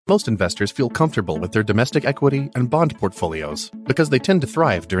Most investors feel comfortable with their domestic equity and bond portfolios because they tend to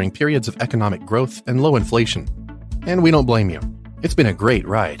thrive during periods of economic growth and low inflation. And we don't blame you. It's been a great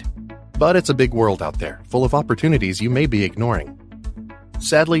ride. But it's a big world out there, full of opportunities you may be ignoring.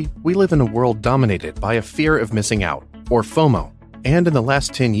 Sadly, we live in a world dominated by a fear of missing out, or FOMO. And in the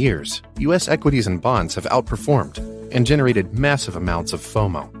last 10 years, U.S. equities and bonds have outperformed and generated massive amounts of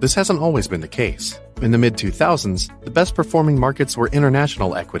FOMO. This hasn't always been the case. In the mid-2000s, the best performing markets were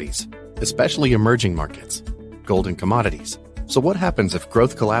international equities, especially emerging markets, gold and commodities. So what happens if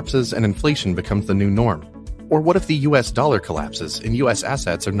growth collapses and inflation becomes the new norm? Or what if the US dollar collapses and US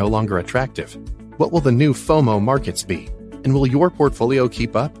assets are no longer attractive? What will the new FOMO markets be? And will your portfolio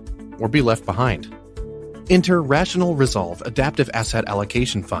keep up or be left behind? Enter Rational ReSolve Adaptive Asset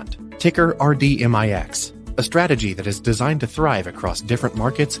Allocation Fund, ticker RDMIX, a strategy that is designed to thrive across different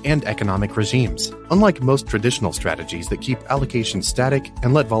markets and economic regimes. Unlike most traditional strategies that keep allocation static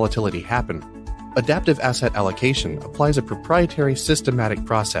and let volatility happen, adaptive asset allocation applies a proprietary systematic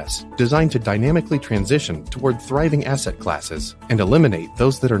process designed to dynamically transition toward thriving asset classes and eliminate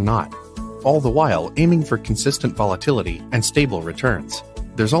those that are not, all the while aiming for consistent volatility and stable returns.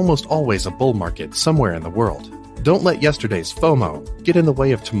 There's almost always a bull market somewhere in the world. Don't let yesterday's FOMO get in the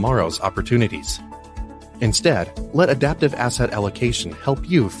way of tomorrow's opportunities. Instead, let adaptive asset allocation help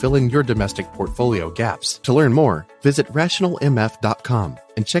you fill in your domestic portfolio gaps. To learn more, visit rationalmf.com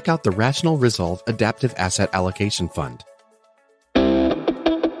and check out the Rational ReSolve Adaptive Asset Allocation Fund.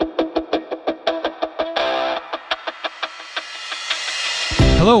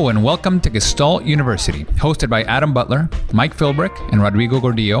 Hello and welcome to Gestalt University, hosted by Adam Butler, Mike Philbrick, and Rodrigo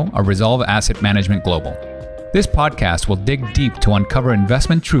Gordillo of ReSolve Asset Management Global. This podcast will dig deep to uncover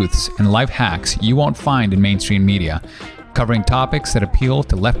investment truths and life hacks you won't find in mainstream media, covering topics that appeal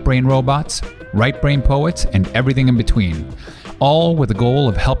to left-brain robots, right-brain poets, and everything in between, all with the goal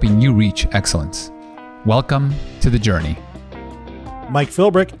of helping you reach excellence. Welcome to the journey. Mike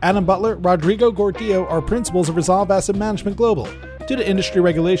Philbrick, Adam Butler, Rodrigo Gordillo are principals of ReSolve Asset Management Global. Due to industry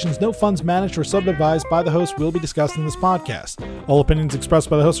regulations, no funds managed or sub-advised by the host will be discussed in this podcast. All opinions expressed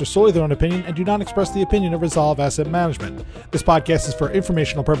by the host are solely their own opinion and do not express the opinion of ReSolve Asset Management. This podcast is for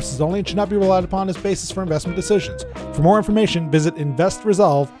informational purposes only and should not be relied upon as basis for investment decisions. For more information, visit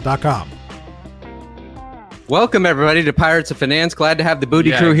investresolve.com. Welcome, everybody, to Pirates of Finance. Glad to have the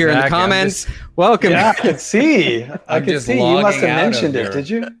booty crew here in the comments. Welcome. Yeah, I could see. I could see. You must have mentioned it, did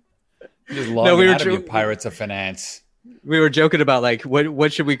you? Just logging out of your Pirates of Finance. We were joking about, like,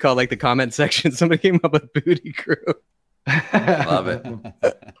 what should we call, like, the comment section? Somebody came up with booty crew. Love it.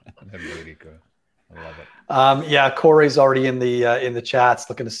 The booty crew. I love it. Yeah, Corey's already in the chats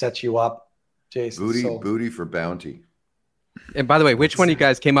looking to set you up, Jason. Booty for bounty. And by the way, which one of you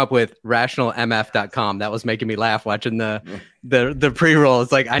guys came up with rationalmf.com? That was making me laugh watching the pre-roll.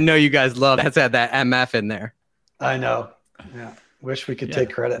 It's like, I know you guys love that's had that MF in there. I know. Yeah. Wish we could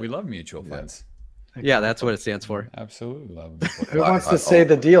take credit. We love mutual funds. Yeah, that's what it stands for. Absolutely love it. Who wants to say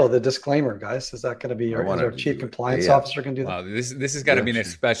the deal, the disclaimer, guys? Is that going to be our chief compliance officer going to do that? Wow, this has got to be an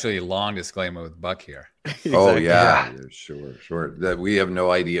especially long disclaimer with Buck here. Exactly. Oh, yeah. Sure. That we have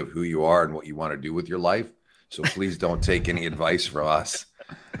no idea of who you are and what you want to do with your life. So please don't take any advice from us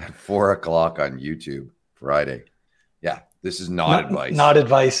at 4:00 on YouTube Friday. Yeah, this is not advice. Not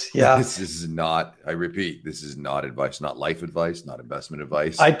advice. Yeah. This is not, I repeat, this is not advice, not life advice, not investment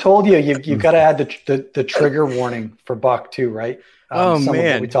advice. I told you've got to add the trigger warning for Buck too, right? Some of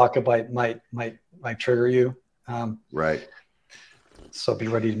what we talk about might trigger you. Right. So be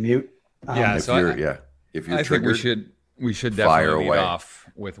ready to mute. If you're I triggered, think we should definitely lead off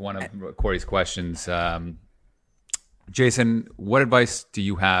with one of Corey's questions. Jason, what advice do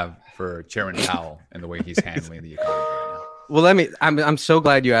you have for Chairman Powell and the way he's handling the economy right now? Well, I'm so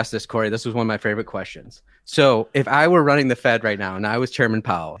glad you asked this, Corey. This was one of my favorite questions. So if I were running the Fed right now and I was Chairman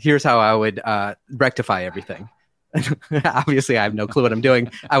Powell, here's how I would rectify everything. Obviously, I have no clue what I'm doing.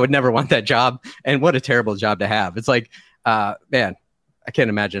 I would never want that job. And what a terrible job to have. It's like, man, I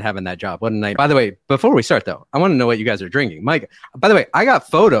can't imagine having that job. What a night. By the way, before we start, though, I want to know what you guys are drinking. Mike, by the way, I got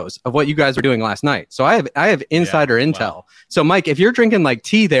photos of what you guys were doing last night. So I have insider intel. Wow. So, Mike, if you're drinking like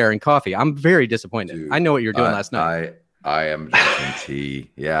tea there and coffee, I'm very disappointed. Dude, I know what you're doing last night. I am drinking tea.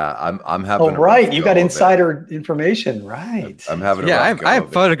 Yeah, I'm having. Oh, right. You got insider information, right? I'm having. I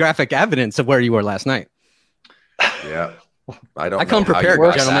have photographic evidence of where you were last night. Yeah, I come prepared,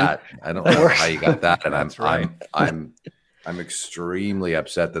 gentlemen. I don't know how you got that, and I'm extremely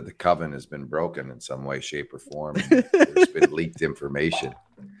upset that the coven has been broken in some way, shape, or form. There's been leaked information.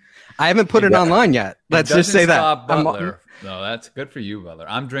 I haven't put it online yet. Let's just say that. Butler. No, that's good for you, Butler.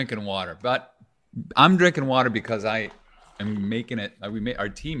 I'm drinking water, but I'm drinking water because I and making it. Our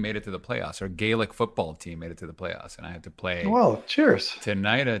team made it to the playoffs. Our Gaelic football team made it to the playoffs, and I had to play. Well, cheers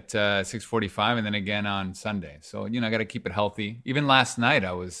Tonight at 6:45, and then again on Sunday. So I got to keep it healthy. Even last night,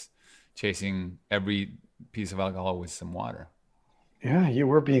 I was chasing every piece of alcohol with some water. Yeah, you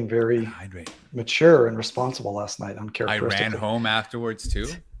were being very mature and responsible last night. I ran home afterwards too.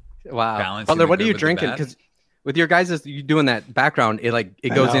 Wow, Butler, what are you drinking? Because with your guys, you doing that background,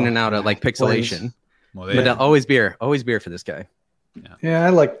 it goes in and out of like pixelation. Well, but always beer for this guy. Yeah, I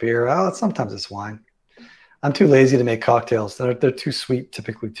like beer. Sometimes it's wine. I'm too lazy to make cocktails. They're too sweet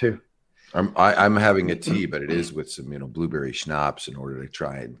typically too. I'm having a tea, but it is with some blueberry schnapps in order to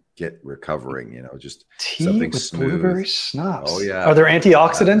try and get recovering. Just tea something with smooth. Blueberry schnapps. Oh yeah. Are there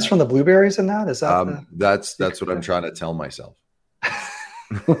antioxidants from the blueberries in that? Is that that's what I'm trying to tell myself.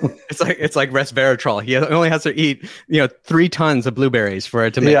 It's like resveratrol. He only has to eat 3 tons of blueberries for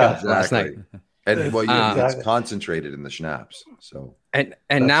it to make up last night. And it's concentrated in the schnapps. So and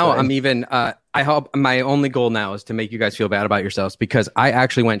now right. I'm even I hope my only goal now is to make you guys feel bad about yourselves, because I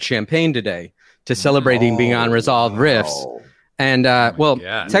actually went champagne today to celebrating being on ReSolve Riffs. And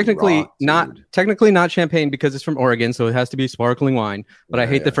technically not champagne because it's from Oregon, so it has to be sparkling wine. But I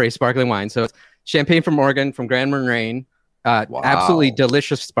hate the phrase sparkling wine. So it's champagne from Oregon, from Grand Moraine. Absolutely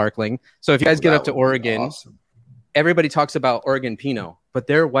delicious sparkling. So if you guys get up to Oregon, everybody talks about Oregon Pinot, but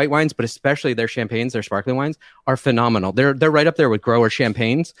their white wines, but especially their champagnes, their sparkling wines, are phenomenal. They're right up there with grower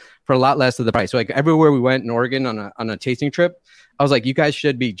champagnes for a lot less of the price. So like everywhere we went in Oregon on a tasting trip, I was like, you guys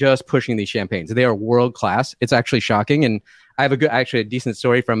should be just pushing these champagnes. They are world class. It's actually shocking. And I have a decent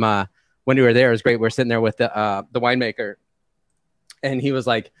story from when we were there. It was great. We're sitting there with the winemaker, and he was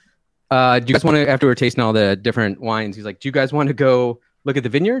like, do you guys want to, after we're tasting all the different wines, he's like, do you guys want to go look at the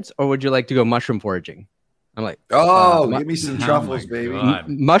vineyards, or would you like to go mushroom foraging? I'm like, give me some truffles, baby.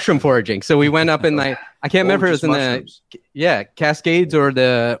 Mushroom foraging. So we went up in I can't remember if it was mushrooms. In the Cascades or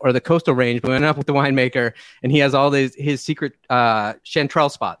the coastal range. We went up with the winemaker, and he has all his secret chanterelle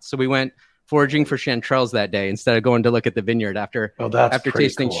spots. So we went foraging for chanterelles that day instead of going to look at the vineyard after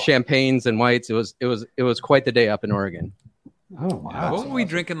tasting champagnes and whites. It was quite the day up in Oregon. Oh wow! What were we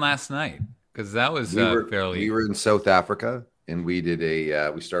drinking last night? Because that was We were in South Africa. And we did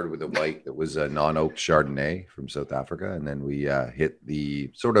we started with a white that was a non-oak Chardonnay from South Africa. And then we hit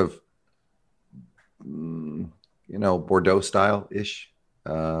the sort of, Bordeaux style-ish,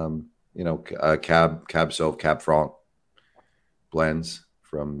 Cab Sauv, Cab Franc blends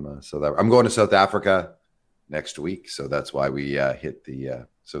from South Africa. I'm going to South Africa next week. So that's why we hit the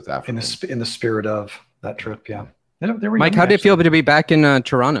South Africa. In the spirit of that trip, yeah. Mike, how did it feel to be back in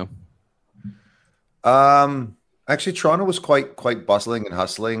Toronto? Actually, Toronto was quite bustling and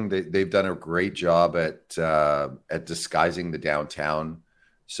hustling. They've done a great job at disguising the downtown.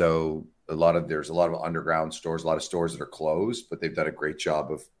 So there's a lot of underground stores, a lot of stores that are closed, but they've done a great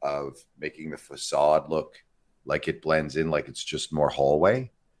job of making the facade look like it blends in, like it's just more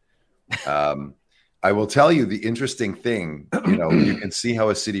hallway. I will tell you the interesting thing. You can see how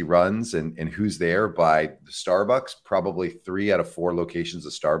a city runs and who's there by the Starbucks. Probably 3 out of 4 locations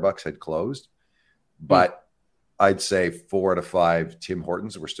of Starbucks had closed, but I'd say 4 out of 5 Tim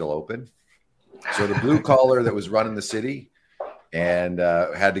Hortons were still open. So the blue collar that was running the city and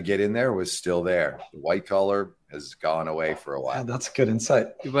had to get in there was still there. The white collar has gone away for a while. Yeah, that's good insight.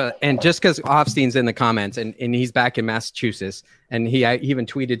 Well, and just because Hofstein's in the comments and he's back in Massachusetts, and he even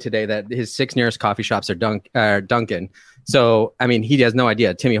tweeted today that his 6 nearest coffee shops are Dunkin'. So, I mean, he has no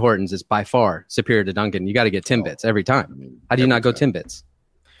idea. Timmy Hortons is by far superior to Dunkin'. You got to get Timbits every time. How do you not go Timbits?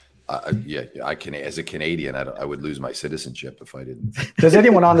 I can. As a Canadian, I would lose my citizenship if I didn't. Does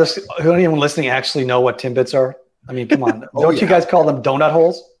anyone listening actually know what Timbits are? I mean, come on. Don't you guys call them donut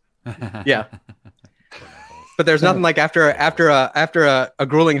holes? Yeah. But there's nothing like after a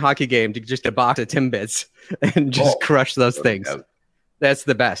grueling hockey game to just get a box of Timbits and just crush those things. That's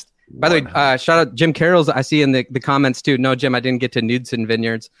the best. By the way, shout out Jim Carroll's. I see in the comments too. No, Jim, I didn't get to Knudsen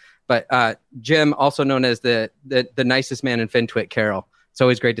Vineyards, but Jim, also known as the nicest man in Fintwit, Carroll. It's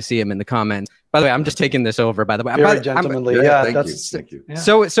always great to see him in the comments. By the way, I'm just taking this over. By the way, very gentlemanly. Thank you. Yeah.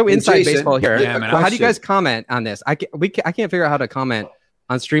 So inside Jason, baseball here. Yeah, how do you guys comment on this? I can't figure out how to comment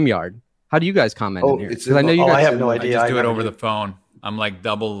on StreamYard. How do you guys comment in here? Because I know you guys. I have no idea. I just do it over the phone. I'm like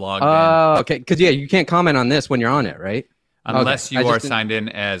double logged in. Oh, okay. Because you can't comment on this when you're on it, right? Unless you are signed in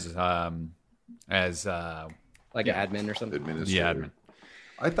as like an admin or something. Yeah, admin.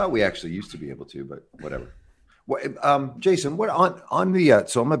 I thought we actually used to be able to, but whatever. Jason, what on the?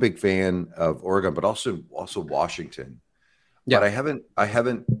 So I'm a big fan of Oregon, but also Washington. Yeah, but I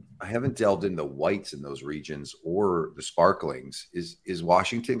haven't delved into the whites in those regions or the sparklings. Is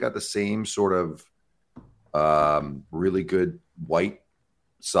Washington got the same sort of really good white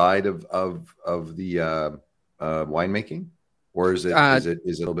side of the winemaking, or is it a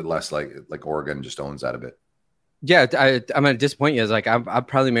little bit less like Oregon just owns that a bit? Yeah, I'm going to disappoint you. Like I've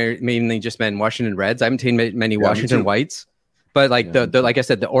probably mainly just been Washington Reds. I haven't taken many Washington Whites, but like the like I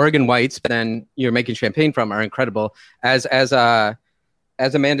said, the Oregon Whites, but then you're making champagne from are incredible. As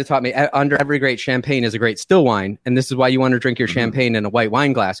Amanda taught me, under every great champagne is a great still wine, and this is why you want to drink your champagne in a white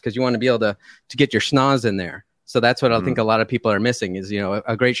wine glass, because you want to be able to get your schnoz in there. So that's what I think a lot of people are missing is,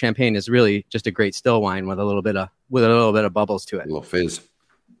 a great champagne is really just a great still wine with a little bit of bubbles to it. A little fizz.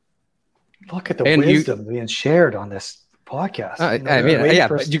 Look at the wisdom being shared on this podcast.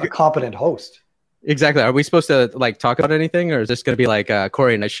 You're a competent host. Exactly. Are we supposed to talk about anything, or is this going to be like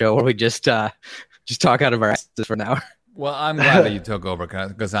Corey and a show where we just talk out of our asses for an hour? Well, I'm glad that you took over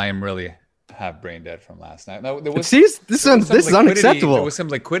because I am really half brain dead from last night. This is unacceptable. There was some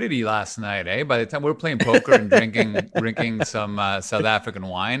liquidity last night, eh? By the time we were playing poker and drinking some South African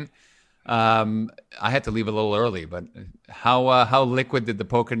wine, I had to leave a little early. But how liquid did the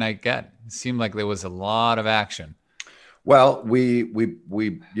poker night get? It seemed like there was a lot of action. Well, we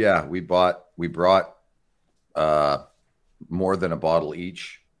brought more than a bottle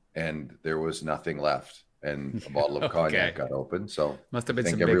each, and there was nothing left. And a bottle of cognac got open. So must have been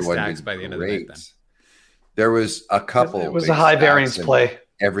some big stacks by the end of the night then. There was a couple. It was a high variance play.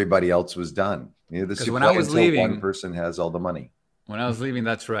 Everybody else was done. When I was leaving, one person has all the money. When I was leaving,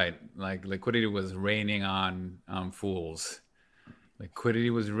 that's right. Like liquidity was raining on fools. Liquidity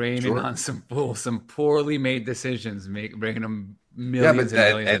was raining on some fools, some poorly made decisions, bringing them millions and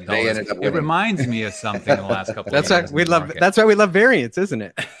millions of dollars. It reminds me of something in the last couple of years. That's why we love variance, isn't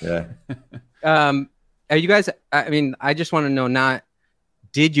it? Yeah. Are you guys, I just want to know, not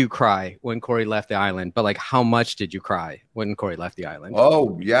did you cry when Corey left the island, but how much did you cry when Corey left the island?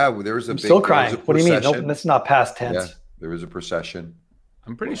 Oh, yeah. There was still crying. What do you mean? No, that's not past tense. Yeah, there was a procession.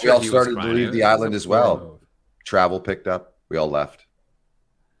 I'm pretty sure we all started to leave the island as well. Travel picked up. We all left.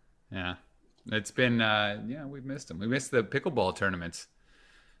 Yeah. It's been, we've missed them. We missed the pickleball tournaments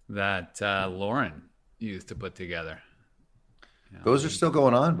that Lauren used to put together. Those are still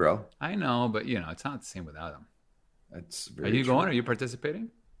going on, bro. I know, but it's not the same without them. That's very Are you true. Going? Are you participating?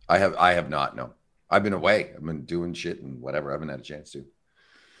 I have not. No, I've been away. I've been doing shit and whatever. I haven't had a chance to.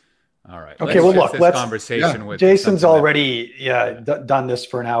 All right. Okay. Let's conversation with Jason's already done this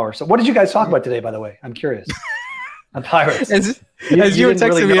for an hour. So what did you guys talk about today? By the way, I'm curious. On pirates. As you were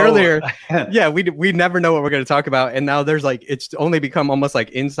texting me earlier, we never know what we're going to talk about, and now there's it's only become almost like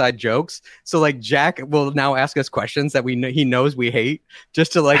inside jokes. So Jack will now ask us questions that he knows we hate,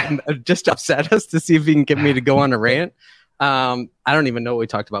 just to just upset us to see if he can get me to go on a rant. I don't even know what we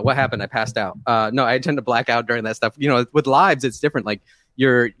talked about. What happened? I passed out. No, I tend to black out during that stuff. With lives, it's different.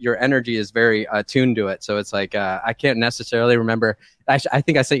 Your energy is very attuned to it, so it's I can't necessarily remember. I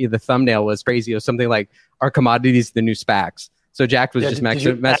think I sent you the thumbnail was crazy. It was something like, "Are commodities the new SPACs?" So Jack was just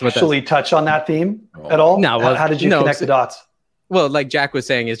messing with us. Actually, touch on that theme at all? No. How did you connect the dots? Well, like Jack was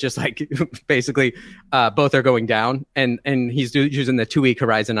saying, it's just basically both are going down, and he's using the 2-week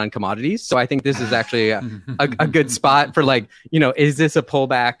horizon on commodities. So I think this is actually a good spot for is this a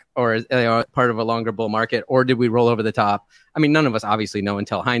pullback or is part of a longer bull market, or did we roll over the top? I mean, none of us obviously know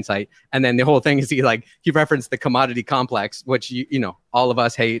until hindsight. And then the whole thing is he referenced the commodity complex, which all of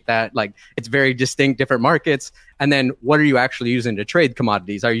us hate that. It's very distinct, different markets. And then what are you actually using to trade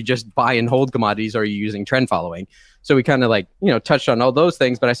commodities? Are you just buy and hold commodities, or are you using trend following? So we kind of touched on all those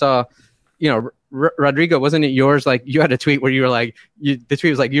things. But I saw, Rodrigo, wasn't it yours? You had a tweet where you were the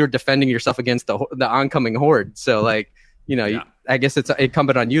tweet was you were defending yourself against the oncoming horde. So I guess it's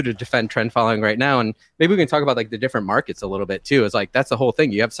incumbent on you to defend trend following right now. And maybe we can talk about the different markets a little bit too. It's that's the whole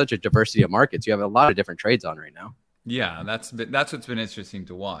thing. You have such a diversity of markets. You have a lot of different trades on right now. Yeah, that's what's been interesting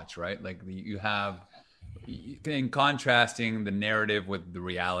to watch, right? You have, in contrasting the narrative with the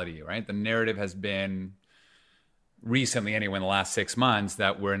reality, right? The narrative has been recently, anyway, in the last 6 months,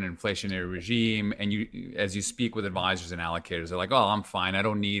 that we're in an inflationary regime, and as you speak with advisors and allocators, they're like, "Oh, I'm fine. I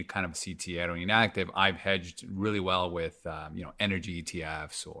don't need kind of CTA. I don't need active. I've hedged really well with energy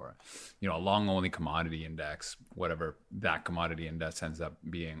ETFs or a long only commodity index, whatever that commodity index ends up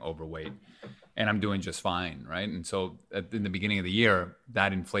being overweight, and I'm doing just fine, right?" And so in the beginning of the year,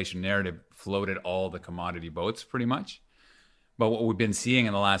 that inflation narrative floated all the commodity boats pretty much. But what we've been seeing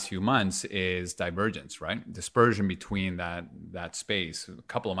in the last few months is divergence, right? Dispersion between that space. A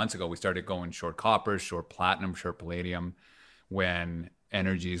couple of months ago, we started going short copper, short platinum, short palladium, when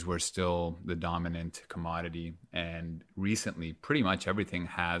energies were still the dominant commodity. And recently, pretty much everything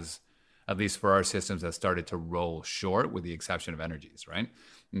has at least for our systems, has started to roll short, with the exception of energies, right?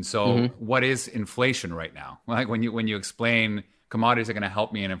 And so what is inflation right now? Like when you explain commodities are going to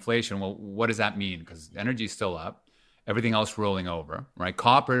help me in inflation, well, what does that mean? Because energy is still up, everything else rolling over, right?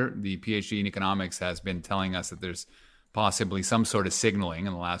 Copper, the PhD in economics, has been telling us that there's possibly some sort of signaling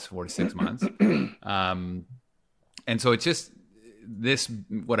in the last 4 to 6 months. And so it's just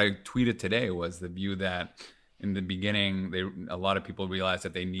what I tweeted today was the view that in the beginning, a lot of people realized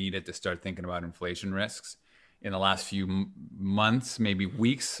that they needed to start thinking about inflation risks. In the last few months, maybe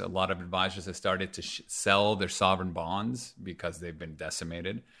weeks, a lot of advisors have started to sell their sovereign bonds because they've been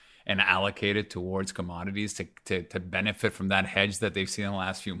decimated, and allocated towards commodities to benefit from that hedge that they've seen in the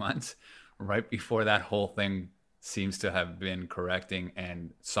last few months, right before that whole thing seems to have been correcting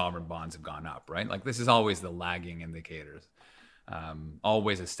and sovereign bonds have gone up, right? Like this is always the lagging indicators,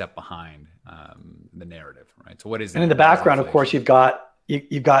 always a step behind the narrative, right? So what is? And in the background, of course, you've got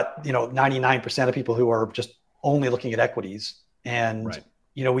 99% of people who are just only looking at equities, and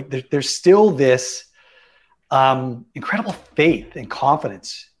right. There's still this incredible faith and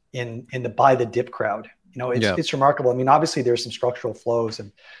confidence in the buy the dip crowd. It's remarkable. I mean, obviously there's some structural flows,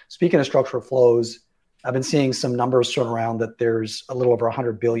 and speaking of structural flows, I've been seeing some numbers thrown around that there's a little over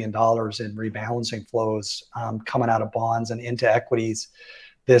 $100 billion in rebalancing flows coming out of bonds and into equities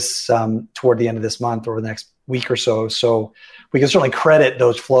this toward the end of this month, over the next week or so. So we can certainly credit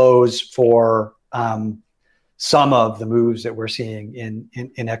those flows for some of the moves that we're seeing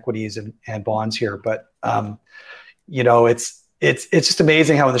in equities and bonds here. But it's just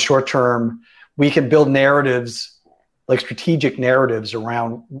amazing how in the short term we can build narratives, like strategic narratives,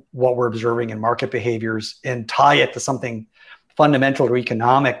 around what we're observing in market behaviors and tie it to something fundamental or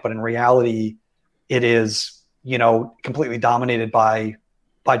economic, but in reality it is completely dominated by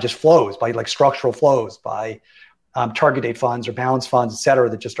just flows, by like structural flows, by target date funds or balance funds, et cetera,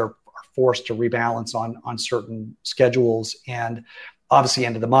 that just are forced to rebalance on certain schedules. And obviously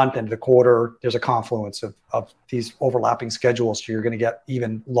end of the month, end of the quarter, there's a confluence of these overlapping schedules. So you're going to get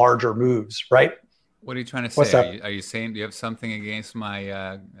even larger moves, right? What are you trying to say? Are you saying, do you have something against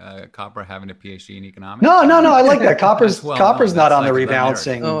my Copper having a PhD in economics? No. I like that. Copper's not on the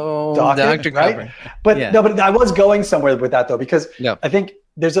rebalancing docket, right? But but I was going somewhere with that though, because I think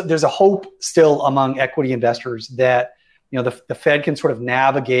there's a hope still among equity investors that the Fed can sort of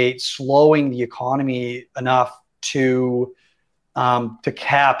navigate slowing the economy enough to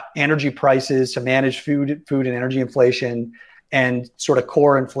cap energy prices, to manage food and energy inflation and sort of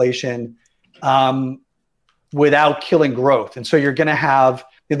core inflation without killing growth. And so you're going to have,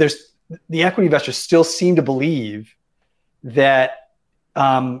 the equity investors still seem to believe that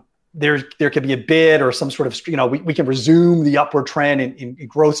there could be a bid or some sort of, we can resume the upward trend in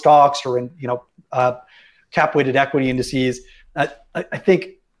growth stocks or in, cap weighted equity indices. I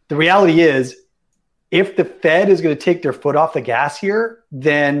think the reality is, if the Fed is going to take their foot off the gas here,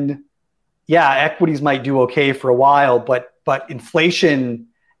 then equities might do okay for a while, but inflation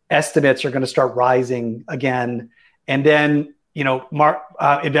estimates are going to start rising again. And then,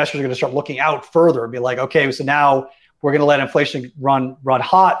 investors are going to start looking out further and be like, okay, so now we're going to let inflation run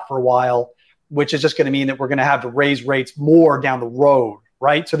hot for a while, which is just going to mean that we're going to have to raise rates more down the road,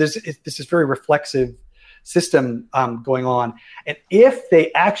 right? So this is very reflexive system going on. And if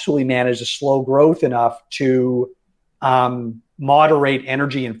they actually manage to slow growth enough to moderate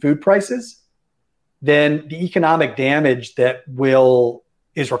energy and food prices, then the economic damage that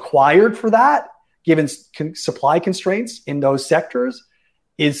is required for that, given supply constraints in those sectors,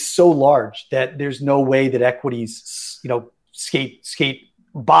 is so large that there's no way that equities, skate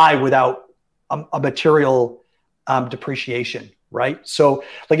by without a material depreciation, right? So,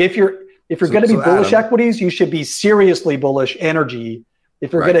 like if you're going to be bullish Adam, equities, you should be seriously bullish energy.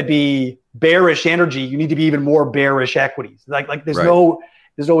 If you're going to be bearish energy, you need to be even more bearish equities. Like there's no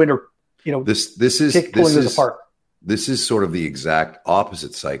pulling those apart. This is sort of the exact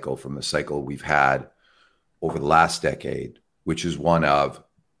opposite cycle from the cycle we've had over the last decade, which is one of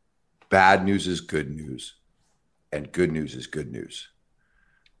bad news is good news and good news is good news.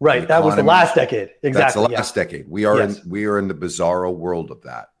 Right. That was the last decade. Exactly. That's the last decade. We are in the bizarro world of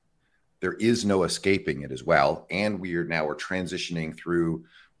that. There is no escaping it as well. And we're transitioning through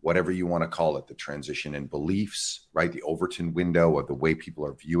whatever you want to call it, the transition in beliefs, right? The Overton window of the way people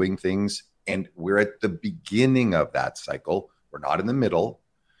are viewing things. And we're at the beginning of that cycle. We're not in the middle.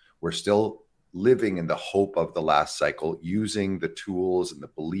 We're still living in the hope of the last cycle, using the tools and the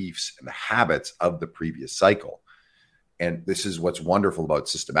beliefs and the habits of the previous cycle. And this is what's wonderful about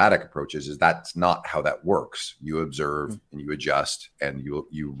systematic approaches, is that's not how that works. You observe and you adjust and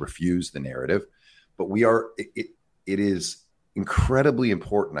you refuse the narrative. But it is incredibly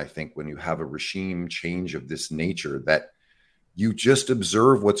important, I think, when you have a regime change of this nature, that you just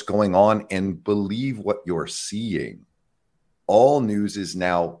observe what's going on and believe what you're seeing. All news is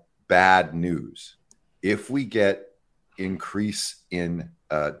now bad news. If we get increase in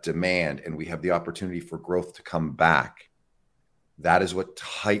demand and we have the opportunity for growth to come back, that is what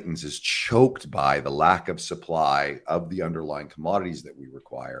tightens, is choked by the lack of supply of the underlying commodities that we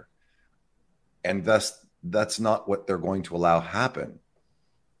require. And thus, that's not what they're going to allow happen.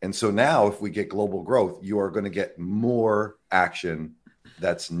 And so now if we get global growth, you are going to get more action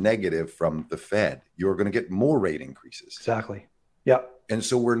that's negative from the Fed. You're going to get more rate increases. Exactly. Yeah. And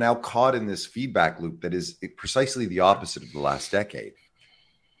so we're now caught in this feedback loop that is precisely the opposite of the last decade.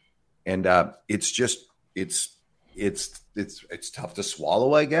 And it's tough to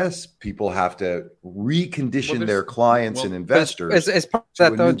swallow, I guess. People have to recondition their clients and investors. As part of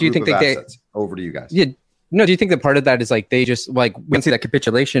that, though, do you think over to you guys? Yeah. No, do you think that part of that is like they just like we can see that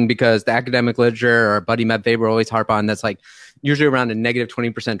capitulation because the academic literature or Buddy Med Fable always harp on that's like usually around a negative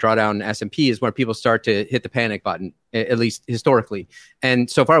 20% drawdown in S&P is where people start to hit the panic button, at least historically. And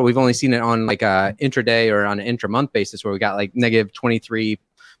so far, we've only seen it on like a intraday or on an intra-month basis where we got like negative 23%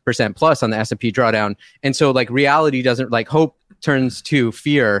 plus on the S&P drawdown. And so like reality doesn't, like hope turns to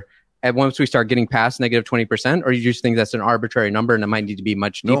fear and once we start getting past negative 20%, or you just think that's an arbitrary number and it might need to be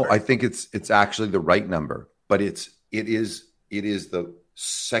much deeper? No, I think it's actually the right number, but it is the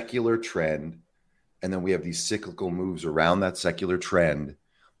secular trend. And then we have these cyclical moves around that secular trend.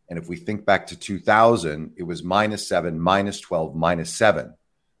 And if we think back to 2000, it was -7, -12, -7.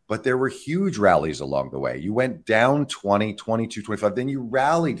 But there were huge rallies along the way. You went down 20, 22, 25, then you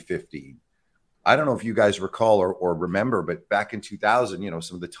rallied 15. I don't know if you guys recall or remember, but back in 2000,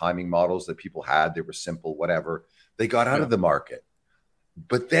 some of the timing models that people had, they were simple, whatever. They got out of the market.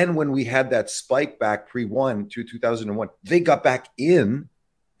 But then when we had that spike back pre-1 to 2001, they got back in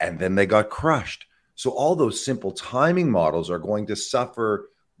and then they got crushed. So all those simple timing models are going to suffer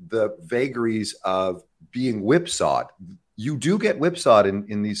the vagaries of being whipsawed. You do get whipsawed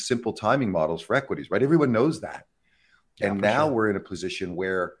in these simple timing models for equities, right? Everyone knows that. Yeah, and now we're in a position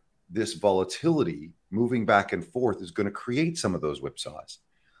where this volatility moving back and forth is going to create some of those whipsaws.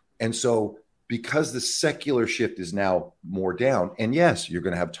 And so because the secular shift is now more down, and yes, you're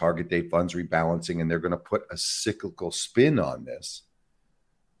going to have target date funds rebalancing, and they're going to put a cyclical spin on this.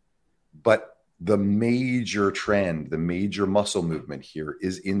 But the major trend, the major muscle movement here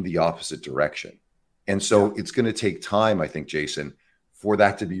is in the opposite direction. And so it's going to take time, I think, Jason, for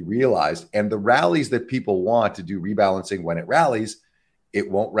that to be realized. And the rallies that people want to do rebalancing when it rallies, it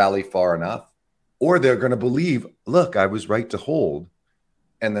won't rally far enough, or they're going to believe, look, I was right to hold,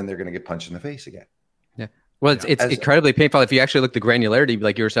 and then they're going to get punched in the face again. Yeah. Well, it's incredibly painful. If you actually look at the granularity,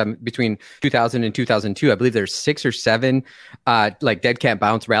 like you were saying, between 2000 and 2002, I believe there's 6 or 7 like dead cat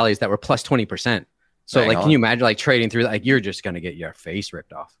bounce rallies that were plus 20%. So can you imagine like trading through like you're just going to get your face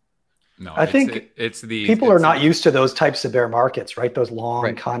ripped off? No, I think people are not used to those types of bear markets, right? Those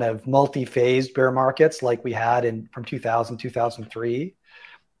long kind of multi-phased bear markets like we had from 2000, 2003.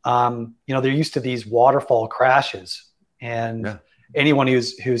 They're used to these waterfall crashes, and anyone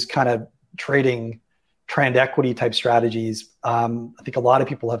who's kind of trading trend equity type strategies, I think a lot of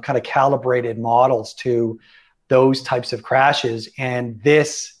people have kind of calibrated models to those types of crashes. And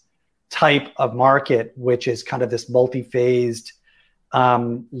this type of market, which is kind of this multi-phased,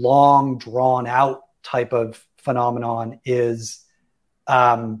 long drawn out type of phenomenon, is,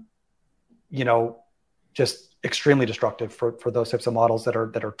 just extremely destructive for those types of models that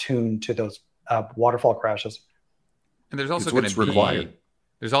are tuned to those waterfall crashes. And there's also going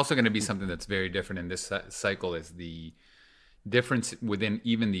to be something that's very different in this cycle is the difference within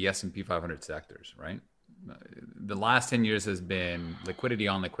even the S&P 500 sectors, right? The last 10 years has been liquidity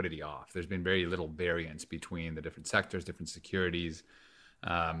on, liquidity off. There's been very little variance between the different sectors, different securities.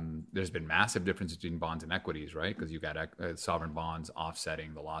 There's been massive difference between bonds and equities, right? Because you've got sovereign bonds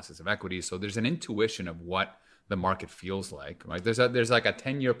offsetting the losses of equities. So there's an intuition of what the market feels like, right? There's like a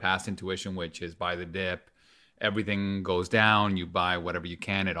 10-year past intuition, which is buy the dip, everything goes down, you buy whatever you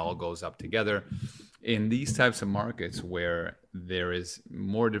can, it all goes up together. In these types of markets where there is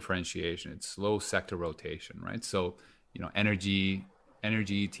more differentiation, it's slow sector rotation, right? So, energy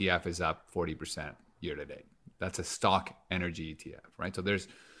ETF is up 40% year to date. That's a stock energy ETF, right? So there's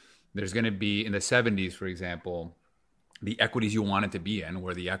going to be in the 70s, for example, the equities you wanted to be in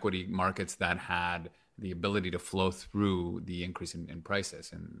were the equity markets that had the ability to flow through the increase in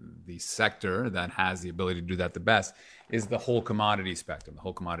prices. And the sector that has the ability to do that the best is the whole commodity spectrum, the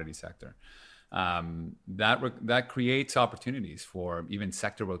whole commodity sector. That creates opportunities for even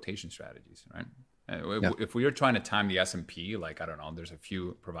sector rotation strategies, right? If we were trying to time the S&P, like, I don't know, there's a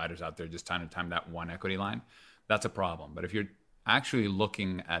few providers out there just trying to time that one equity line, that's a problem. But if you're actually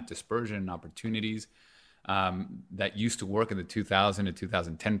looking at dispersion opportunities that used to work in the 2000 to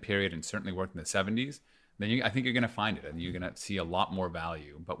 2010 period and certainly worked in the 70s, then I think you're going to find it and you're going to see a lot more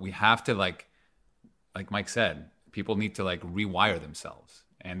value. But we have to, like Mike said, people need to like rewire themselves.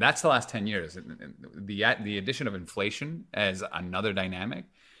 And that's the last 10 years. The addition of inflation as another dynamic,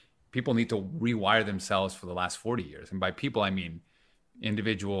 people need to rewire themselves for the last 40 years. And by people, I mean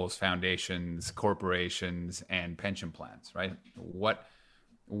individuals, foundations, corporations, and pension plans, right? What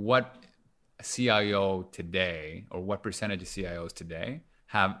CIO today, or what percentage of CIOs today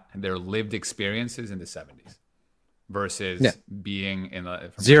have their lived experiences in the 70s versus being in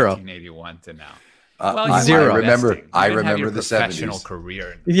the from 1981 to now? Zero. I remember the professional 70s.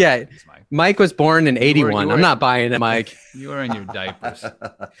 career. Yeah, Mike was born in 81. I'm not buying it, Mike. You were in your diapers.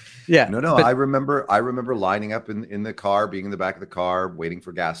 Yeah. No. I remember lining up in the car, being in the back of the car, waiting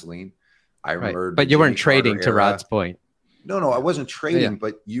for gasoline. I remember. Right. But you weren't trading, to Rod's point. No, I wasn't trading,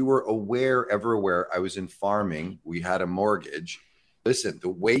 but you were ever aware. I was in farming. We had a mortgage. Listen, the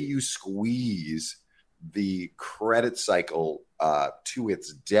way you squeeze the credit cycle to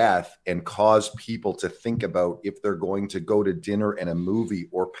its death and cause people to think about if they're going to go to dinner and a movie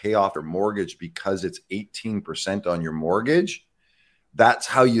or pay off their mortgage because it's 18% on your mortgage, that's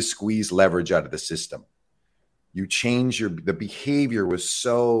how you squeeze leverage out of the system. You change the behavior was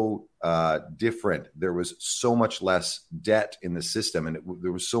so different. There was so much less debt in the system, and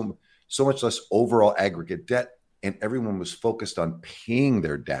there was so much less overall aggregate debt, and everyone was focused on paying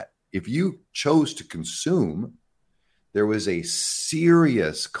their debt. If you chose to consume, there was a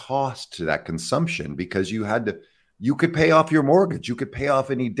serious cost to that consumption because you could pay off your mortgage. You could pay off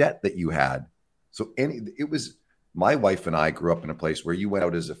any debt that you had. So my wife and I grew up in a place where you went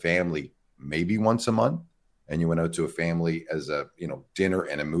out as a family maybe once a month, and you went out to a family as a, dinner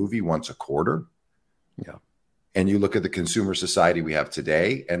and a movie once a quarter. Yeah. And you look at the consumer society we have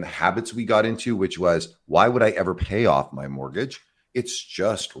today and the habits we got into, which was, why would I ever pay off my mortgage? It's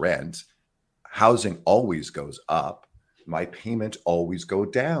just rent. Housing always goes up. My payment always go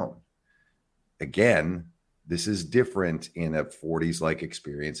down. Again, this is different in a 40s-like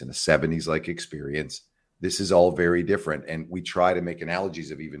experience, in a 70s-like experience. This is all very different. And we try to make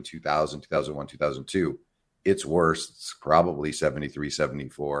analogies of even 2000, 2001, 2002. It's worse. It's probably 73,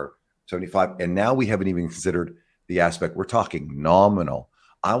 74, 75. And now we haven't even considered the aspect. We're talking nominal.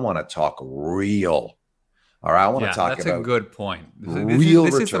 I want to talk real. All right. I want to talk about. That's a good point. Real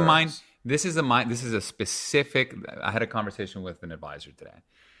this returns. is the mind. This is a specific. I had a conversation with an advisor today,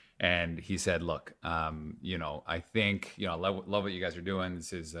 and he said, "Look, I think I love what you guys are doing.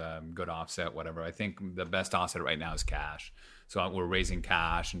 This is good offset, whatever. I think the best offset right now is cash. So we're raising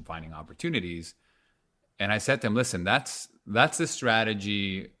cash and finding opportunities." And I said to him, "Listen, that's the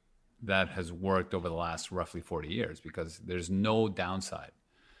strategy that has worked over the last roughly 40 years because there's no downside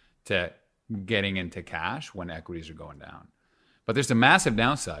to getting into cash when equities are going down. But there's a massive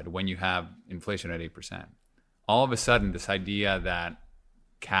downside when you have inflation at 8%. All of a sudden, this idea that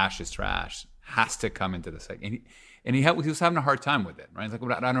cash is trash has to come into the cycle." And he was having a hard time with it, right? He's like,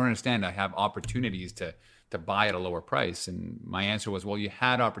 "I don't understand. I have opportunities to buy at a lower price." And my answer was, well, you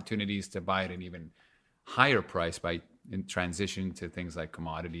had opportunities to buy at an even higher price by in transition to things like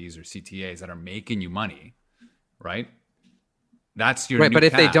commodities or CTAs that are making you money, right? That's your right. New but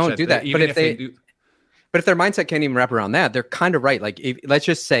if cash. they don't do that, but if they do, but if their mindset can't even wrap around that, they're kind of right. Like, let's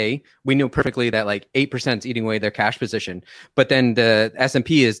just say we knew perfectly that like 8% is eating away their cash position, but then the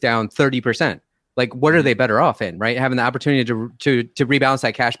S&P is down 30%. Like, what are they better off in, right? Having the opportunity to rebalance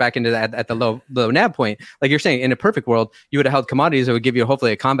that cash back into that at the low NAV point. Like you're saying, in a perfect world, you would have held commodities that would give you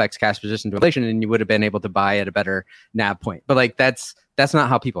hopefully a convex cash position to inflation, and you would have been able to buy at a better NAV point. But like that's not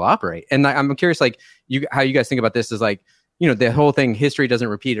how people operate. And I'm curious, like how you guys think about this is like, the whole thing, history doesn't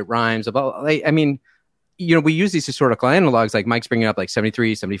repeat, it rhymes. About like, I mean, we use these historical analogs, like Mike's bringing up, like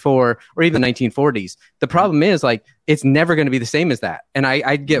 73, 74, or even the 1940s. The problem is like it's never going to be the same as that. And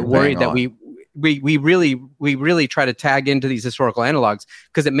I get worried that we really try to tag into these historical analogs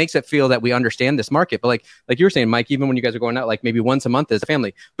because it makes it feel that we understand this market. But like you were saying, Mike, even when you guys are going out like maybe once a month as a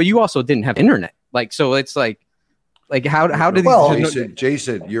family, but you also didn't have internet. Like, so it's like how did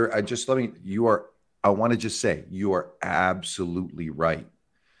Jason, I want to just say you are absolutely right.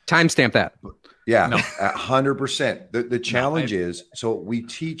 Timestamp that. Yeah, 100%. The challenge is, so we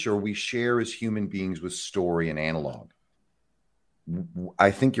teach or we share as human beings with story and analog.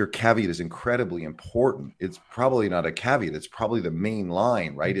 I think your caveat is incredibly important. It's probably not a caveat. It's probably the main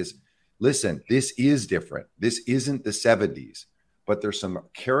line, right? Is listen, this is different. This isn't the 70s, but there's some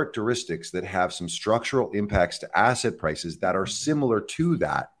characteristics that have some structural impacts to asset prices that are similar to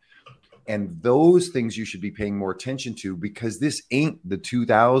that. And those things you should be paying more attention to, because this ain't the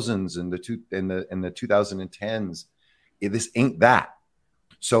 2000s and the 2010s. This ain't that.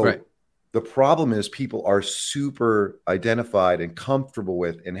 So right. The problem is people are super identified and comfortable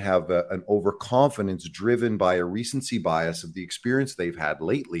with and have an overconfidence driven by a recency bias of the experience they've had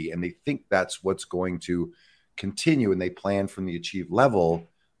lately. And they think that's what's going to continue, and they plan from the achieved level.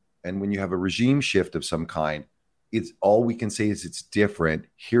 And when you have a regime shift of some kind, it's all we can say is it's different.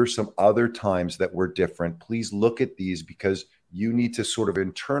 Here's some other times that were different. Please look at these, because you need to sort of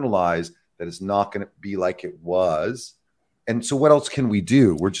internalize that it's not going to be like it was. And so what else can we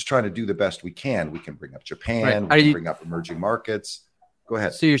do? We're just trying to do the best we can. We can bring up Japan, right. We can bring up emerging markets. Go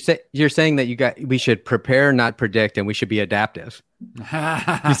ahead. So you're saying that we should prepare, not predict, and we should be adaptive.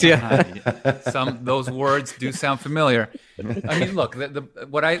 You see, those words do sound familiar. I mean, look,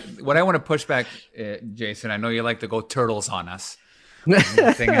 what I want to push back, Jason. I know you like to go turtles on us.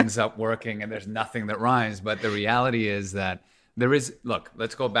 The thing ends up working, and there's nothing that rhymes. But the reality is that there is. Look,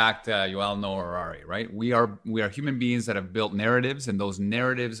 let's go back to Yuval Noah Harari. Right? We are human beings that have built narratives, and those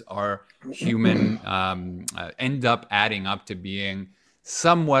narratives are human. End up adding up to being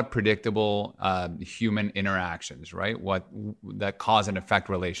somewhat predictable human interactions, right? That cause and effect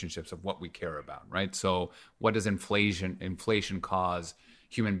relationships of what we care about, right? So what does inflation cause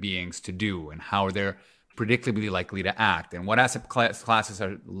human beings to do, and how are they predictably likely to act, and what asset classes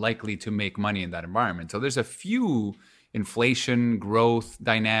are likely to make money in that environment? So there's a few inflation, growth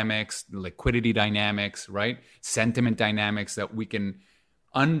dynamics, liquidity dynamics, right? Sentiment dynamics that we can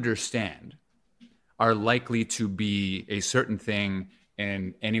understand are likely to be a certain thing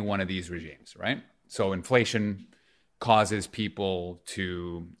in any one of these regimes, right? So inflation causes people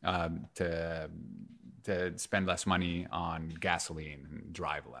to spend less money on gasoline and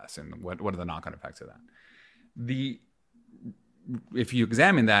drive less. And what are the knock-on effects of that? If you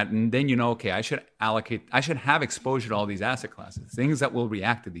examine that, and then okay, I should have exposure to all these asset classes, things that will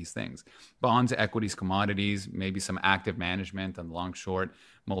react to these things: bonds, equities, commodities, maybe some active management on long, short,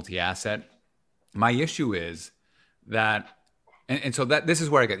 multi-asset. My issue is that, and so that this is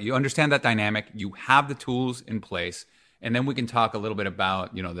where I get, you understand that dynamic, you have the tools in place, and then we can talk a little bit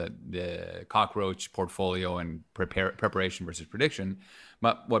about the Cockroach portfolio and preparation versus prediction.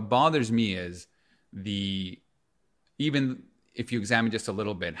 But what bothers me is even if you examine just a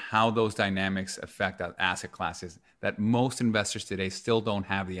little bit how those dynamics affect asset classes, that most investors today still don't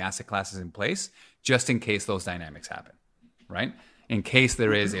have the asset classes in place just in case those dynamics happen, right? In case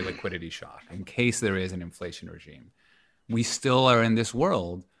there is a liquidity shock, in case there is an inflation regime. We still are in this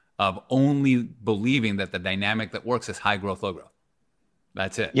world of only believing that the dynamic that works is high growth, low growth.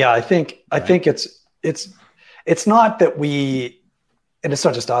 That's it. Yeah, I think it's not that we. And it's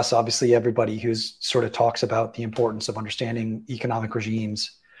not just us, obviously everybody who's sort of talks about the importance of understanding economic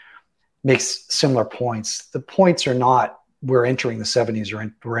regimes makes similar points. The points are not, we're entering the 70s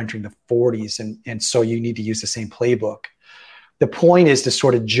or we're entering the 40s. And so you need to use the same playbook. The point is to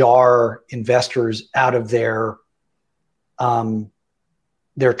sort of jar investors out of their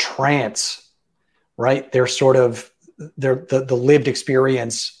trance, right? They're sort of, the lived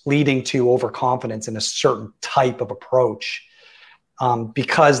experience leading to overconfidence in a certain type of approach.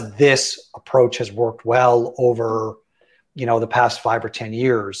 Because this approach has worked well over, the past 5 or 10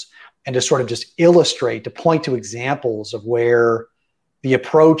 years, and to sort of just illustrate, to point to examples of where the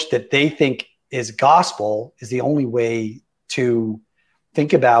approach that they think is gospel is the only way to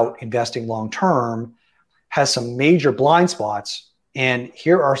think about investing long-term has some major blind spots. And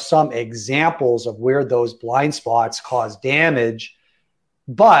here are some examples of where those blind spots cause damage,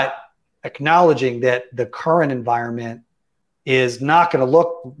 but acknowledging that the current environment is not going to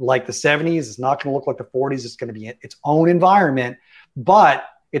look like the 70s. It's not going to look like the 40s. It's going to be its own environment, but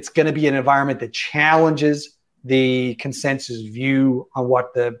it's going to be an environment that challenges the consensus view on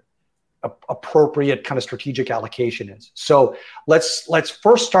what the appropriate kind of strategic allocation is. So let's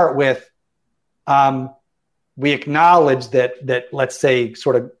first start with, we acknowledge that let's say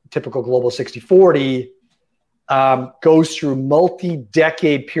sort of typical global 60-40 goes through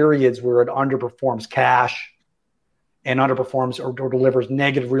multi-decade periods where it underperforms cash and underperforms or delivers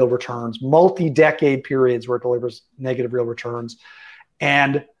negative real returns, multi-decade periods where it delivers negative real returns.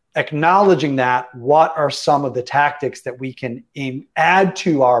 And acknowledging that, what are some of the tactics that we can add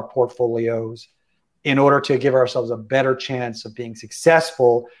to our portfolios in order to give ourselves a better chance of being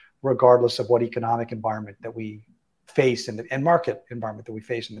successful, regardless of what economic environment that we face and market environment that we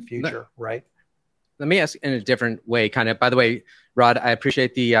face in the future, right? let me ask in a different way, kind of. By the way, Rod, I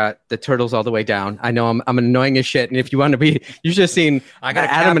appreciate the turtles all the way down. I know I'm annoying as shit, and if you want to be, you've just seen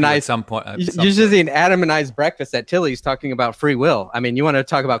Adam and I at some point. You've just seen Adam and I's breakfast at Tilly's talking about free will. I mean, you want to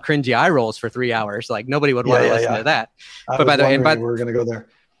talk about cringy eye rolls for 3 hours? Like nobody would want to listen to that. But by the way, we're going to go there.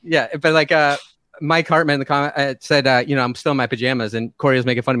 Yeah, but like Mike Hartman in the comment said, I'm still in my pajamas, and Corey was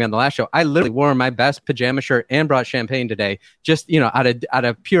making fun of me on the last show. I literally wore my best pajama shirt and brought champagne today, just out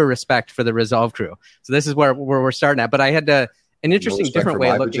of pure respect for the ReSolve crew. So this is where we're starting at. But I had an interesting different way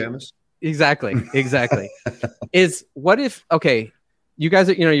of looking. Pajamas? Exactly. Is what if you guys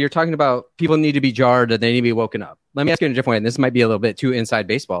are you're talking about people need to be jarred and they need to be woken up. Let me ask you in a different way, and this might be a little bit too inside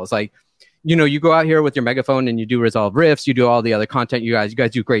baseball. It's like you go out here with your megaphone and you do ReSolve Riffs, you do all the other content. You guys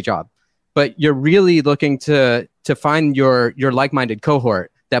do a great job. But you're really looking to find your like-minded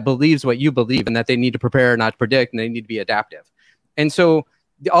cohort that believes what you believe and that they need to prepare, not to predict, and they need to be adaptive. And so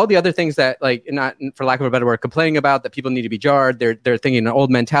all the other things that, like, not for lack of a better word, complaining about, that people need to be jarred, they're thinking an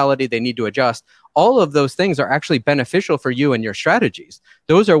old mentality, they need to adjust. All of those things are actually beneficial for you and your strategies.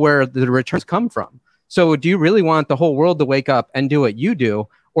 Those are where the returns come from. So do you really want the whole world to wake up and do what you do?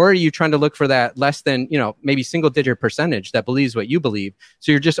 Or are you trying to look for that less than, maybe single digit percentage that believes what you believe?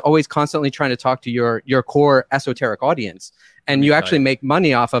 So you're just always constantly trying to talk to your core esoteric audience, and you actually make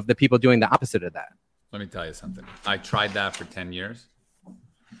money off of the people doing the opposite of that. Let me tell you something. I tried that for 10 years.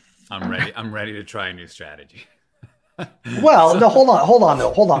 I'm ready to try a new strategy. Well, no, hold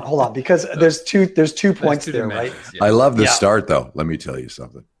on, because there's two points there, right? Yeah. I love the start though. Let me tell you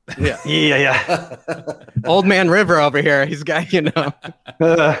something. Yeah. Old man River over here. He's got,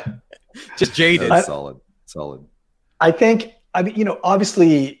 just jaded. Solid. I think,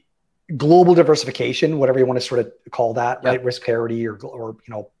 obviously global diversification, whatever you want to sort of call that, right? Risk parity or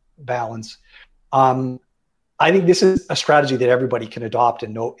balance. I think this is a strategy that everybody can adopt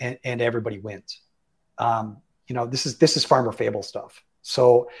and everybody wins. This is farmer Fable stuff.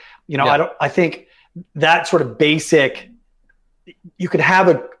 So, I think that sort of basic, you could have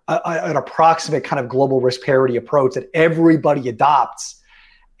an approximate kind of global risk parity approach that everybody adopts,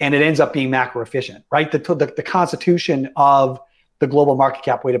 and it ends up being macro efficient, right? The constitution of the global market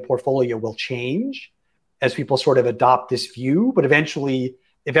cap weighted portfolio will change as people sort of adopt this view. But eventually,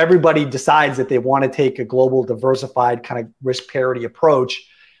 if everybody decides that they want to take a global diversified kind of risk parity approach,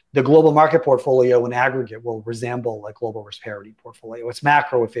 the global market portfolio in aggregate will resemble a global risk parity portfolio. It's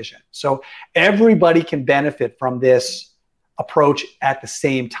macro efficient. So everybody can benefit from this approach at the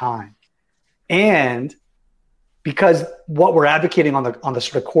same time. And because what we're advocating on the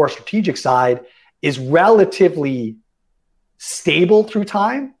sort of core strategic side is relatively stable through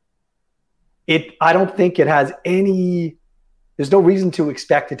time, I don't think it has there's no reason to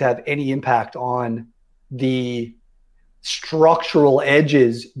expect it to have any impact on the structural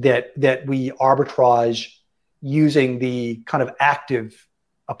edges that we arbitrage using the kind of active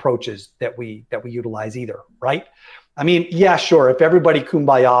approaches that we utilize either, right? I mean, yeah, sure. If everybody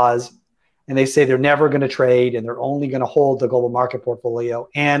kumbayas and they say they're never going to trade and they're only going to hold the global market portfolio,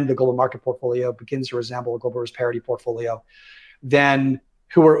 and the global market portfolio begins to resemble a global risk parity portfolio, then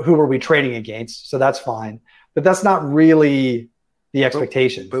who are we trading against? So that's fine. But that's not really the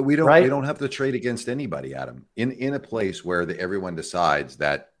expectation. But we don't right? we don't have to trade against anybody, Adam. In a place where everyone decides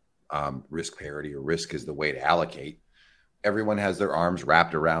that risk parity or risk is the way to allocate, everyone has their arms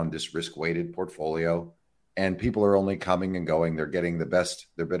wrapped around this risk-weighted portfolio. And people are only coming and going. They're getting the best.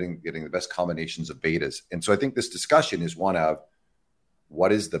 They're getting the best combinations of betas. And so I think this discussion is one of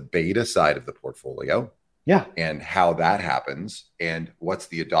what is the beta side of the portfolio, and how that happens, and what's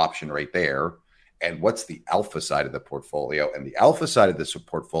the adoption rate there, and what's the alpha side of the portfolio. And the alpha side of this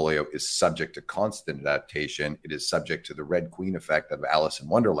portfolio is subject to constant adaptation. It is subject to the Red Queen effect of Alice in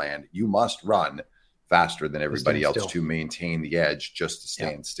Wonderland. You must run faster than everybody else to maintain the edge, just to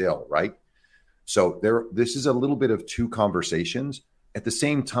stand still, right? So this is a little bit of two conversations. At the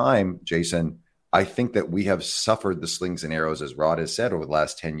same time, Jason, I think that we have suffered the slings and arrows, as Rod has said, over the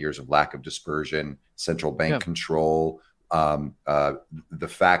last 10 years of lack of dispersion, central bank control, the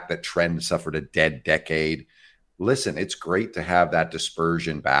fact that trend suffered a dead decade. Listen, it's great to have that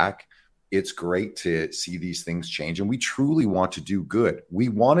dispersion back. It's great to see these things change. And we truly want to do good. We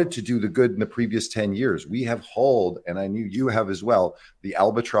wanted to do the good in the previous 10 years. We have hauled, and I knew you have as well, the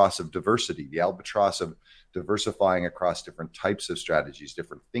albatross of diversity, the albatross of diversifying across different types of strategies,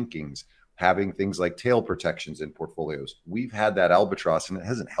 different thinkings, having things like tail protections in portfolios. We've had that albatross, and it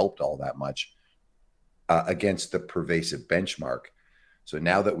hasn't helped all that much against the pervasive benchmark. So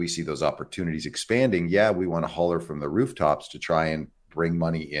now that we see those opportunities expanding, we want to holler from the rooftops to try and bring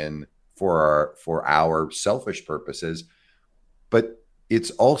money in for our selfish purposes. But it's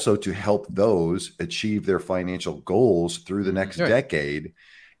also to help those achieve their financial goals through the next decade.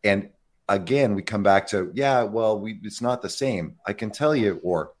 And again, we come back to, it's not the same. I can tell you,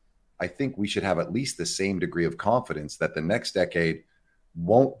 or I think we should have at least the same degree of confidence that the next decade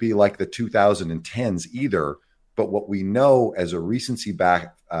won't be like the 2010s either. But what we know as a recency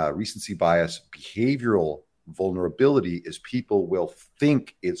bias behavioral vulnerability is people will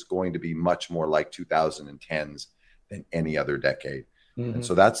think it's going to be much more like 2010s than any other decade. And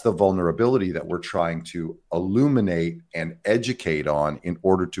so that's the vulnerability that we're trying to illuminate and educate on in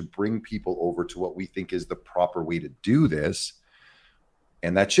order to bring people over to what we think is the proper way to do this.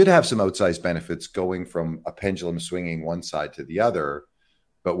 And that should have some outsized benefits going from a pendulum swinging one side to the other.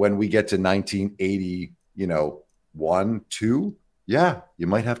 But when we get to 1980, 1, 2, you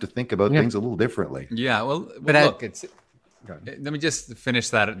might have to think about things a little differently. Yeah, but look, let me just finish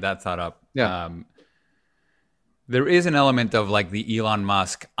that thought up. Yeah. There is an element of like the Elon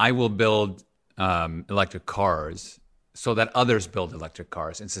Musk, I will build electric cars so that others build electric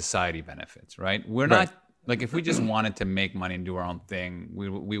cars and society benefits, right? We're not, like, if we just wanted to make money and do our own thing,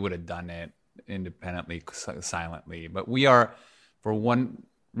 we would have done it independently, silently. But we are, for one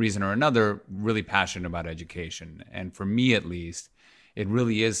reason or another, really passionate about education. And for me, at least, it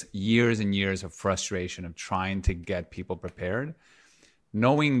really is years and years of frustration of trying to get people prepared,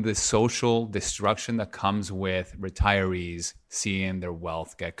 knowing the social destruction that comes with retirees seeing their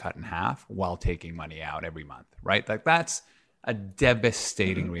wealth get cut in half while taking money out every month, right? Like, that's a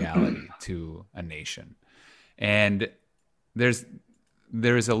devastating reality to a nation. And there's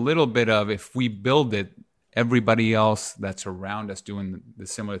a little bit of, if we build it, everybody else that's around us doing the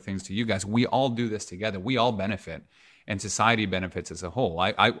similar things to you guys, we all do this together. We all benefit, and society benefits as a whole.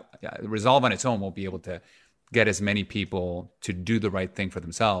 ReSolve on its own won't be able to get as many people to do the right thing for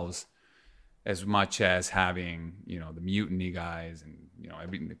themselves as much as having, the Mutiny guys and,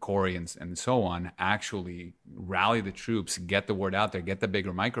 the Corey and so on actually rally the troops, get the word out there, get the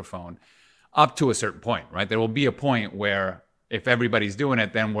bigger microphone up to a certain point, right? There will be a point where if everybody's doing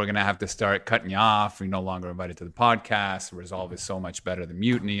it, then we're going to have to start cutting you off. You're no longer invited to the podcast. ReSolve is so much better than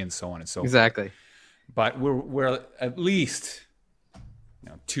Mutiny, and so on and so forth. Exactly. But we're at least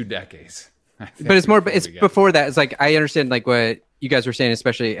 2 decades. But it's before that. It's like, I understand like what you guys were saying,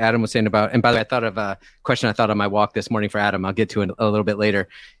 especially Adam was saying about, and by the way, I thought of a question I thought on my walk this morning for Adam. I'll get to it a little bit later.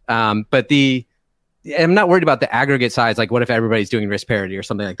 But I'm not worried about the aggregate size. Like, what if everybody's doing risk parity or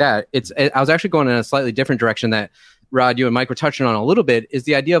something like that? I was actually going in a slightly different direction that Rod, you and Mike were touching on a little bit, is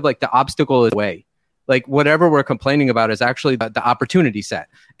the idea of like the obstacle is the way. Like, whatever we're complaining about is actually the opportunity set.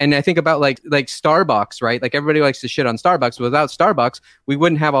 And I think about like Starbucks, right? Like, everybody likes to shit on Starbucks. Without Starbucks, we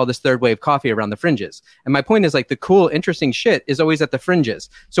wouldn't have all this third wave coffee around the fringes. And my point is, like, the cool, interesting shit is always at the fringes.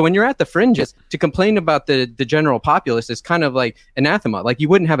 So when you're at the fringes, to complain about the general populace is kind of like anathema. Like, you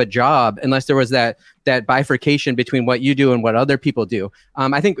wouldn't have a job unless there was that bifurcation between what you do and what other people do.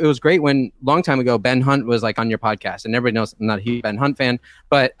 I think it was great when, long time ago, Ben Hunt was like on your podcast, and everybody knows I'm not a huge Ben Hunt fan,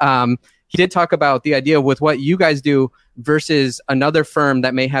 but he did talk about the idea with what you guys do versus another firm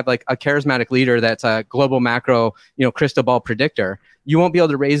that may have like a charismatic leader that's a global macro, crystal ball predictor. You won't be able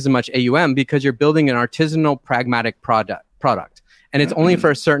to raise as much AUM because you're building an artisanal, pragmatic product. And it's only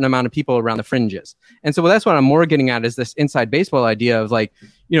for a certain amount of people around the fringes. And so that's what I'm more getting at, is this inside baseball idea of like,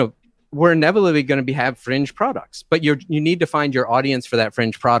 we're inevitably going to have fringe products, but you need to find your audience for that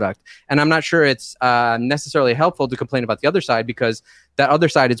fringe product. And I'm not sure it's necessarily helpful to complain about the other side, because that other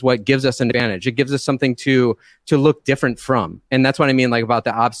side is what gives us an advantage. It gives us something to look different from. And that's what I mean, like, about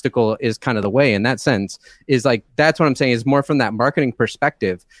the obstacle is kind of the way in that sense, is like, that's what I'm saying is more from that marketing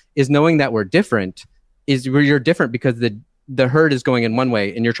perspective, is knowing that we're different, is where you're different because the herd is going in one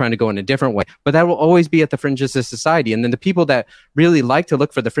way and you're trying to go in a different way. But that will always be at the fringes of society. And then the people that really like to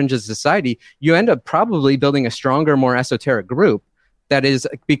look for the fringes of society, you end up probably building a stronger, more esoteric group that is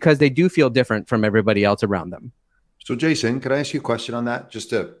because they do feel different from everybody else around them. So Jason, could I ask you a question on that?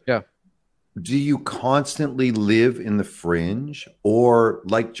 Yeah. Do you constantly live in the fringe, or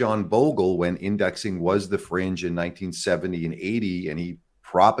like John Bogle, when indexing was the fringe in 1970 and 80, and he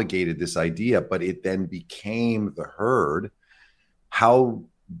propagated this idea, but it then became the herd? How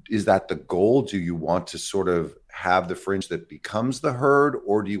is that the goal? Do you want to sort of have the fringe that becomes the herd,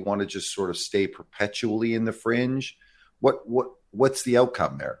 or do you want to just sort of stay perpetually in the fringe? What's the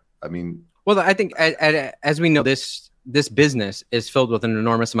outcome there? I mean, well, I think as we know, this business is filled with an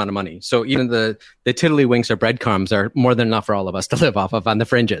enormous amount of money. So even the tiddlywinks or breadcrumbs are more than enough for all of us to live off of on the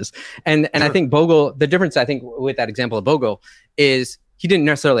fringes. And sure. I think Bogle, the difference I think with that example of Bogle is he didn't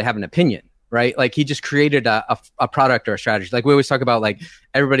necessarily have an opinion, right? Like, he just created a product or a strategy. Like, we always talk about, like,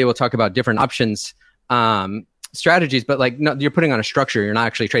 everybody will talk about different options strategies, but like no, you're putting on a structure. You're not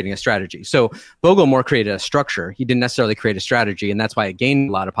actually trading a strategy. So Bogle more created a structure. He didn't necessarily create a strategy, and that's why it gained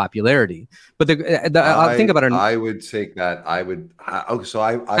a lot of popularity. But I'll think about it. I would take that. I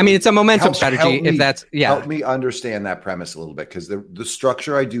mean, it's a momentum strategy. Help me understand that premise a little bit, because the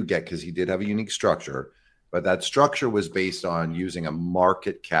structure I do get, because he did have a unique structure, but that structure was based on using a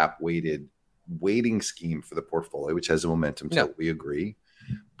market cap weighting scheme for the portfolio, which has a momentum tilt. We agree.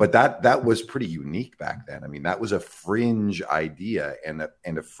 But that was pretty unique back then. I mean, that was a fringe idea and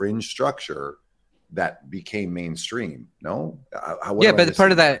a fringe structure that became mainstream. No, but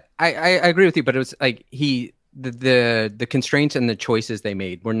part of that, I agree with you. But it was like the constraints and the choices they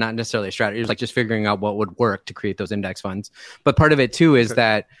made were not necessarily a strategy. It was like just figuring out what would work to create those index funds. But part of it too is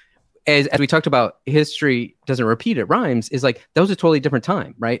that as we talked about, history doesn't repeat, it rhymes. Is like that was a totally different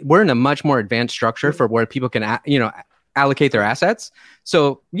time, right? We're in a much more advanced structure for where people can allocate their assets.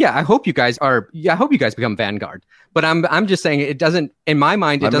 So I hope you guys become Vanguard. But I'm just saying it doesn't, in my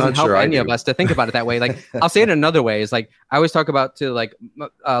mind, it doesn't help any of us to think about it that way. Like I'll say it another way is like, I always talk about to like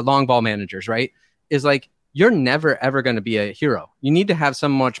long ball managers, right? Is like, you're never, ever going to be a hero. You need to have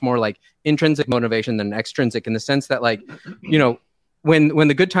some much more like intrinsic motivation than extrinsic, in the sense that like, when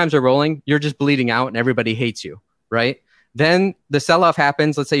the good times are rolling, you're just bleeding out and everybody hates you, right? Then the sell-off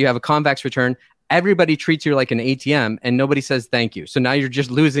happens. Let's say you have a convex return. Everybody treats you like an ATM and nobody says thank you. So now you're just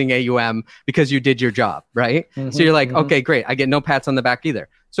losing AUM because you did your job, right? Mm-hmm, so you're like, okay, great. I get no pats on the back either.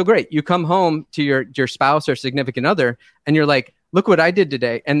 So great. You come home to your spouse or significant other and you're like, look what I did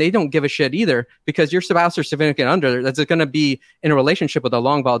today. And they don't give a shit either, because your spouse or significant other that's going to be in a relationship with a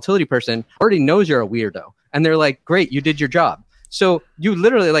long volatility person already knows you're a weirdo. And they're like, great, you did your job. So you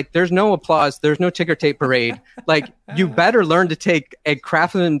literally, like, there's no applause, there's no ticker tape parade. Like, you better learn to take a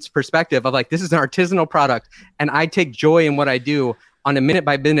craftsman's perspective of like, this is an artisanal product and I take joy in what I do on a minute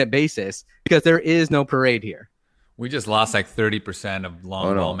by minute basis, because there is no parade here. We just lost like 30% of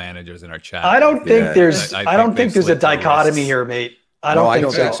long ball managers in our chat. I don't think there's a dichotomy here, mate. I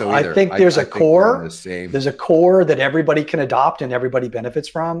don't think so either. I think there's a core. There's a core that everybody can adopt and everybody benefits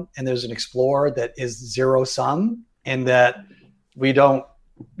from. And there's an explorer that is zero sum, and that we don't,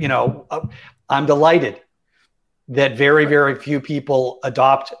 I'm delighted that very, very few people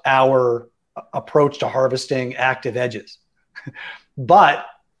adopt our approach to harvesting active edges. But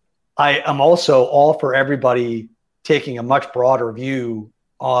I am also all for everybody taking a much broader view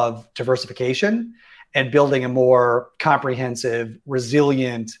of diversification and building a more comprehensive,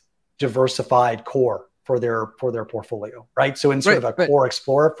 resilient, diversified core for their portfolio, right? So in sort of a core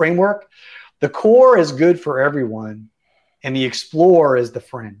explorer framework, the core is good for everyone, and the explore is the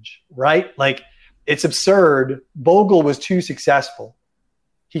fringe, right? Like, it's absurd. Bogle was too successful.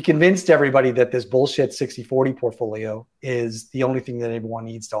 He convinced everybody that this bullshit 60-40 portfolio is the only thing that everyone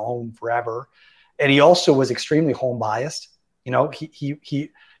needs to own forever. And he also was extremely home biased. He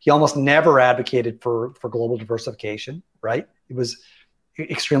almost never advocated for global diversification, right? It was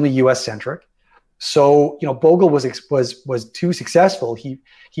extremely US centric. So, Bogle was too successful.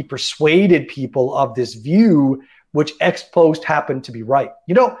 He persuaded people of this view, which ex post happened to be right.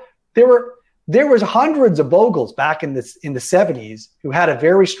 There was hundreds of Bogles back in the 70s who had a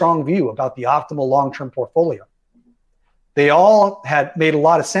very strong view about the optimal long-term portfolio. They all had made a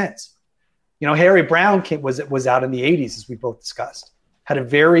lot of sense. Harry Brown was out in the 80s, as we both discussed, had a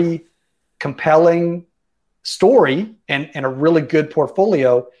very compelling story and a really good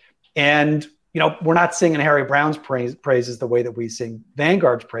portfolio. And, we're not singing Harry Brown's praises the way that we sing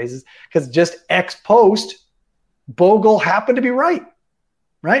Vanguard's praises, because just ex post, Bogle happened to be right?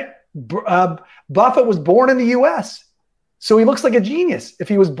 Buffett was born in the US, so he looks like a genius. If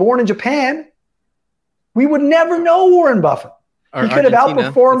he was born in Japan, we would never know Warren Buffett. He could have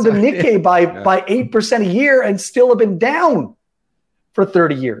outperformed the Nikkei by 8% a year and still have been down for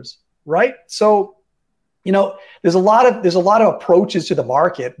 30 years, right? So, there's a lot of approaches to the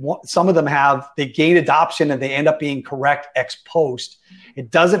market. Some of them they gain adoption and they end up being correct ex post.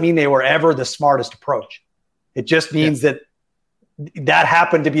 It doesn't mean they were ever the smartest approach. It just means that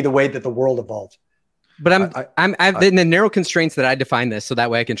happened to be the way that the world evolved. But I'm in the narrow constraints that I define this, so that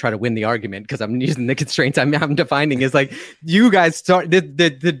way I can try to win the argument, because I'm using the constraints I'm defining is like, you guys start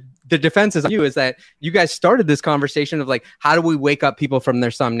the defense is you is that you guys started this conversation of like, how do we wake up people from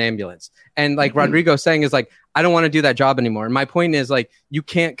their somnambulance? And like Rodrigo saying is like, I don't want to do that job anymore. And my point is like, you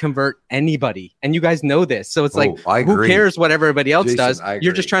can't convert anybody, and you guys know this. So it's who cares what everybody else does?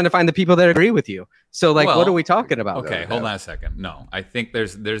 You're just trying to find the people that agree with you. So like, what are we talking about? Okay, hold on a second. No, I think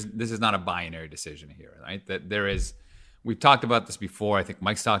this is not a binary decision here, right? That there is. We've talked about this before. I think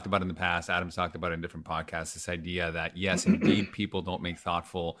Mike's talked about it in the past. Adam's talked about it in different podcasts. This idea that yes, indeed, people don't make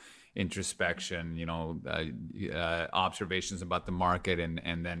thoughtful introspection, observations about the market,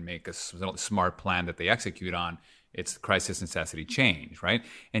 and then make a smart plan that they execute on. It's crisis, necessity, change, right?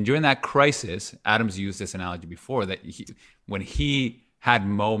 And during that crisis, Adam's used this analogy before, that when he had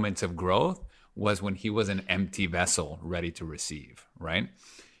moments of growth was when he was an empty vessel ready to receive, right?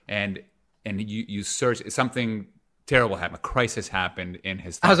 And you search, something terrible happened, a crisis happened in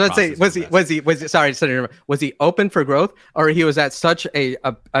his thought process. I was about to say, was he open for growth, or he was at such a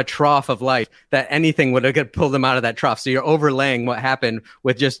trough of life that anything would have pulled him out of that trough? So you're overlaying what happened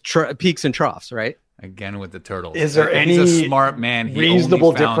with just peaks and troughs, right? Again with the turtles. Is there He's any a smart man. He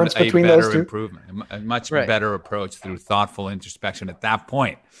reasonable difference between those two? Improvement, a much better approach through thoughtful introspection at that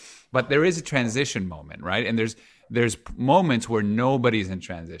point. But there is a transition moment, right? And there's moments where nobody's in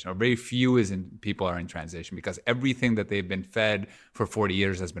transition, or very few people are in transition, because everything that they've been fed for 40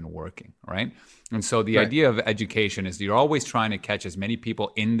 years has been working, right? And so the idea of education is you're always trying to catch as many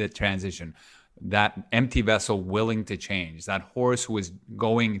people in the transition, that empty vessel willing to change, that horse who is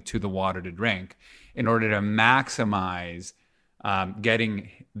going to the water to drink, in order to maximize getting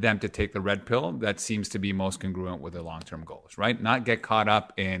them to take the red pill that seems to be most congruent with their long-term goals, right? Not get caught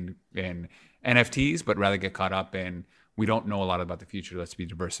up in NFTs, but rather get caught up in, we don't know a lot about the future, let's be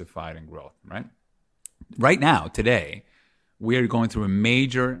diversified and growth, right? Right now, today, we are going through a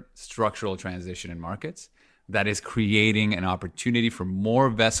major structural transition in markets that is creating an opportunity for more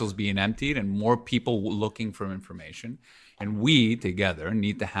vessels being emptied and more people looking for information. And we together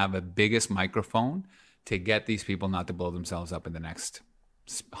need to have a biggest microphone to get these people not to blow themselves up in the next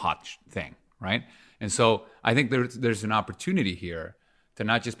hot thing, right? And so I think there's an opportunity here to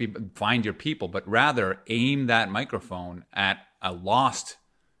not just find your people, but rather aim that microphone at a lost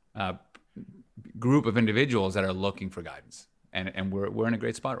group of individuals that are looking for guidance. And we're in a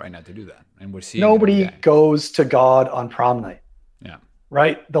great spot right now to do that. And we're seeing nobody goes to God on prom night. Yeah.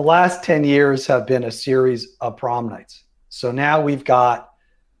 Right? The last 10 years have been a series of prom nights. So now we've got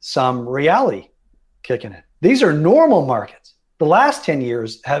some reality kicking in. These are normal markets. The last 10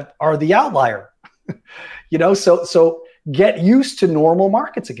 years are the outlier. So get used to normal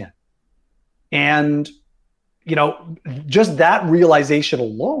markets again. And, just that realization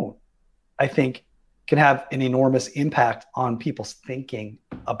alone, I think, can have an enormous impact on people's thinking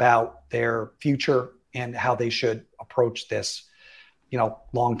about their future and how they should approach this,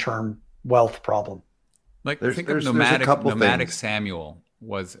 long-term wealth problem. Like, think of nomadic Samuel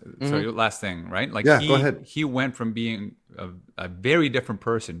was, sorry, last thing, right? Like, go ahead. He went from being a very different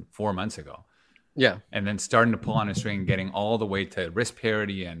person 4 months ago. Yeah. And then starting to pull on a string, getting all the way to risk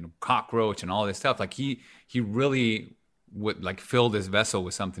parity and Cockroach and all this stuff. Like, he really would fill this vessel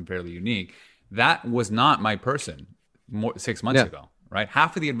with something fairly unique. That was not my person 6 months ago, right?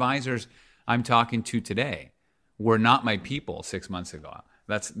 Half of the advisors I'm talking to today were not my people 6 months ago.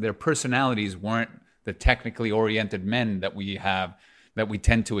 Their personalities weren't the technically oriented men that we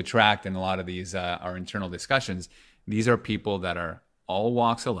tend to attract in a lot of these our internal discussions. These are people that are all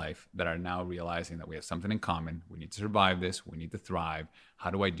walks of life that are now realizing that we have something in common. We need to survive this. We need to thrive.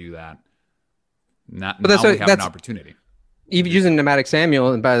 How do I do that? Now we have an opportunity. Even using nomadic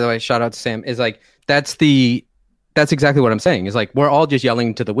Samuel, and by the way, shout out to Sam, is that's exactly what I'm saying. Is we're all just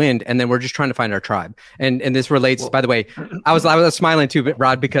yelling to the wind, and then we're just trying to find our tribe. And this relates, by the way, I was smiling too,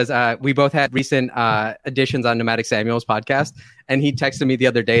 Rod, because we both had recent editions on Nomadic Samuel's podcast, and he texted me the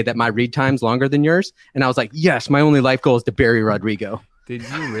other day that my read time's longer than yours, and I was like, yes, my only life goal is to bury Rodrigo. Did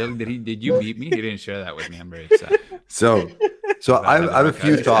you really? Did you beat me? He didn't share that with me. I'm very upset. So I have a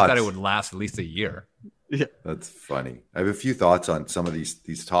few thoughts. I thought it would last at least a year. Yeah, that's funny. I have a few thoughts on some of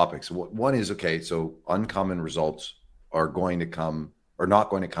these topics. One is, so uncommon results are going to come, or not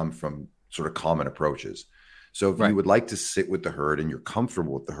going to come, from sort of common approaches. So if you would like to sit with the herd and you're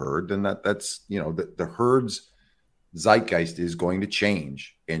comfortable with the herd, then that's the herd's zeitgeist is going to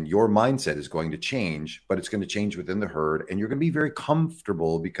change, and your mindset is going to change, but it's going to change within the herd, and you're going to be very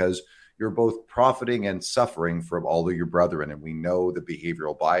comfortable because you're both profiting and suffering from all of your brethren, and we know the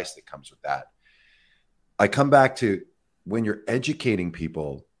behavioral bias that comes with that. I come back to when you're educating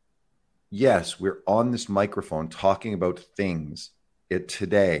people, yes, we're on this microphone talking about things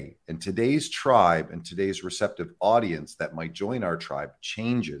today, and today's tribe and today's receptive audience that might join our tribe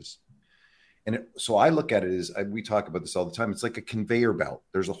changes. And so I look at it as, we talk about this all the time, it's like a conveyor belt.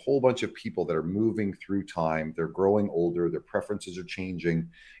 There's a whole bunch of people that are moving through time. They're growing older. Their preferences are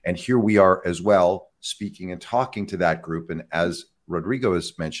changing. And here we are as well, speaking and talking to that group. And as Rodrigo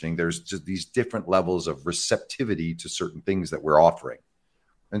is mentioning, there's just these different levels of receptivity to certain things that we're offering.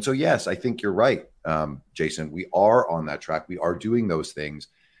 And so, yes, I think you're right, Jason. We are on that track. We are doing those things.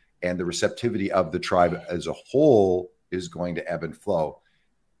 And the receptivity of the tribe as a whole is going to ebb and flow.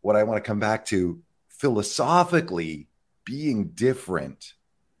 what I want to come back to, philosophically, being different,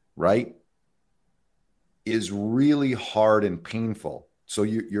 right, is really hard and painful. So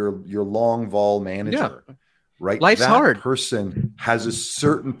your long vol manager, right? Life's hard. That person has a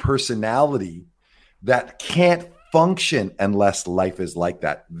certain personality that can't function unless life is like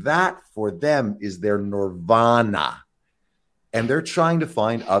that. That for them is their nirvana. And they're trying to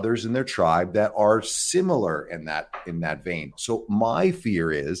find others in their tribe that are similar in that vein. So my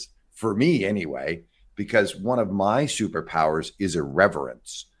fear is, for me anyway, because one of my superpowers is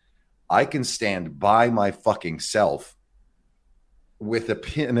irreverence. I can stand by my fucking self with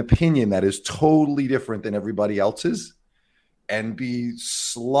an opinion that is totally different than everybody else's and be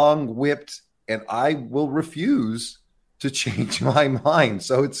slung, whipped, and I will refuse to change my mind.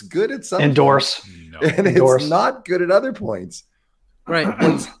 So it's good at some endorse, points, and it's not good at other points. Right.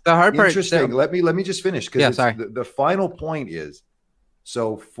 The hard part. Interesting. Let me just finish, because sorry. The final point is,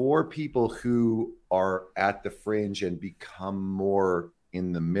 so for people who are at the fringe and become more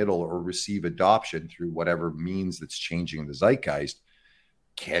in the middle or receive adoption through whatever means that's changing the zeitgeist,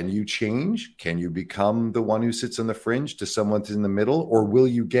 can you change? Can you become the one who sits on the fringe to someone who's in the middle? Or will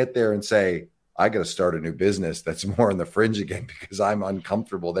you get there and say, I got to start a new business that's more on the fringe again because I'm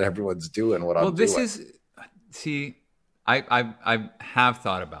uncomfortable that everyone's doing what I'm doing? Well, this is, see, I have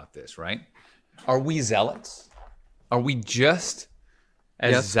thought about this, right? Are we zealots? Are we just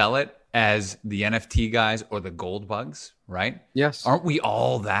as zealot as the NFT guys or the gold bugs, right? Yes. Aren't we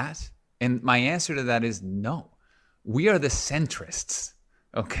all that? And my answer to that is no. We are the centrists,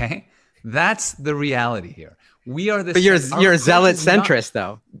 okay? That's the reality here. We are the. But you're a zealot centrist,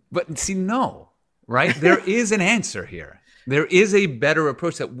 though. But see, no, right? There is an answer here. There is a better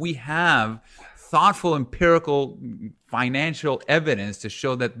approach that we have thoughtful, empirical, financial evidence to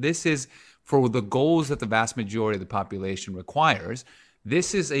show that this is for the goals that the vast majority of the population requires.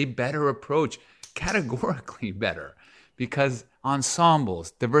 This is a better approach, categorically better, because ensembles,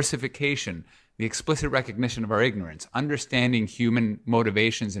 diversification, the explicit recognition of our ignorance, understanding human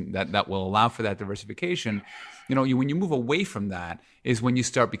motivations and that will allow for that diversification, when you move away from that is when you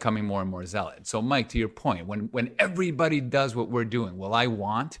start becoming more and more zealot. So Mike, to your point, when everybody does what we're doing, will I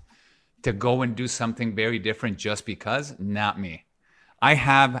want to go and do something very different just because? Not me.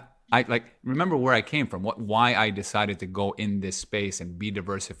 I remember where I came from, why I decided to go in this space and be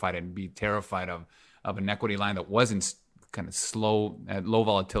diversified and be terrified of an equity line that wasn't kind of slow, low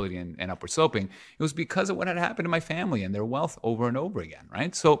volatility and upward sloping. It was because of what had happened to my family and their wealth over and over again,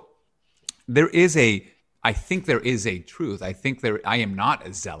 right? So I think there is a truth. I am not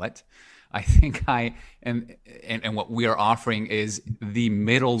a zealot. I think and what we are offering is the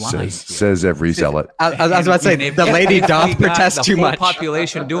middle line. Says every zealot. I was about to say, the lady doth protest too much. The whole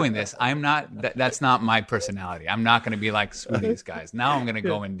population doing this. I'm not. That's not my personality. I'm not going to be like, screw these guys. Now I'm going to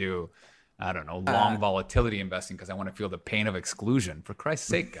go and do, I don't know, long volatility investing because I want to feel the pain of exclusion. For Christ's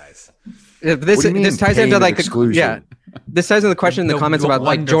sake, guys. This ties into like exclusion. This ties into the question in the comments about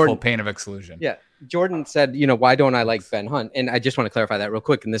like Jordan. Pain of exclusion. Yeah. Jordan said, why don't I like Ben Hunt? And I just want to clarify that real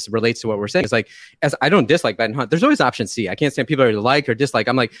quick. And this relates to what we're saying. It's like, as I don't dislike Ben Hunt, there's always option C. I can't stand people who like or dislike.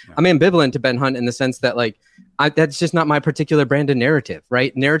 I'm like, I'm ambivalent to Ben Hunt in the sense that like, that's just not my particular brand of narrative,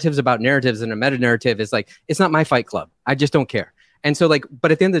 right? Narratives about narratives and a meta narrative is like, it's not my fight club. I just don't care. And so like,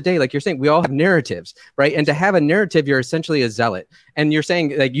 but at the end of the day, like you're saying, we all have narratives, right? And to have a narrative, you're essentially a zealot. And you're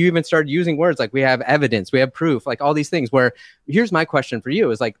saying like, you even started using words like we have evidence, we have proof, like all these things where here's my question for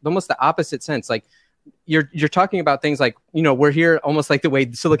you is like almost the opposite sense. Like you're talking about things like, we're here almost like the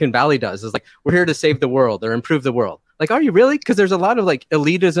way Silicon Valley does is like, we're here to save the world or improve the world. Like, are you really? Because there's a lot of like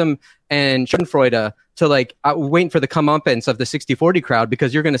elitism and Schadenfreude to like waiting for the comeuppance of the 60-40 crowd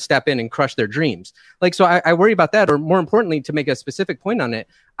because you're going to step in and crush their dreams. Like, so I worry about that. Or more importantly, to make a specific point on it,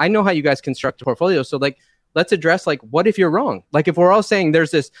 I know how you guys construct a portfolio. So like, let's address like, what if you're wrong? Like if we're all saying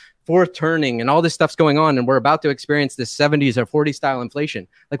there's this fourth turning and all this stuff's going on and we're about to experience this 70s or 40 style inflation,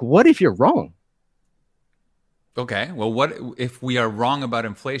 like what if you're wrong? Okay, well, what if we are wrong about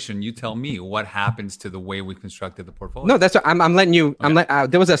inflation? You tell me what happens to the way we constructed the portfolio. No, that's what I'm letting you. Okay.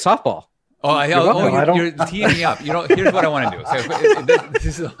 There was a softball. You're teeing me up. Here's what I want to do. So this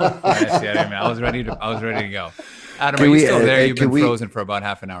is I was ready to go. Adam, are you still there? You've been frozen for about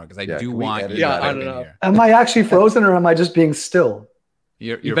half an hour because I do want you to I don't know. Here. Am I actually frozen or am I just being still?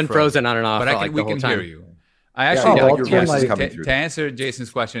 You've been frozen on and off. But we can hear you. I actually to answer Jason's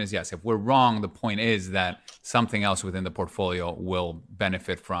question is yes. If we're wrong, the point is that something else within the portfolio will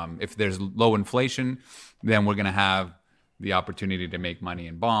benefit from. If there's low inflation, then we're going to have the opportunity to make money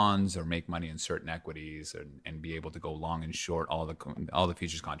in bonds or make money in certain equities and be able to go long and short all the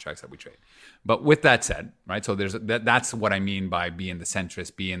futures contracts that we trade. But with that said, right, so that's what I mean by being the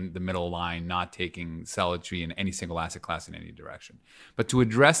centrist, being the middle line, not taking zealotry in any single asset class in any direction. But to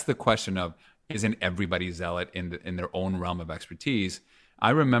address the question of isn't everybody zealot in their own realm of expertise, I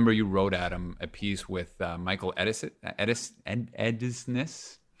remember you wrote, Adam, a piece with Michael Edison. I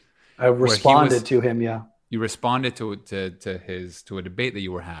responded to him, yeah. You responded to a debate that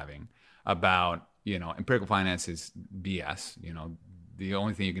you were having about, empirical finance is BS. The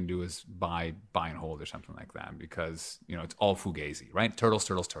only thing you can do is buy and hold or something like that because, it's all fugazi, right? Turtles.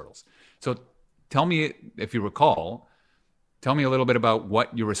 So tell me, if you recall, tell me a little bit about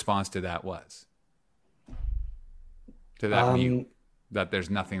what your response to that was. To that view, that there's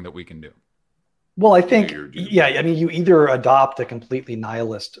nothing that we can do. Well, I think, you either adopt a completely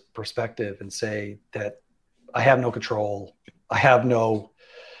nihilist perspective and say that I have no control, I have no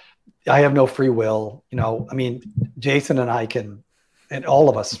free will. Jason and I can, and all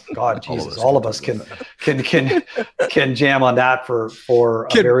of us, God, Jesus, all of us can jam on that for a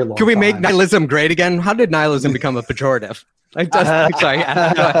very long time. Can we make nihilism great again? How did nihilism become a pejorative?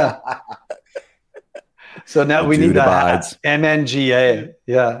 So now we need that MNGA.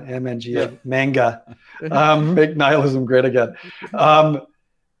 Yeah, MNGA, manga. Make nihilism great again.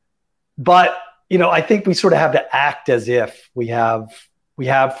 But, I think we sort of have to act as if we have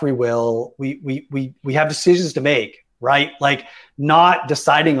free will. We have decisions to make, right? Like not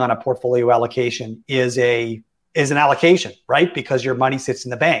deciding on a portfolio allocation is an allocation, right? Because your money sits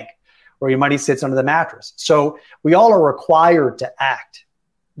in the bank or your money sits under the mattress. So we all are required to act.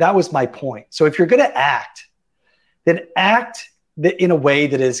 That was my point. So if you're going to act, then act in a way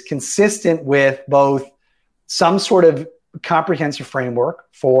that is consistent with both some sort of comprehensive framework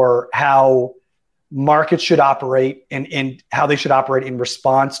for how markets should operate and how they should operate in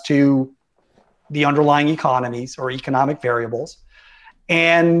response to the underlying economies or economic variables.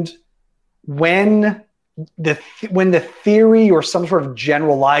 And when the theory or some sort of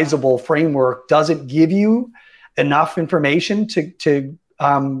generalizable framework doesn't give you enough information to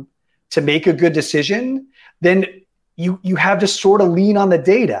make a good decision, then you have to sort of lean on the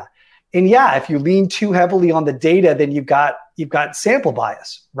data. And if you lean too heavily on the data, then you've got sample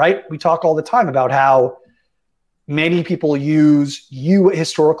bias, right? We talk all the time about how many people use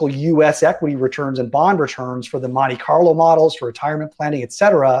historical U.S. equity returns and bond returns for the Monte Carlo models, for retirement planning, et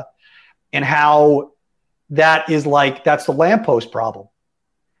cetera, and how that's the lamppost problem.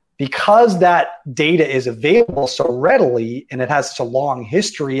 Because that data is available so readily and it has such a long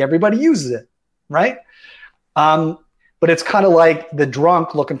history, everybody uses it, right? But it's kind of like the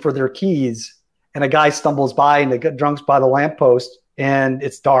drunk looking for their keys, and a guy stumbles by and the drunk's by the lamppost and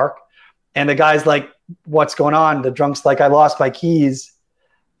it's dark. And the guy's like, what's going on? The drunk's like, I lost my keys.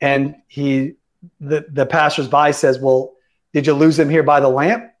 And the passersby says, well, did you lose them here by the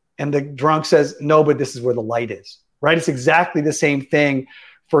lamp? And the drunk says, no, but this is where the light is, right? It's exactly the same thing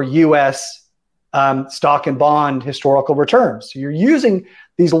for U.S. Stock and bond historical returns. So you're using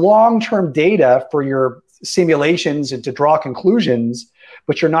these long-term data for your simulations and to draw conclusions,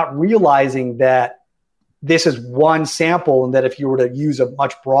 but you're not realizing that this is one sample, and that if you were to use a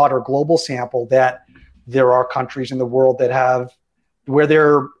much broader global sample, that there are countries in the world that have where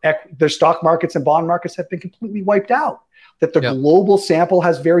their stock markets and bond markets have been completely wiped out, that the global sample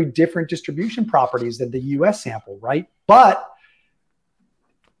has very different distribution properties than the U.S. sample, right? But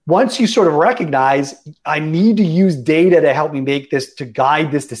once you sort of recognize, I need to use data to help me make this, to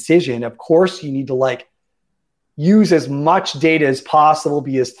guide this decision, of course you need to use as much data as possible,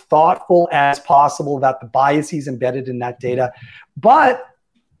 be as thoughtful as possible about the biases embedded in that data. But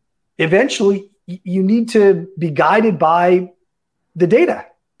eventually you need to be guided by the data,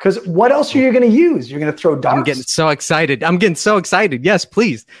 because what else are you going to use? You're going to throw darts? I'm getting so excited. Yes,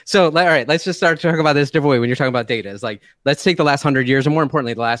 please. So, all right, let's just start talking about this a different way when you're talking about data. It's like, let's take the last 100 years, and more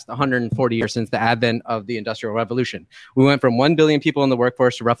importantly, the last 140 years since the advent of the Industrial Revolution. We went from 1 billion people in the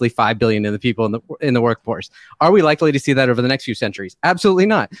workforce to roughly 5 billion in the people in the workforce. Are we likely to see that over the next few centuries? Absolutely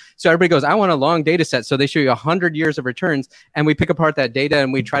not. So everybody goes, I want a long data set. So they show you 100 years of returns, and we pick apart that data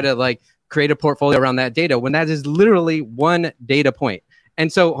and we try to create a portfolio around that data when that is literally one data point.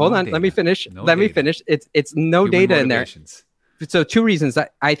 And so, hold on, let me finish. It's no Human data in there. So 2 reasons.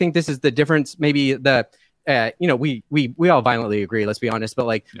 I think this is the difference. Maybe we all violently agree, let's be honest,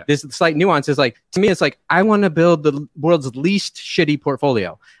 but this slight nuance is to me, it's I want to build the world's least shitty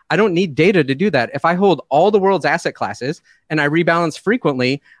portfolio. I don't need data to do that. If I hold all the world's asset classes and I rebalance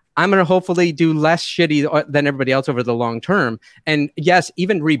frequently, I'm going to hopefully do less shitty than everybody else over the long term. And yes,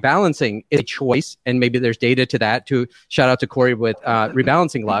 even rebalancing is a choice. And maybe there's data to that. To shout out to Corey with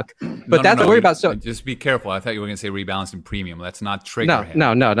rebalancing luck. But that's what we're about. So just be careful. I thought you were going to say rebalancing premium. Let's not trigger him.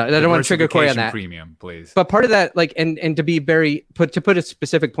 No. I don't want to trigger Corey on that. Premium, please. But part of that, like, and to be very to put a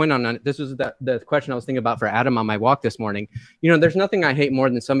specific point on it, this was the question I was thinking about for Adam on my walk this morning. You know, there's nothing I hate more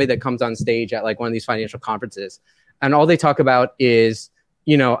than somebody that comes on stage at like one of these financial conferences, and all they talk about is,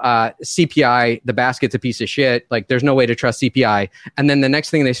 you know, CPI, the basket's a piece of shit. Like, there's no way to trust CPI. And then the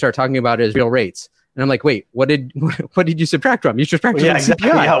next thing they start talking about is real rates. And I'm like, wait, what did you subtract from? You subtracted from exactly.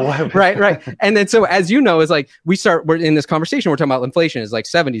 CPI. Yeah. Right. And then, so as you know, is like, we're in this conversation, we're talking about inflation is like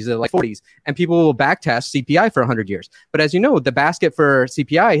 70s, like 40s, and people will backtest CPI for 100 years. But as you know, the basket for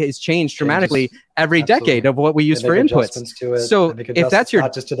CPI has changed dramatically every decade of what we use for inputs. So if that's your,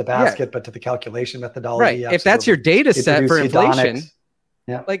 not just to the basket, but to the calculation methodology. Right. Absolutely. If that's your data set for inflation,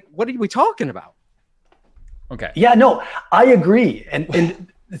 yeah. Like, what are we talking about? Okay. Yeah, no, I agree. And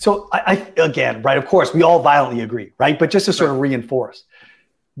so I again, right, of course, we all violently agree, right? But just to sort of reinforce,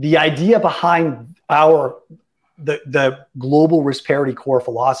 the idea behind the global risk parity core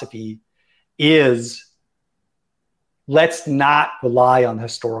philosophy is, let's not rely on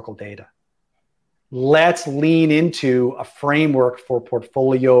historical data. Let's lean into a framework for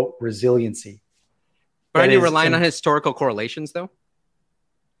portfolio resiliency. But are you relying on historical correlations though?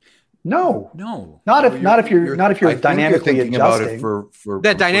 No. Not if you're dynamically adjusting. About it for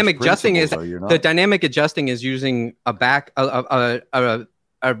that dynamic adjusting is the dynamic adjusting is using a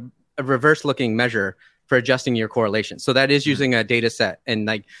reverse looking measure for adjusting your correlation. So that is using a data set, and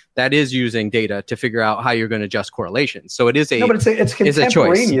like that is using data to figure out how you're going to adjust correlations. So it is it's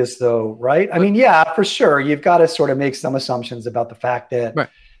contemporaneous though, right? I mean, yeah, for sure. You've got to sort of make some assumptions about the fact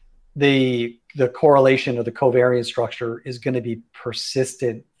that the correlation of the covariance structure is going to be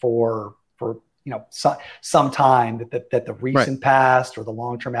persistent for some time, that the recent past or the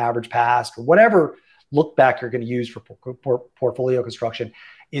long-term average past or whatever look back you're going to use for portfolio construction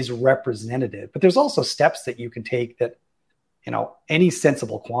is representative. But there's also steps that you can take that, you know, any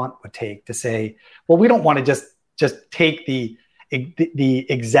sensible quant would take to say, well, we don't want to just take the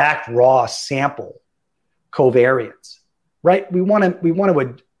exact raw sample covariance, right? We want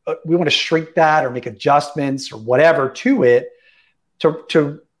to shrink that or make adjustments or whatever to it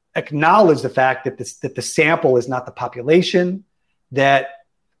to acknowledge the fact that the sample is not the population, that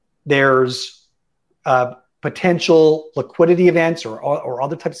there's potential liquidity events or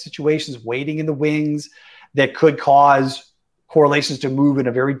other types of situations waiting in the wings that could cause correlations to move in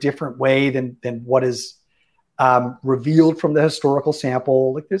a very different way than what is revealed from the historical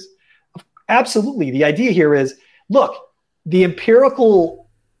sample. Like, there's absolutely, the idea here is, look, the empirical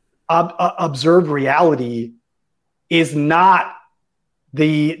observed reality is not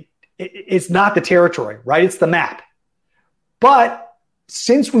the territory, right? It's the map. But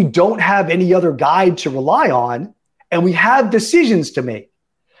since we don't have any other guide to rely on and we have decisions to make,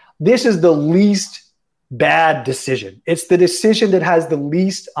 this is the least bad decision. It's the decision that has the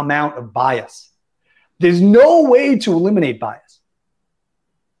least amount of bias. There's no way to eliminate bias,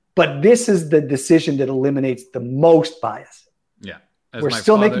 but this is the decision that eliminates the most bias. Yeah. We're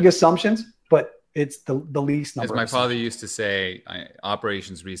still making assumptions, but it's the least number. As my father used to say,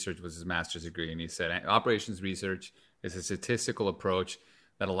 operations research was his master's degree. And he said, operations research is a statistical approach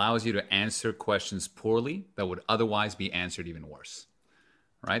that allows you to answer questions poorly that would otherwise be answered even worse.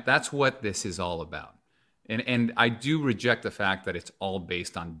 Right? That's what this is all about. And I do reject the fact that it's all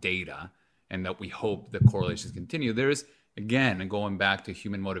based on data and that we hope the correlations continue. There is, again, going back to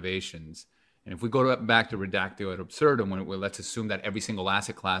human motivations, and if we go back to reductio ad absurdum, let's assume that every single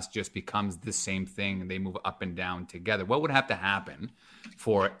asset class just becomes the same thing and they move up and down together. What would have to happen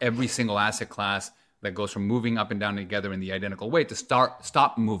for every single asset class that goes from moving up and down together in the identical way to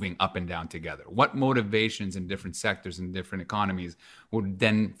stop moving up and down together? What motivations in different sectors and different economies would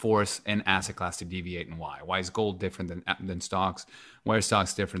then force an asset class to deviate, and why? Why is gold different than stocks? Why are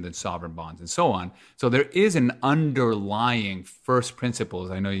stocks different than sovereign bonds, and so on? So there is an underlying first principles.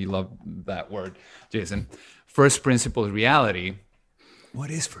 I know you love that word, Jason. First principles reality.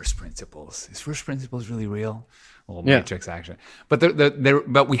 What is first principles? Is first principles really real? Well, matrix action. But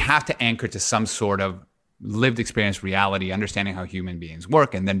but we have to anchor to some sort of lived experience reality, understanding how human beings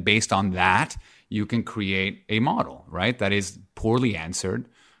work. And then based on that, you can create a model, right? That is poorly answered,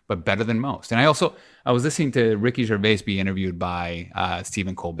 but better than most. And I was listening to Ricky Gervais be interviewed by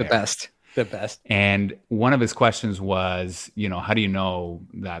Stephen Colbert. The best. And one of his questions was, how do you know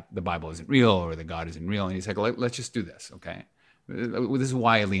that the Bible isn't real or that God isn't real? And he's like, let's just do this, okay? This is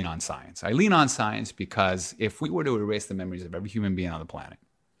why I lean on science. I lean on science because if we were to erase the memories of every human being on the planet,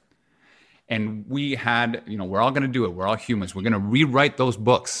 And we had, we're all going to do it. We're all humans. We're going to rewrite those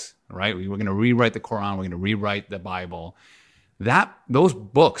books, right? We're going to rewrite the Quran. We're going to rewrite the Bible. Those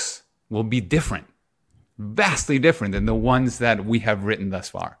books will be different, vastly different than the ones that we have written thus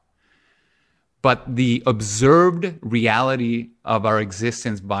far. But the observed reality of our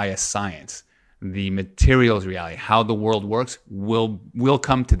existence via science, the materials reality, how the world works, will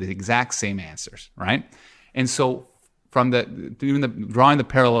come to the exact same answers, right? And so from drawing the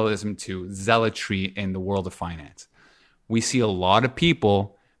parallelism to zealotry in the world of finance, we see a lot of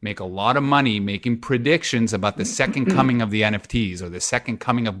people make a lot of money making predictions about the second coming of the NFTs or the second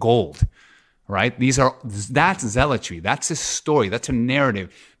coming of gold, right? That's zealotry. That's a story. That's a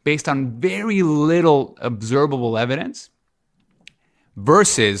narrative based on very little observable evidence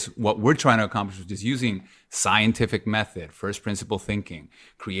versus what we're trying to accomplish, which is using scientific method, first principle thinking,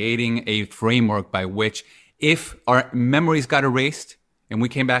 creating a framework by which if our memories got erased and we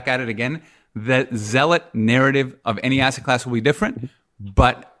came back at it again, the zealot narrative of any asset class will be different,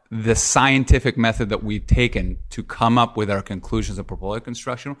 but the scientific method that we've taken to come up with our conclusions of portfolio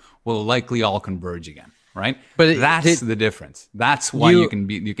construction will likely all converge again, right? But that's the difference. That's why you can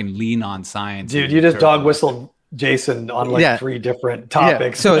lean on science. Dude, you just dog whistled Jason on 3 different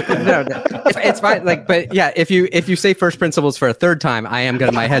topics. Yeah. So no, it's fine. But yeah, if you say first principles for a third time,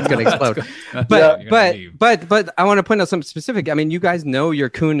 my head's gonna explode. But I want to point out something specific. I mean, you guys know your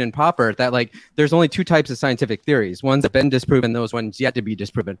Kuhn and Popper that there's only 2 types of scientific theories. Ones that have been disproven, those ones yet to be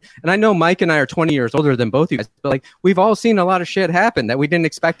disproven. And I know Mike and I are 20 years older than both of you guys, but we've all seen a lot of shit happen that we didn't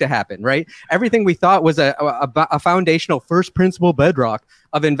expect to happen, right? Everything we thought was a foundational first principle bedrock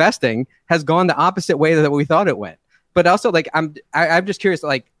of investing has gone the opposite way that we thought it went. But also, I'm just curious.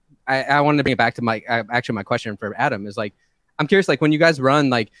 I wanted to bring it back to my question for Adam is I'm curious. When you guys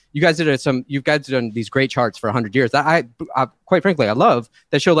run, you guys done these great charts for 100 years. That I quite frankly I love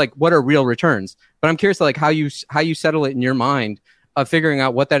that show what are real returns. But I'm curious how you settle it in your mind of figuring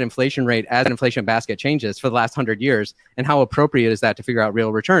out what that inflation rate as an inflation basket changes for the last 100 years and how appropriate is that to figure out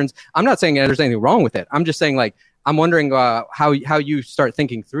real returns. I'm not saying there's anything wrong with it. I'm just saying I'm wondering how you start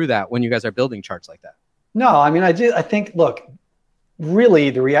thinking through that when you guys are building charts like that. No, I mean, I think, look, really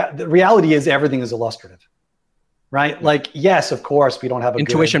the reality is everything is illustrative, right? Yes, of course, we don't have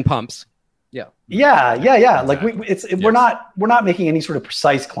intuition pumps. Yeah. We're not making any sort of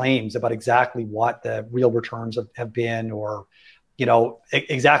precise claims about exactly what the real returns have been, or,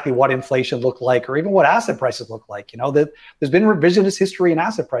 exactly what inflation looked like, or even what asset prices look like. There's been revisionist history in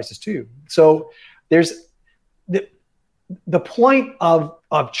asset prices too. So there's the point of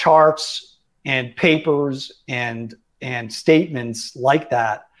charts and papers and statements like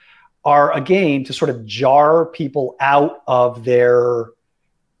that are, again, to sort of jar people out of their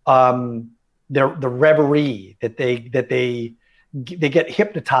the reverie that they get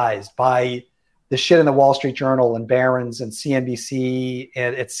hypnotized by the shit in the Wall Street Journal and Barron's and CNBC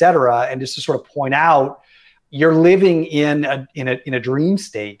and et cetera, and just to sort of point out you're living in a dream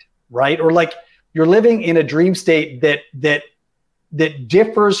state, right? Or you're living in a dream state that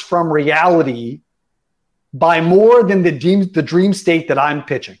differs from reality by more than the dream state that I'm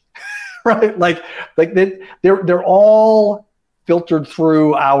pitching, right? They're all filtered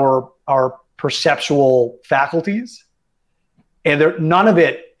through our perceptual faculties, and none of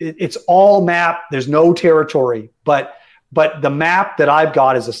it's all map. There's no territory, but the map that I've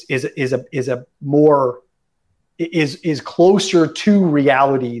got is closer to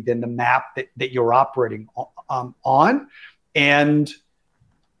reality than the map that you're operating on. And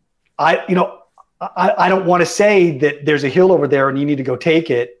I don't want to say that there's a hill over there and you need to go take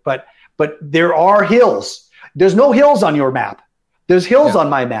it, but there are hills. There's no hills on your map. There's hills on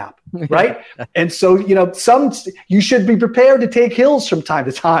my map, right? And so, you should be prepared to take hills from time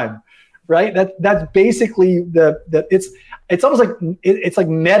to time, right? That's basically it's almost it's like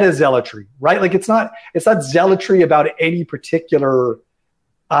meta zealotry, right? It's not zealotry about any particular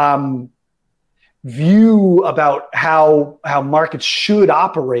view about how markets should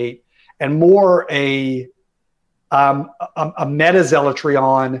operate, and more a meta zealotry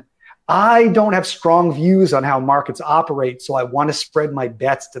on, I don't have strong views on how markets operate, so I want to spread my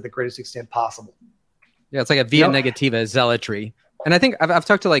bets to the greatest extent possible. Yeah, it's like a via negativa zealotry. And I think I've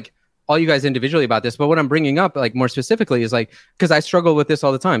talked to all you guys individually about this, but what I'm bringing up more specifically is because I struggle with this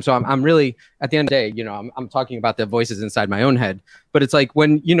all the time. So I'm really, at the end of the day, I'm talking about the voices inside my own head, but it's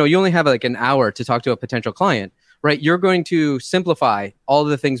when, you only have an hour to talk to a potential client, right? You're going to simplify all of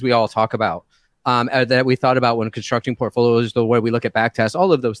the things we all talk about that we thought about when constructing portfolios, the way we look at backtests,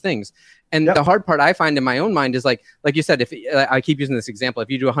 all of those things. And the hard part I find in my own mind is like you said, if I keep using this example, if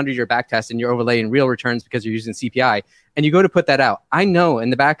you do a 100-year backtest and you're overlaying real returns because you're using CPI and you go to put that out, I know in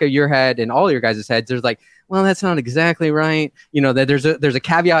the back of your head and all your guys' heads, there's like, well, that's not exactly right. You know, that there's a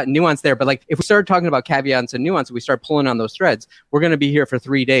caveat and nuance there. But like, if we start talking about caveats and nuance, we start pulling on those threads, we're going to be here for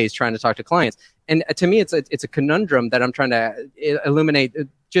 3 days trying to talk to clients. And to me, it's a conundrum that I'm trying to illuminate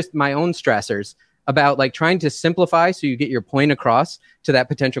just my own stressors about like trying to simplify so you get your point across to that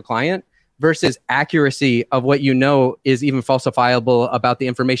potential client versus accuracy of what you know is even falsifiable about the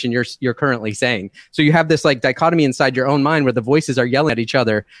information you're currently saying. So you have this like dichotomy inside your own mind where the voices are yelling at each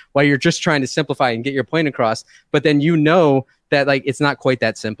other while you're just trying to simplify and get your point across. But then you know that like it's not quite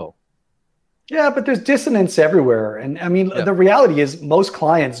that simple. Yeah, but there's dissonance everywhere. And I mean, the reality is most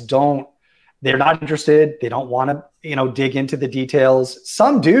clients they're not interested. They don't want to, dig into the details.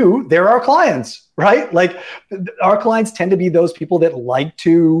 Some do. They're our clients, right? Like our clients tend to be those people that like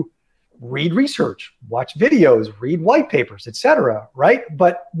to read research, watch videos, read white papers, etc. Right?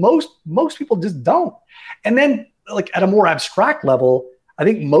 But most people just don't. And then like at a more abstract level, I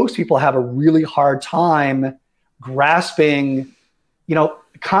think most people have a really hard time grasping,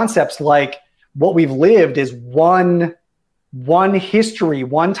 concepts like what we've lived is one history,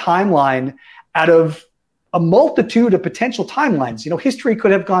 one timeline out of a multitude of potential timelines. History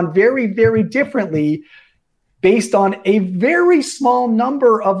could have gone very, very differently based on a very small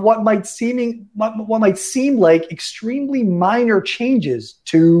number of what might seem like extremely minor changes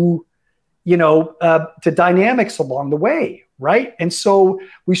to dynamics along the way, right? And so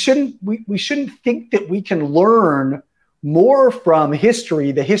we shouldn't think that we can learn more from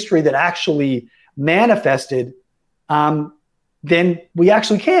history, the history that actually manifested, than we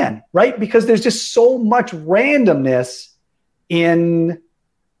actually can, right? Because there's just so much randomness in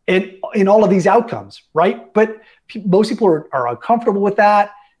all of these outcomes, right? But most people are uncomfortable with that.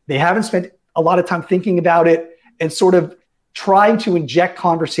 They haven't spent a lot of time thinking about it and sort of trying to inject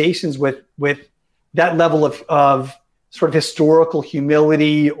conversations with that level of sort of historical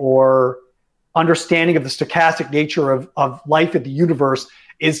humility or understanding of the stochastic nature of life in the universe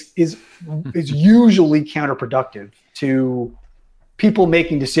is usually counterproductive to people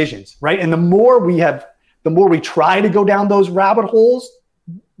making decisions, right? And the more we try to go down those rabbit holes,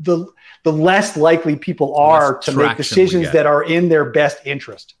 the less likely people are to make decisions that are in their best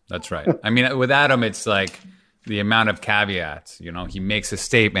interest. That's right. I mean, with Adam, it's like the amount of caveats. He makes a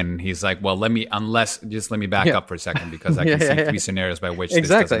statement and he's like, well, let me back up for a second because I can see 3 scenarios by which this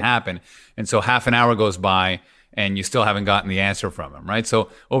doesn't happen. And so half an hour goes by and you still haven't gotten the answer from him, right? So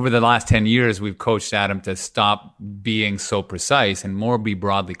over the last 10 years, we've coached Adam to stop being so precise and more be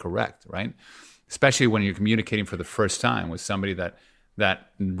broadly correct, right? Especially when you're communicating for the first time with somebody that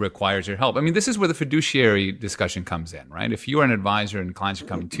requires your help. I mean, this is where the fiduciary discussion comes in, right? If you are an advisor and clients are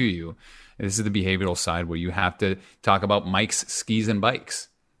coming to you, this is the behavioral side where you have to talk about Mike's skis and bikes,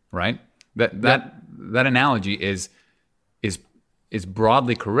 right? That analogy is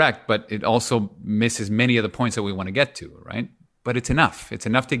broadly correct, but it also misses many of the points that we want to get to, right? But it's enough. It's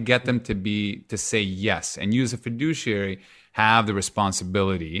enough to get them to say yes. And you as a fiduciary have the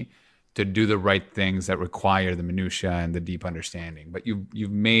responsibility to do the right things that require the minutia and the deep understanding. But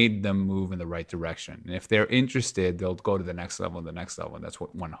you've made them move in the right direction. And if they're interested, they'll go to the next level and the next level. And that's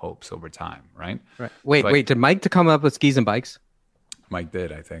what one hopes over time, right? Right. Wait, did Mike come up with skis and bikes? Mike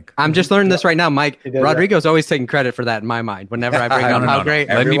did, I think. I'm just learning this right now, Mike. Rodrigo's always taking credit for that in my mind. Whenever I bring up how great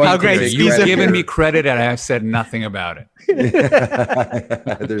you've given me credit and I have said nothing about it.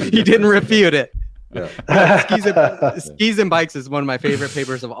 You didn't refute it. Yeah. Skis and Bikes is one of my favorite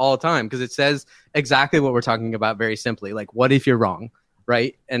papers of all time because it says exactly what we're talking about very simply. Like, what if you're wrong,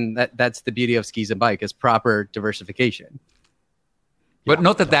 right? And that's the beauty of Skis and Bike is proper diversification. But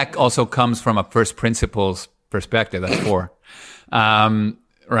note that also comes from a first principles perspective. That's 4.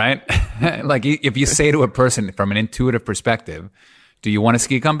 Right? Like if you say to a person from an intuitive perspective, do you want a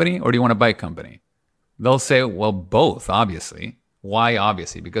ski company or do you want a bike company? They'll say, well, both, obviously. Why?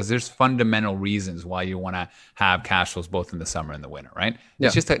 Obviously, because there's fundamental reasons why you want to have cash flows both in the summer and the winter, right? Yeah.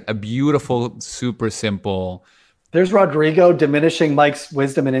 It's just a beautiful, super simple. There's Rodrigo diminishing Mike's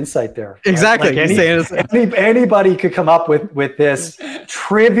wisdom and insight there. Right? Exactly. Like anybody could come up with this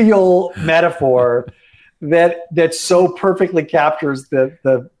trivial metaphor that so perfectly captures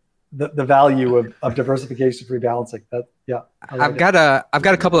the value of diversification, rebalancing. I've got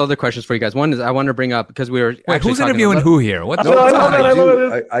a couple other questions for you guys. One is I want to bring up because we were who's interviewing who here?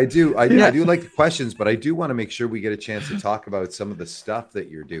 I do like the questions, but I do want to make sure we get a chance to talk about some of the stuff that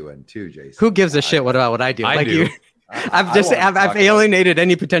you're doing too, Jason. Who gives a shit about what I do? I do. I've alienated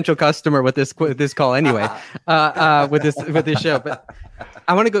any potential customer with this call anyway, with this show. But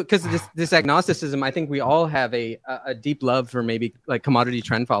I want to go because this agnosticism. I think we all have a deep love for maybe like commodity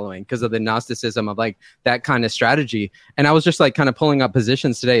trend following because of the Gnosticism of like that kind of strategy. And I was just like kind of pulling up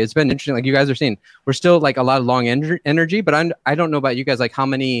positions today. It's been interesting. Like you guys are seeing, we're still like a lot of long energy, but I don't know about you guys, like how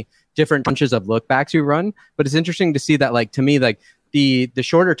many different bunches of look backs you run. But it's interesting to see that, like, to me, like the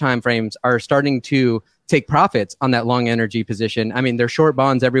shorter time frames are starting to take profits on that long energy position. I mean, there's short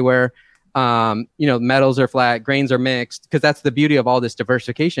bonds everywhere. Metals are flat, grains are mixed, because that's the beauty of all this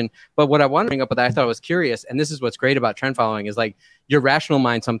diversification. But what I want to bring up that I thought was curious, and this is what's great about trend following, is like your rational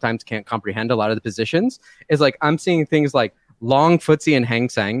mind sometimes can't comprehend a lot of the positions. Is like I'm seeing things like long FTSE and Hang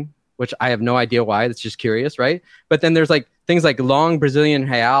Seng, which I have no idea why. That's just curious, right? But then there's like things like long Brazilian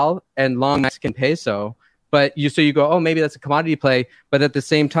real and long Mexican peso. But you go, oh, maybe that's a commodity play. But at the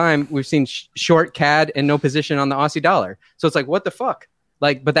same time, we've seen short CAD and no position on the Aussie dollar. So it's like, what the fuck?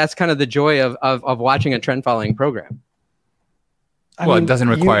 Like, but that's kind of the joy of watching a trend following program. It doesn't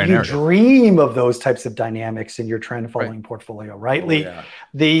require you dream of those types of dynamics in your trend following portfolio, right?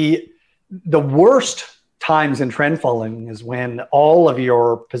 The worst times in trend following is when all of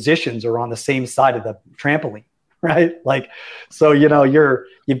your positions are on the same side of the trampoline. Right. Like, so,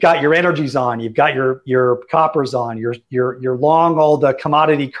 you've got your energies on, you've got your coppers on, you're long all the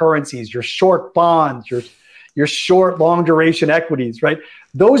commodity currencies, your short bonds, your short long duration equities, right?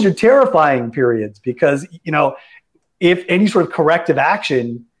 Those are terrifying periods because, if any sort of corrective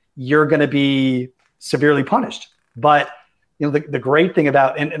action, you're going to be severely punished. But, the great thing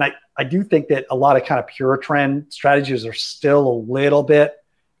about, and I do think that a lot of kind of pure trend strategies are still a little bit,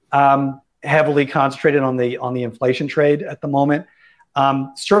 heavily concentrated on the inflation trade at the moment.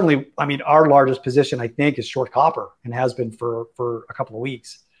 Certainly, I mean, our largest position, I think, is short copper and has been for a couple of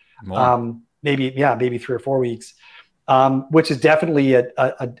weeks, maybe 3 or 4 weeks, which is definitely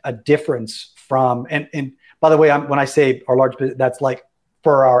a difference from. And by the way, when I say our large, that's like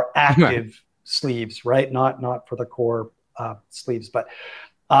for our active sleeves, right? Not for the core sleeves, but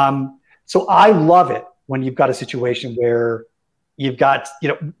so I love it when you've got a situation where you've got,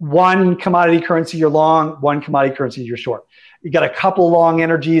 one commodity currency you're long, one commodity currency you're short. You got a couple long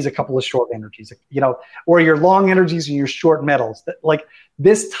energies, a couple of short energies, or your long energies and your short metals. Like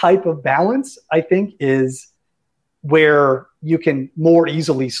this type of balance, I think, is where you can more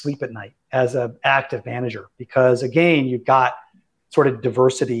easily sleep at night as an active manager, because again, you've got sort of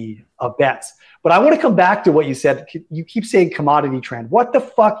diversity of bets. But I want to come back to what you said. You keep saying commodity trend. What the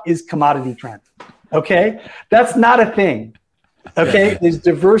fuck is commodity trend? Okay, that's not a thing. Okay, there's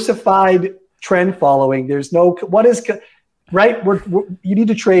diversified trend following. There's no, right? You need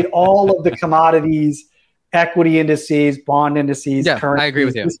to trade all of the commodities, equity indices, bond indices, currencies. I agree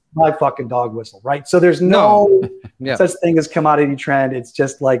with you. This is my fucking dog whistle, right? So there's no such thing as commodity trend. It's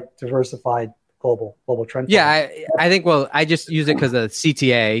just like diversified global trend. Yeah, I think, I just use it because of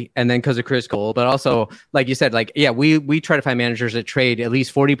CTA and then because of Chris Cole, but also, like you said, we try to find managers that trade at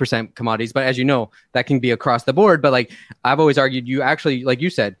least 40% commodities, but as you know, that can be across the board. But like I've always argued, you actually, like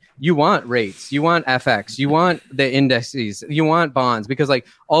you said, you want rates, you want FX, you want the indices, you want bonds, because like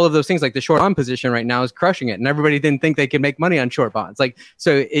all of those things, like the short bond position right now is crushing it, and everybody didn't think they could make money on short bonds. Like,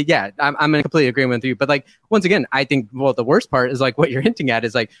 so I'm in complete agreement with you. But like, once again, I think, the worst part is like what you're hinting at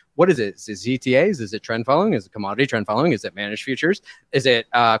is like, what is it? Is it ZTAs? Is it trend following? Is it commodity trend following? Is it managed futures? Is it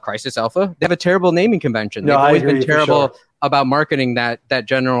crisis alpha? They have a terrible naming convention. They've always been terrible about marketing that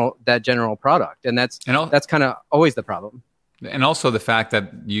general product, and that's kind of always the problem. And also the fact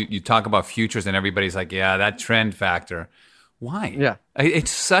that you talk about futures and everybody's like, yeah, that trend factor. Why? Yeah. It's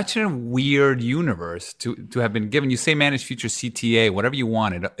such a weird universe to have been given. You say managed futures, CTA, whatever you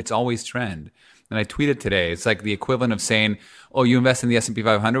want, it's always trend. And I tweeted today, it's like the equivalent of saying, oh, you invest in the S&P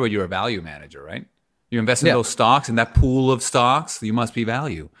 500, or you're a value manager, right? You invest in those stocks, in that pool of stocks, you must be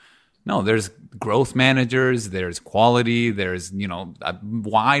value. No, there's growth managers, there's quality, there's, a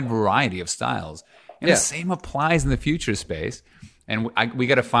wide variety of styles. And the same applies in the future space. And we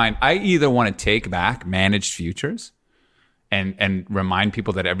got to find, I either want to take back managed futures and remind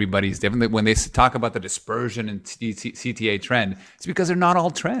people that everybody's different. When they talk about the dispersion and CTA trend, it's because they're not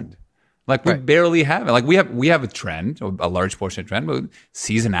all trend. Like we barely have it. Like we have a trend, a large portion of trend, but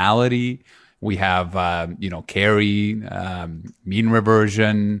seasonality. We have carry, mean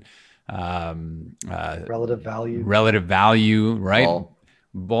reversion, relative value, right?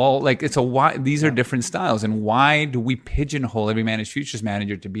 Ball. Like it's these are different styles. And why do we pigeonhole every managed futures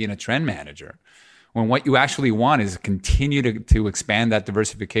manager to being a trend manager, when what you actually want is continue to expand that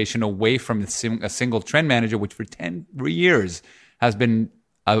diversification away from a single trend manager, which for 10 years has been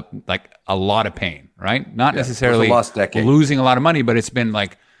a lot of pain, right? Not necessarily lost decade. losing a lot of money, but it's been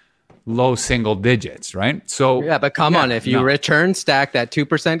like low single digits, right? So yeah, but come on, if you return stack that 2%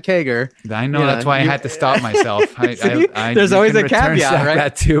 CAGR, I know that's why I had to stop myself. There's always a caveat, right?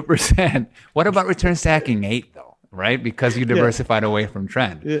 That 2%. What about return stacking 8 though? Right? Because you diversified away from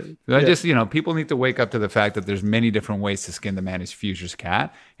trend. So I just, people need to wake up to the fact that there's many different ways to skin the managed futures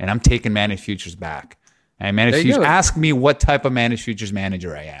cat, and I'm taking managed futures back. And managed futures, ask me what type of managed futures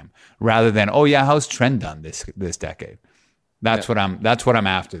manager I am, rather than, how's trend done this decade? That's what I'm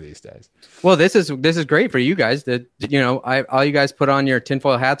after these days. Well, this is great for you guys that, all you guys put on your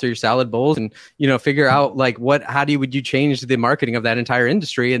tinfoil hats or your salad bowls and, figure out like would you change the marketing of that entire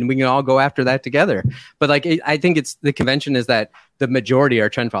industry, and we can all go after that together. But like, I think it's the convention is that the majority are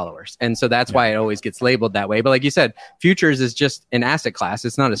trend followers. And so that's why it always gets labeled that way. But like you said, futures is just an asset class.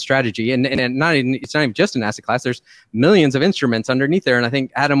 It's not a strategy, and it's not even just an asset class. There's millions of instruments underneath there. And I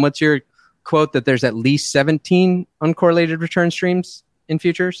think, Adam, what's your quote that there's at least 17 uncorrelated return streams in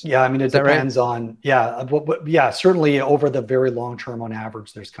futures? Yeah, I mean, it depends on, certainly over the very long term on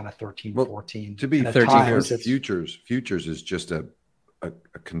average, there's kind of 13, 14. To be 13 futures is just a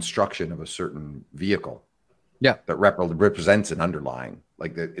construction of a certain vehicle. Yeah. That represents an underlying,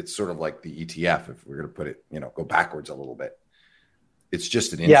 like it's sort of like the ETF, if we're going to put it, go backwards a little bit. It's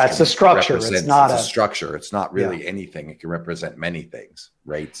just an instrument. Yeah, it's a structure. It's not a structure. It's not really anything. It can represent many things,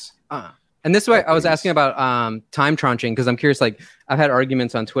 rates. And this is why I was asking about time tranching, because I'm curious, like I've had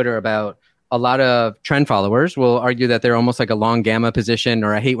arguments on Twitter about a lot of trend followers will argue that they're almost like a long gamma position,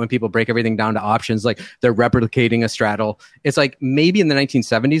 or I hate when people break everything down to options, like they're replicating a straddle. It's like maybe in the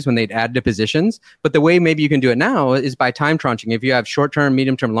 1970s when they'd add to positions, but the way maybe you can do it now is by time tranching. If you have short-term,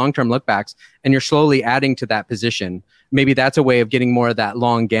 medium-term, long-term lookbacks, and you're slowly adding to that position, maybe that's a way of getting more of that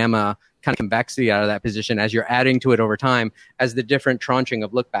long gamma kind of convexity out of that position as you're adding to it over time as the different tranching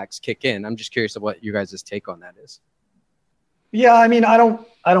of lookbacks kick in. I'm just curious of what you guys' take on that is. Yeah, I mean, I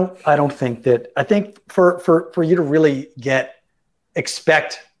don't think that. I think for you to really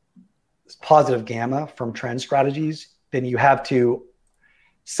expect positive gamma from trend strategies, then you have to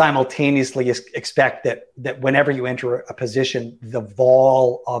simultaneously expect that whenever you enter a position, the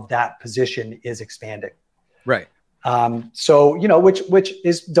vol of that position is expanding. Right. So, which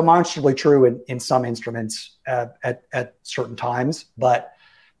is demonstrably true in some instruments at certain times, but,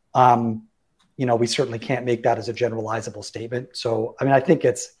 we certainly can't make that as a generalizable statement. So, I mean, I think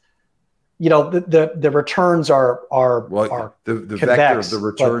it's, the returns are the vector of the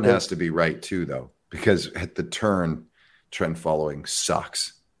return has to be right too, though, because at the turn, trend following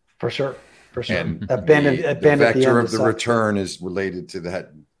sucks. For sure. And the vector of the return is related to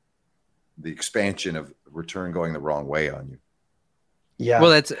the expansion of return going the wrong way on you. Yeah.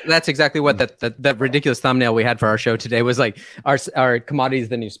 Well, that's exactly what that ridiculous thumbnail we had for our show today was, like our commodities,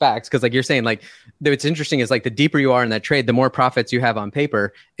 the new SPACs. Because like you're saying, like what's interesting is like the deeper you are in that trade, the more profits you have on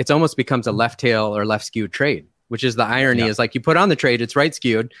paper. It's almost becomes a left tail or left skewed trade, which is the irony is like you put on the trade, it's right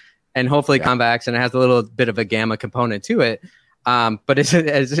skewed and hopefully convex, and it has a little bit of a gamma component to it. But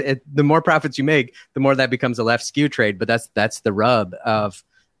the more profits you make, the more that becomes a left skew trade. But that's the rub of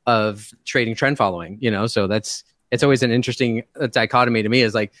trading trend following, so it's always an interesting dichotomy to me,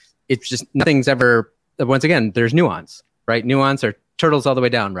 is like, it's just nothing's ever, once again, there's nuance, right? Nuance or turtles all the way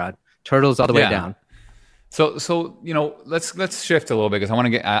down, Rod, turtles all the way down. So, let's shift a little bit, because I want to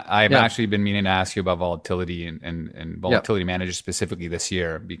get, I've actually been meaning to ask you about volatility and volatility managers specifically this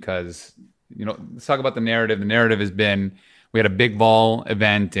year, because, let's talk about the narrative. The narrative has been, we had a big vol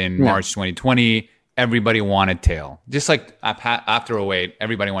event in March 2020. Everybody wanted tail. Just like after 2008,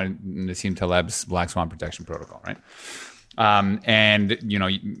 everybody wanted Nassim Taleb's Black Swan Protection Protocol, right? And,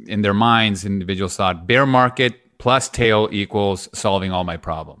 in their minds, individuals thought bear market plus tail equals solving all my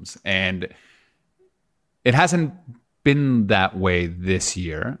problems. And it hasn't been that way this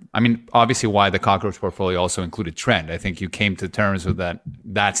year. I mean, obviously why the Cockroach portfolio also included trend. I think you came to terms with that.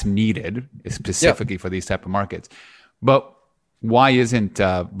 That's needed specifically for these type of markets. But why isn't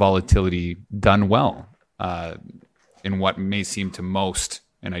volatility done well in what may seem to most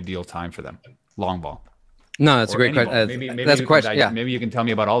an ideal time for them? Long ball. No, that's a great question. Maybe that's a question. Maybe you can tell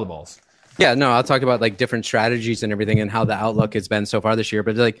me about all the balls. Yeah, no, I'll talk about like different strategies and everything and how the outlook has been so far this year.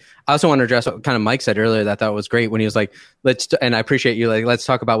 But like, I also want to address what kind of Mike said earlier that I thought was great when he was like, and I appreciate you, like, let's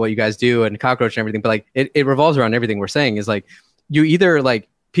talk about what you guys do and Cockroach and everything. But like, it revolves around everything we're saying is like, you either like,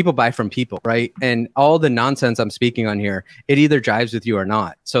 people buy from people, right? And all the nonsense I'm speaking on here, it either jives with you or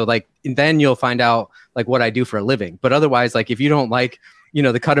not. So like, then you'll find out like what I do for a living. But otherwise, like if you don't like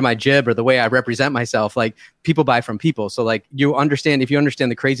the cut of my jib or the way I represent myself, like people buy from people. So like if you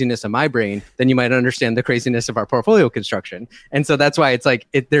understand the craziness of my brain, then you might understand the craziness of our portfolio construction. And so that's why it's like,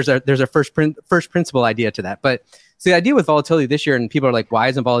 there's a first principle idea to that. But so the idea with volatility this year, and people are like, why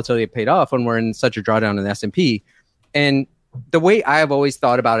isn't volatility paid off when we're in such a drawdown in the S&P? And the way I have always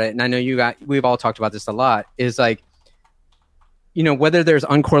thought about it, and I know we've all talked about this a lot, is like, whether there's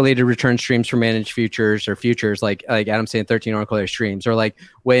uncorrelated return streams for managed futures or futures, like Adam's saying, 13 uncorrelated streams, or like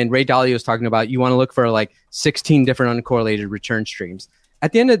when Ray Dalio was talking about, you want to look for like 16 different uncorrelated return streams.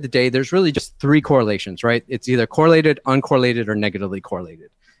 At the end of the day, there's really just 3 correlations, right? It's either correlated, uncorrelated, or negatively correlated.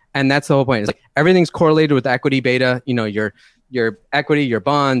 And that's the whole point. It's like everything's correlated with equity beta, your equity, your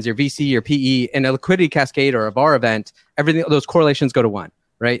bonds, your VC, your PE, and a liquidity cascade or a VAR event, everything, those correlations go to 1.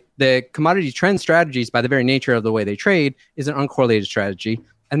 Right? The commodity trend strategies, by the very nature of the way they trade, is an uncorrelated strategy.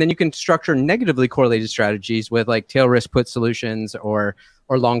 And then you can structure negatively correlated strategies with like tail risk put solutions or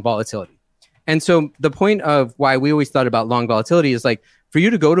long volatility. And so the point of why we always thought about long volatility is like for you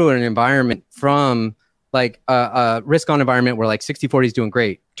to go to an environment from like a risk on environment where like 60-40 is doing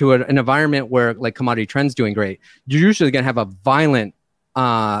great to an environment where like commodity trends doing great, you're usually going to have a violent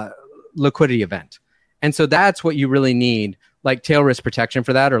liquidity event. And so that's what you really need, like tail risk protection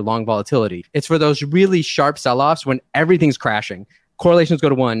for that or long volatility. It's for those really sharp sell-offs when everything's crashing. Correlations go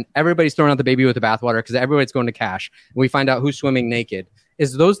to 1. Everybody's throwing out the baby with the bathwater because everybody's going to cash. And we find out who's swimming naked.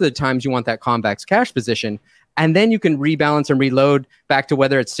 Those are the times you want that convex cash position. And then you can rebalance and reload back to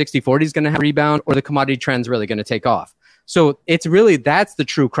whether it's 60-40 is going to have a rebound or the commodity trend's really going to take off. So it's really, that's the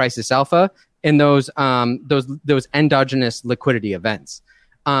true crisis alpha in those endogenous liquidity events.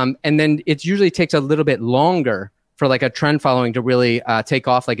 And then it usually takes a little bit longer for like a trend following to really take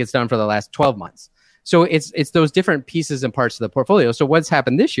off like it's done for the last 12 months. So it's those different pieces and parts of the portfolio. So what's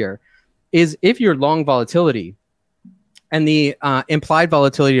happened this year is if you're long volatility and the implied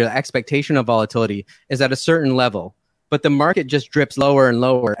volatility or the expectation of volatility is at a certain level, but the market just drips lower and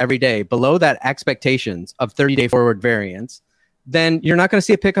lower every day below that expectations of 30-day forward variance, then you're not going to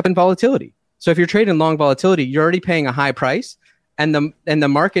see a pickup in volatility. So if you're trading long volatility, you're already paying a high price and the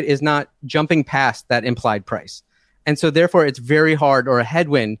market is not jumping past that implied price. And so therefore it's very hard or a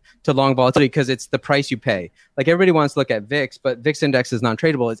headwind to long volatility because it's the price you pay. Like everybody wants to look at VIX, but VIX index is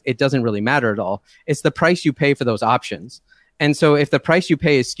non-tradable. It doesn't really matter at all. It's the price you pay for those options. And so if the price you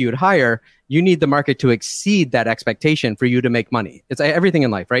pay is skewed higher, you need the market to exceed that expectation for you to make money. It's everything in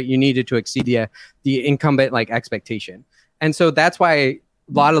life, right? You need it to exceed the incumbent like expectation. And so that's why a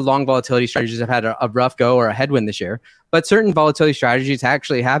lot of long volatility strategies have had a rough go or a headwind this year. But certain volatility strategies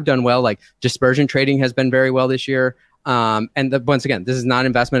actually have done well, like dispersion trading has been very well this year. Once again, this is not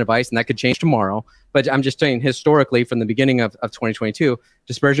investment advice and that could change tomorrow. But I'm just saying historically from the beginning of 2022,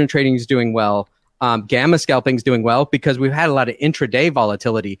 dispersion trading is doing well. Gamma scalping is doing well because we've had a lot of intraday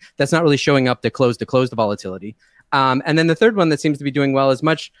volatility that's not really showing up to close the volatility. And then the third one that seems to be doing well is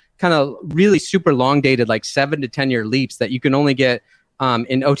much kind of really super long dated, like 7 to 10 year leaps that you can only get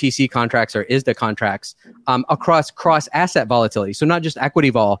in OTC contracts or ISDA contracts across cross asset volatility. So not just equity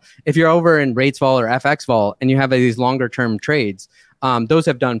vol. If you're over in rates vol or FX vol and you have these longer term trades, those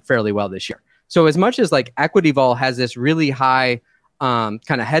have done fairly well this year. So as much as like equity vol has this really high kind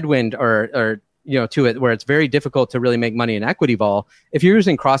of headwind or to it where it's very difficult to really make money in equity vol, if you're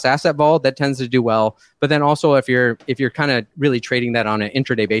using cross asset vol, that tends to do well. But then also if you're kind of really trading that on an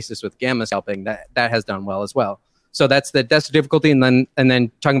intraday basis with gamma scalping, that has done well as well. So that's the difficulty. And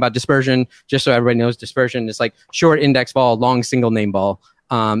then talking about dispersion, just so everybody knows, dispersion is like short index vol, long single name vol.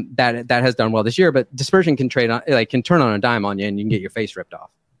 That has done well this year, but dispersion can turn on a dime on you and you can get your face ripped off.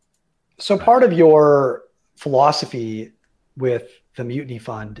 So part of your philosophy with the Mutiny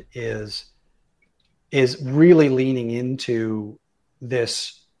Fund is really leaning into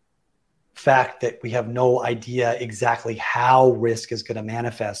this fact that we have no idea exactly how risk is going to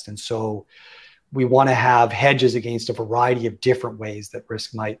manifest. And so we want to have hedges against a variety of different ways that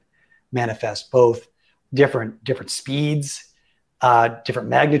risk might manifest, both different speeds, different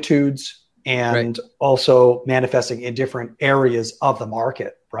magnitudes, and also manifesting in different areas of the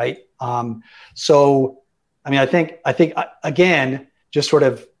market, right? So, I mean, I think again, just sort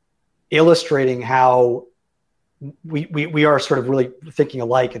of illustrating how we are sort of really thinking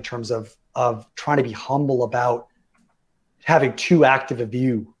alike in terms of trying to be humble about having too active a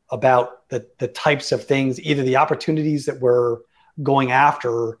view about the types of things, either the opportunities that we're going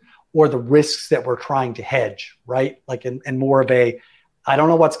after or the risks that we're trying to hedge, right? Like in more of a, I don't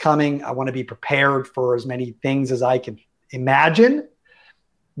know what's coming. I want to be prepared for as many things as I can imagine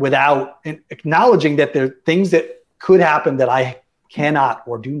without acknowledging that there are things that could happen that I cannot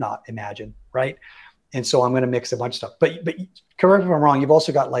or do not imagine, right? And so I'm going to mix a bunch of stuff. But correct me if I'm wrong, you've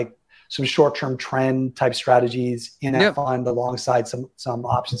also got like some short-term trend type strategies in that fund alongside some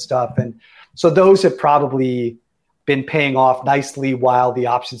option stuff. And so those have probably been paying off nicely while the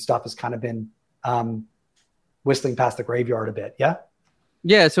option stuff has kind of been whistling past the graveyard a bit. Yeah.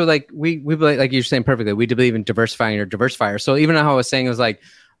 Yeah. So like we believe, like you're saying perfectly, we believe in diversifying your diversifier. So even how I was saying, it was like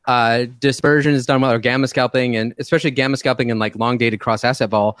dispersion is done well, or gamma scalping, and especially gamma scalping and like long dated cross asset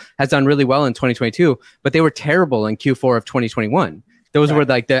vol has done really well in 2022, but they were terrible in Q4 of 2021. Those were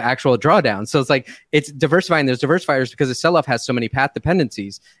like the actual drawdowns. So it's like, it's diversifying those diversifiers because the sell-off has so many path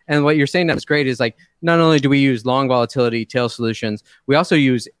dependencies. And what you're saying that is great is like, not only do we use long volatility tail solutions, we also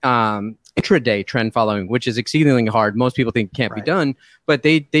use intraday trend following, which is exceedingly hard. Most people think can't be done, but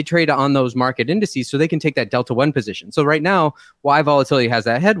they trade on those market indices so they can take that delta one position. So right now, why volatility has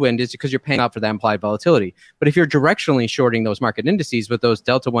that headwind is because you're paying out for that implied volatility. But if you're directionally shorting those market indices with those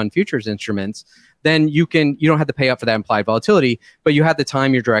delta one futures instruments, then you don't have to pay up for that implied volatility, but you have to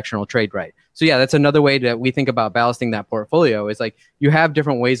time your directional trade right. So yeah, that's another way that we think about ballasting that portfolio is like you have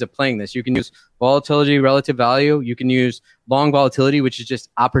different ways of playing this. You can use volatility, relative value. You can use long volatility, which is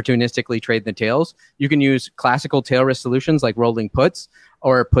just opportunistically trade the tails. You can use classical tail risk solutions like rolling puts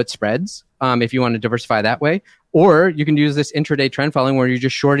or put spreads if you want to diversify that way. Or you can use this intraday trend following where you're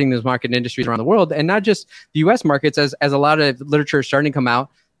just shorting those market industries around the world and not just the US markets as a lot of literature is starting to come out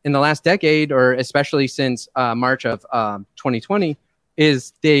in the last decade, or especially since March of 2020,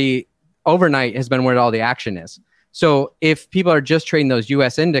 is the overnight has been where all the action is. So if people are just trading those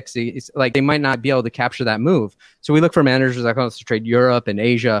US indexes, like they might not be able to capture that move. So we look for managers that want to trade Europe and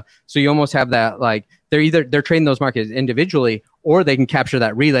Asia. So you almost have that, like they're trading those markets individually, or they can capture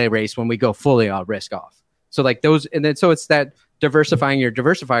that relay race when we go fully risk off. So like those, and then so it's that diversifying your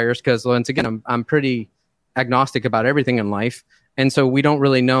diversifiers, because once again, I'm pretty agnostic about everything in life. And so we don't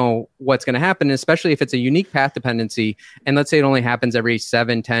really know what's going to happen, especially if it's a unique path dependency. And let's say it only happens every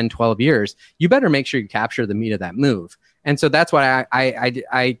 7, 10, 12 years. You better make sure you capture the meat of that move. And so that's why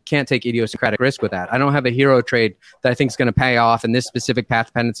I can't take idiosyncratic risk with that. I don't have a hero trade that I think is going to pay off and this specific path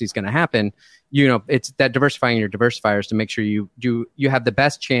dependency is going to happen. You know, it's that diversifying your diversifiers to make sure you have the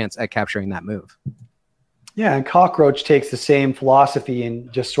best chance at capturing that move. Yeah, and Cockroach takes the same philosophy and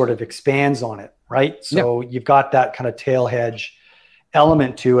just sort of expands on it, right? So you've got that kind of tail hedge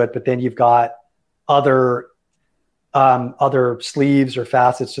element to it, but then you've got other sleeves or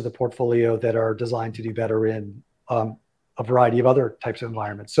facets to the portfolio that are designed to do better in a variety of other types of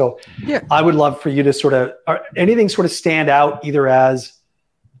environments. So I would love for you to sort of, anything sort of stand out either as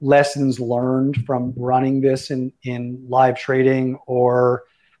lessons learned from running this in live trading or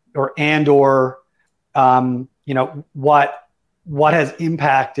you know, what has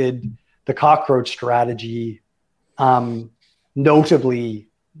impacted the Cockroach strategy notably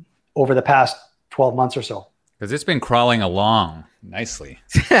over the past 12 months or so? Because it's been crawling along nicely.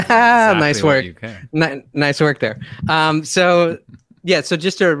 Nice work. Nice work there. So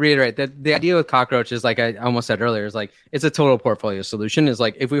just to reiterate, that the idea with Cockroach is, like I almost said earlier, is like it's a total portfolio solution. Is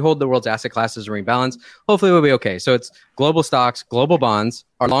like if we hold the world's asset classes and rebalance, hopefully we'll be okay. So it's global stocks, global bonds,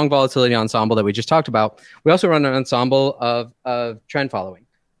 our long volatility ensemble that we just talked about. We also run an ensemble of trend following.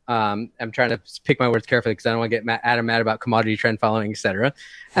 I'm trying to pick my words carefully because I don't want to get Adam mad about commodity trend following, etc.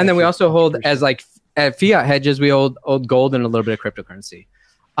 And then we also hold as like fiat hedges. We hold gold and a little bit of cryptocurrency.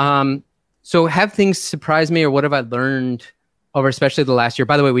 So have things surprised me, or what have I learned over especially the last year?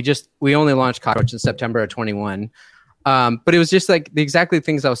 By the way, we only launched Cockroach in September of 21. But it was just like the exactly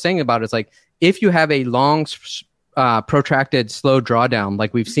things I was saying about it. It's like if you have a long, protracted, slow drawdown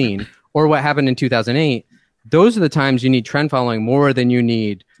like we've seen, or what happened in 2008, those are the times you need trend following more than you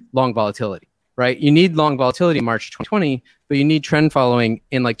need long volatility, right? You need long volatility in March 2020, but you need trend following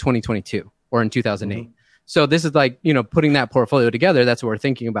in like 2022 or in 2008. Mm-hmm. So this is like, you know, putting that portfolio together. That's what we're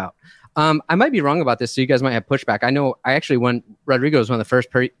thinking about. I might be wrong about this, so you guys might have pushback. I know Rodrigo was one of the first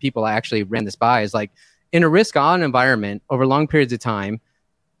people I actually ran this by, is like in a risk-on environment over long periods of time,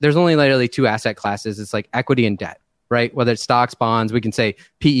 there's only literally two asset classes. It's like equity and debt, right? Whether it's stocks, bonds, we can say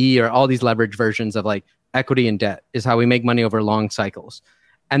PE, or all these leverage versions of like equity and debt is how we make money over long cycles.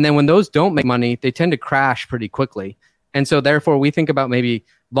 And then when those don't make money, they tend to crash pretty quickly. And so therefore we think about maybe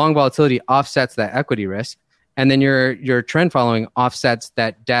long volatility offsets that equity risk. And then your trend following offsets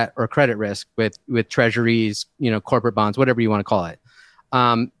that debt or credit risk with treasuries, you know, corporate bonds, whatever you want to call it.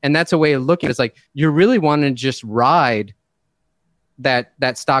 And that's a way of looking at it. It's like you really want to just ride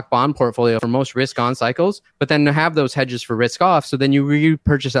that stock bond portfolio for most risk on cycles, but then have those hedges for risk off. So then you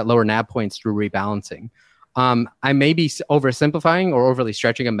repurchase at lower NAV points through rebalancing. I may be oversimplifying or overly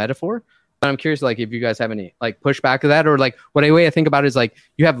stretching a metaphor, But I'm curious, like, if you guys have any like pushback to that, or like what a way I think about it is like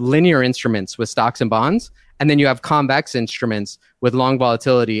you have linear instruments with stocks and bonds, and then you have convex instruments with long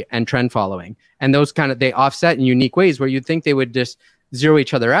volatility and trend following. And those they offset in unique ways where you'd think they would just zero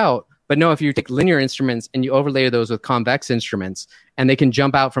each other out. But no, if you take linear instruments and you overlay those with convex instruments, and they can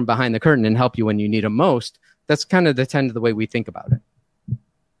jump out from behind the curtain and help you when you need them most, that's kind of the way we think about it.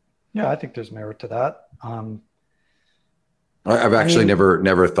 Yeah, I think there's merit to that. I've actually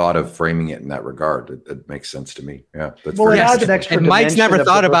never thought of framing it in that regard. It makes sense to me. Yeah, that's well, very it adds an extra and Mike's dimension never of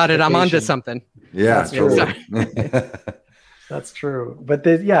thought about it. I'm onto diversification. something. Yeah, That's totally. That's true. But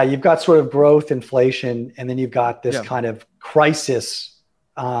you've got sort of growth, inflation, and then you've got this kind of crisis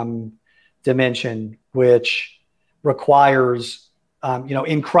dimension, which requires,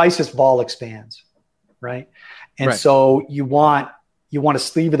 in crisis, vol expands, right? And so you want a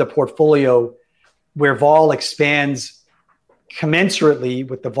sleeve of the portfolio where vol expands commensurately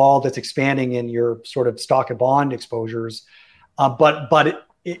with the vol that's expanding in your sort of stock and bond exposures, but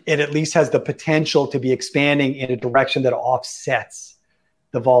it at least has the potential to be expanding in a direction that offsets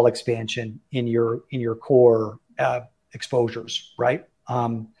the vol expansion in your core exposures, right?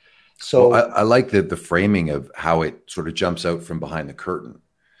 So I like the framing of how it sort of jumps out from behind the curtain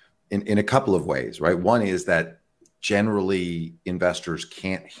in a couple of ways, right? One is that generally investors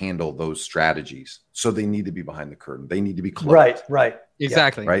can't handle those strategies, so they need to be behind the curtain. They need to be closed. Right.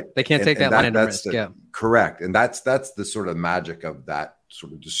 Exactly. Right. They can't take that line of risk. Correct. And that's the sort of magic of that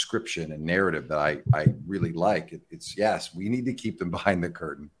sort of description and narrative that I really like. It's yes, we need to keep them behind the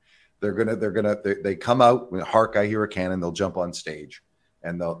curtain. They come out when hark, I hear a cannon, they'll jump on stage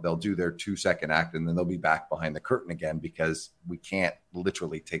and they'll do their 2-second act, and then they'll be back behind the curtain again because we can't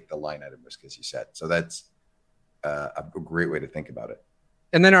literally take the line item risk, as you said. So that's a great way to think about it.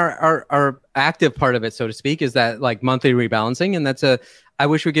 And then our active part of it, so to speak, is that like monthly rebalancing. And I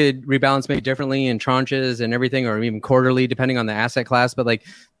wish we could rebalance maybe differently in tranches and everything, or even quarterly, depending on the asset class. But like,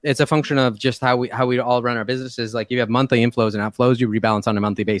 it's a function of just how we all run our businesses. Like, you have monthly inflows and outflows, you rebalance on a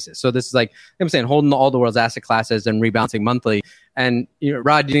monthly basis. So this is like, I'm saying, holding all the world's asset classes and rebalancing monthly. And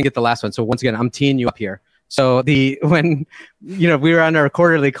Rod, you didn't get the last one. So once again, I'm teeing you up here. So when we were on our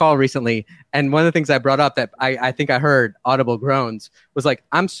quarterly call recently, and one of the things I brought up that I think I heard audible groans was like,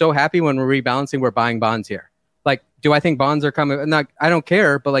 I'm so happy when we're rebalancing, we're buying bonds here. Like, do I think bonds are coming? Not, I don't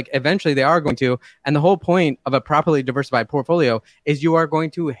care, but like eventually they are going to. And the whole point of a properly diversified portfolio is you are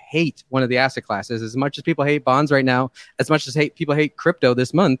going to hate one of the asset classes. As much as people hate bonds right now, as much as people hate crypto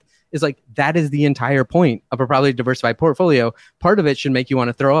this month, is like, that is the entire point of a properly diversified portfolio. Part of it should make you want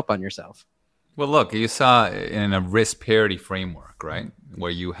to throw up on yourself. Well, look, you saw in a risk parity framework, right,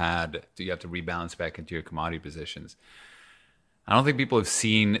 where you have to rebalance back into your commodity positions. I don't think people have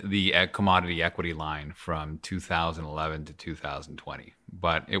seen the commodity equity line from 2011 to 2020,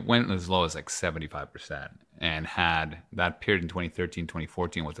 but it went as low as like 75% and had that period in 2013,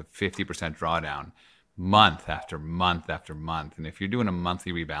 2014 was a 50% drawdown month after month after month. And if you're doing a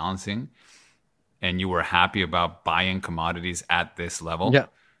monthly rebalancing and you were happy about buying commodities at this level,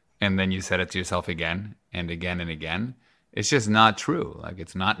 and then you said it to yourself again and again and again, it's just not true. Like,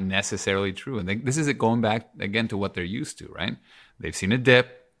 it's not necessarily true. And this is it going back again to what they're used to, right? They've seen a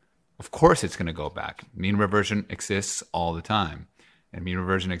dip. Of course it's going to go back. Mean reversion exists all the time. And mean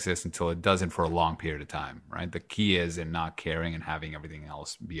reversion exists until it doesn't for a long period of time, right? The key is in not caring and having everything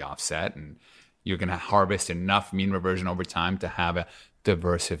else be offset. And you're going to harvest enough mean reversion over time to have a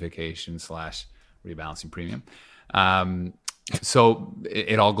diversification / rebalancing premium. So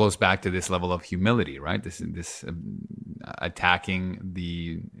it all goes back to this level of humility, right? This attacking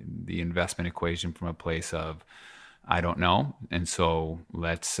the investment equation from a place of, I don't know, and so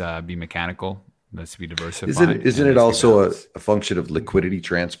let's be mechanical. Let's be diversified. Isn't it also a function of liquidity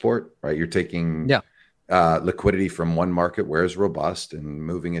transport, right? You're taking liquidity from one market where it's robust and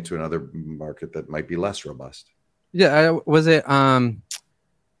moving it to another market that might be less robust. Yeah, was it?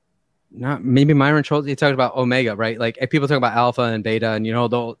 Not maybe Myron Schultz. He talked about omega, right? Like, if people talk about alpha and beta, and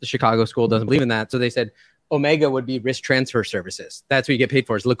the Chicago school doesn't believe in that, so they said omega would be risk transfer services. That's what you get paid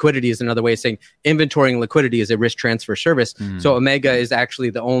for. Is liquidity is another way of saying inventorying liquidity is a risk transfer service. So omega is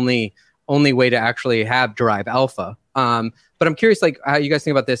actually the only way to actually derive alpha. But I'm curious, like, how you guys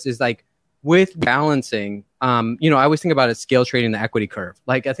think about this is like with balancing. I always think about it scale trading the equity curve.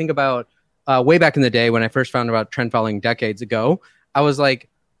 Like, I think about way back in the day when I first found about trend following decades ago, I was like,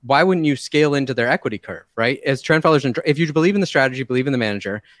 why wouldn't you scale into their equity curve, right? As trend followers, if you believe in the strategy, believe in the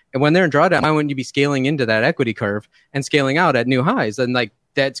manager, and when they're in drawdown, why wouldn't you be scaling into that equity curve and scaling out at new highs? And like,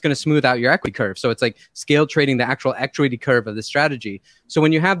 that's going to smooth out your equity curve. So it's like scale trading the actual equity curve of the strategy. So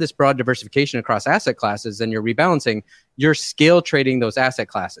when you have this broad diversification across asset classes and you're rebalancing, you're scale trading those asset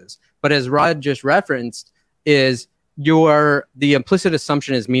classes. But as Rod just referenced, is the implicit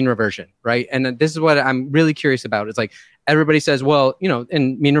assumption is mean reversion, right? And this is what I'm really curious about. It's like everybody says, well,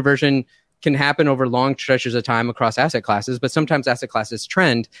 and mean reversion can happen over long stretches of time across asset classes, but sometimes asset classes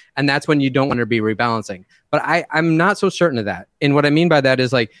trend, and that's when you don't want to be rebalancing. But I'm not so certain of that. And what I mean by that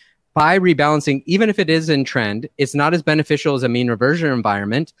is like, by rebalancing, even if it is in trend, it's not as beneficial as a mean reversion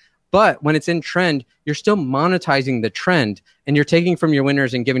environment. But when it's in trend, you're still monetizing the trend, and you're taking from your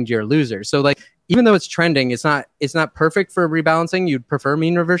winners and giving to your losers. So like, even though it's trending, it's not perfect for rebalancing. You'd prefer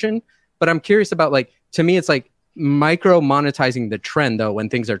mean reversion, but I'm curious about, like, to me, it's like micro monetizing the trend though when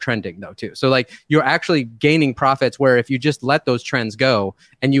things are trending though too. So like, you're actually gaining profits where if you just let those trends go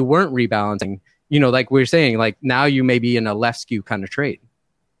and you weren't rebalancing, like we were saying, like now you may be in a left skew kind of trade.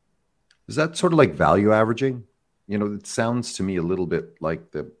 Is that sort of like value averaging? It sounds to me a little bit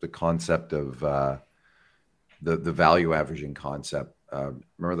like the concept of the value averaging concept.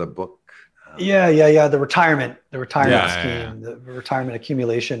 Remember the book? Yeah. The retirement scheme, the retirement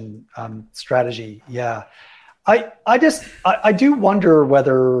accumulation strategy. Yeah. I do wonder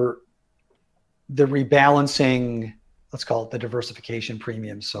whether the rebalancing, let's call it the diversification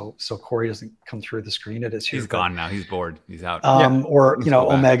premium. So Corey doesn't come through the screen at us here. He's gone now. He's bored. He's out. Or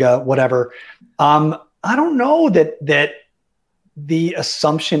Omega, whatever. I don't know that the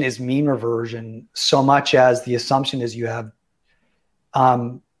assumption is mean reversion so much as the assumption is you have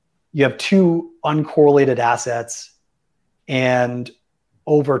two uncorrelated assets, and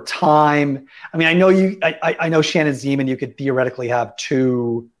over time, I mean, I know Shannon Zeman, you could theoretically have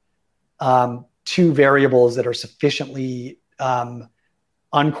two variables that are sufficiently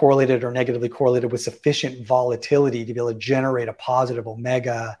uncorrelated or negatively correlated with sufficient volatility to be able to generate a positive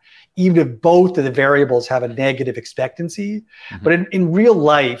omega, even if both of the variables have a negative expectancy. Mm-hmm. But in real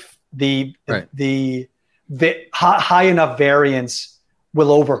life, the high enough variance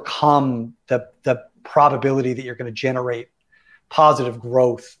will overcome the probability that you're going to generate positive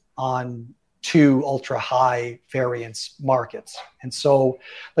growth on two ultra high variance markets. And so,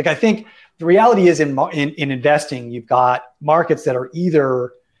 like, I think the reality is in investing, you've got markets that are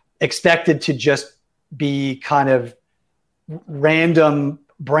either expected to just be kind of random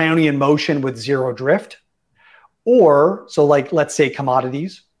Brownian motion with zero drift, or so like, let's say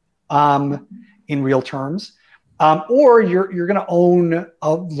commodities in real terms, or you're going to own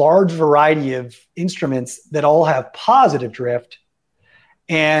a large variety of instruments that all have positive drift,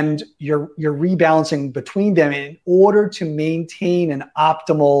 and you're rebalancing between them in order to maintain an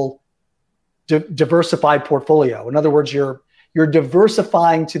optimal diversified portfolio. In other words, you're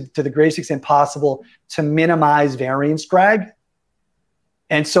diversifying to the greatest extent possible to minimize variance drag.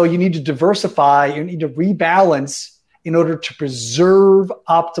 And so you need to diversify, you need to rebalance in order to preserve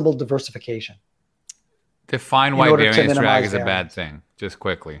optimal diversification. Define why variance drag is a bad thing, just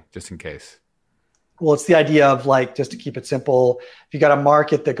quickly, just in case. Well, it's the idea of, like, just to keep it simple, if you got a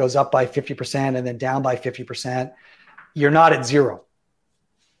market that goes up by 50% and then down by 50%, you're not at zero,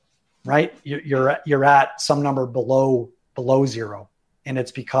 right? You're at some number below zero. And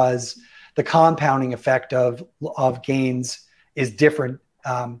it's because the compounding effect of gains is different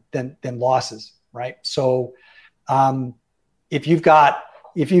than losses, right? So if you've got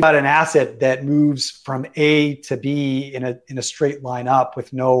an asset that moves from A to B in a straight line up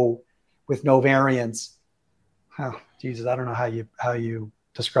with no variance, Jesus, I don't know how you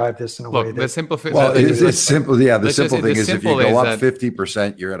describe this in a way. The simple thing. Well, it's simple. Yeah, the simple thing is if you go up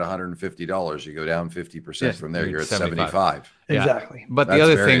 50%, you're at $150. You go down 50% from there, you're at 75. Exactly. But the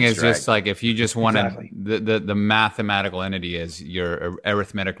other thing is just like, if you just want the mathematical entity is your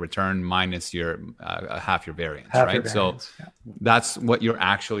arithmetic return minus your half your variance, right? So that's what you're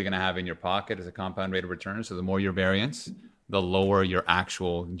actually going to have in your pocket as a compound rate of return. So the more your variance, the lower your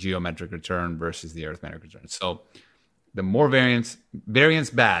actual geometric return versus the arithmetic return. So the more variance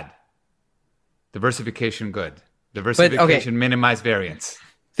bad, diversification good. Diversification minimize variance.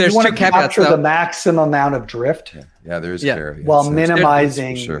 There's two caveats. Capture the maximum amount of drift. Yeah, there is variance. While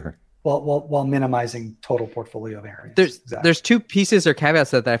minimizing while minimizing total portfolio variance. There's two pieces or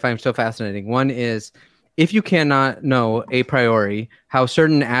caveats that I find so fascinating. One is, if you cannot know a priori how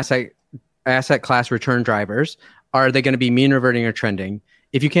certain asset class return drivers are they going to be mean reverting or trending?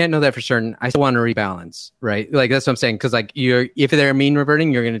 If you can't know that for certain, I still want to rebalance, right? Like, that's what I'm saying. Because like, if they're mean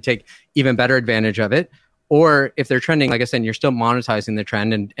reverting, you're going to take even better advantage of it. Or if they're trending, like I said, you're still monetizing the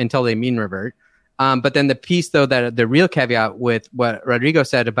trend until they mean revert. But then the piece, though, that the real caveat with what Rodrigo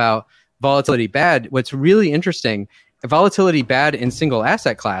said about volatility bad, what's really interesting, volatility bad in single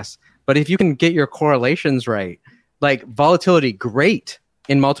asset class. But if you can get your correlations right, like volatility great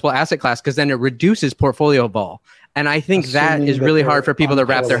in multiple asset class, because then it reduces portfolio vol. And I think that is really hard for people to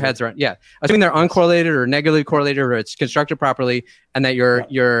wrap their heads around. Yeah. Assuming they're uncorrelated or negatively correlated or it's constructed properly and that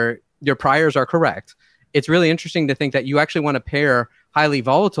your priors are correct. It's really interesting to think that you actually want to pair highly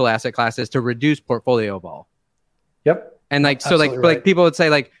volatile asset classes to reduce portfolio vol. Yep. And like, so like, right. Like people would say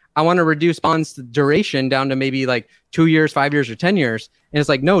like, I want to reduce bonds duration down to maybe like 2 years, 5 years, or 10 years. And it's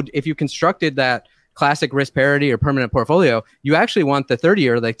like, no, if you constructed that classic risk parity or permanent portfolio, you actually want the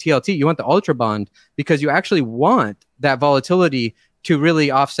 30-year, like TLT, you want the ultra bond because you actually want that volatility to really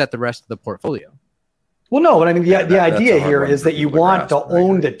offset the rest of the portfolio. Well, no, but I mean, the idea here is that you want to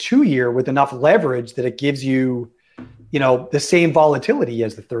own the 2-year with enough leverage that it gives you, the same volatility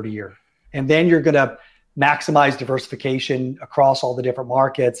as the 30-year. And then you're going to maximize diversification across all the different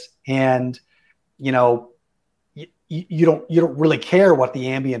markets. And, you don't really care what the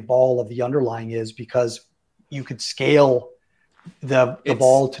ambient vol of the underlying is because you could scale the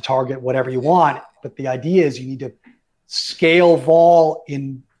vol to target whatever you want. But the idea is you need to scale vol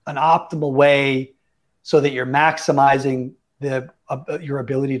in an optimal way so that you're maximizing your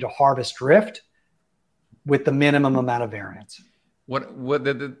ability to harvest drift with the minimum amount of variance. What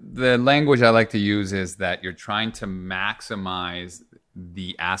the language I like to use is that you're trying to maximize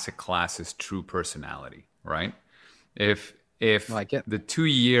the asset class's true personality, right? If the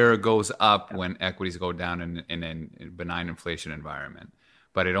 2-year goes up when equities go down in a benign inflation environment,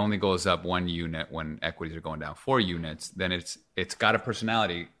 but it only goes up 1 unit when equities are going down 4 units, then it's got a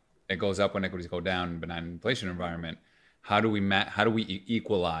personality. It goes up when equities go down in benign inflation environment. How do we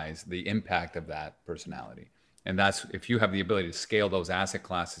equalize the impact of that personality? And that's if you have the ability to scale those asset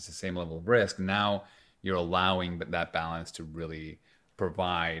classes to the same level of risk, now you're allowing that balance to really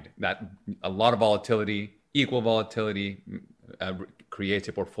provide that a lot of volatility, equal volatility, creates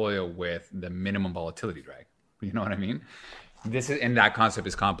a portfolio with the minimum volatility drag. You know what I mean? And that concept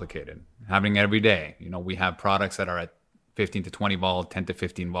is complicated. Happening every day. We have products that are at 15 to 20 vol, 10 to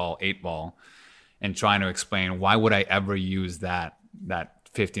 15 vol, 8 vol, and trying to explain why would I ever use that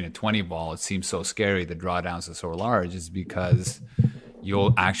 15 to 20 vol? It seems so scary. The drawdowns are so large is because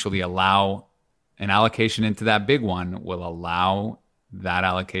you'll actually allow an allocation into that big one will allow that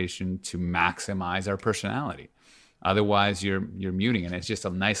allocation to maximize our personality. Otherwise, you're muting, and it's just a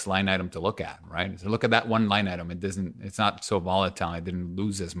nice line item to look at, right? So look at that one line item. It's not so volatile. It didn't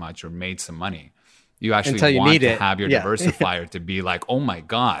lose as much or made some money. You actually want to have your diversifier to be like, oh my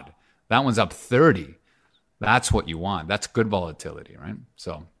God, that one's up 30. That's what you want. That's good volatility, right?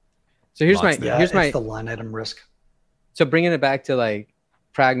 So here's my the line item risk. So bringing it back to like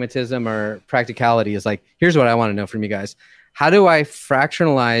pragmatism or practicality is like, here's what I want to know from you guys. How do I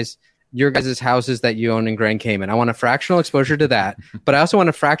fractionalize your guys' houses that you own in Grand Cayman? I want a fractional exposure to that, but I also want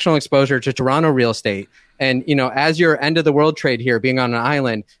a fractional exposure to Toronto real estate. And, as your end of the world trade here being on an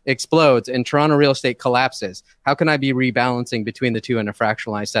island explodes and Toronto real estate collapses, how can I be rebalancing between the two in a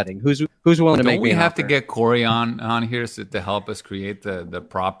fractionalized setting? Who's willing to make me an offer? Don't we have to get Corey on here to help us create the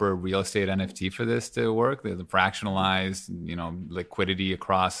proper real estate NFT for this to work? The fractionalized, liquidity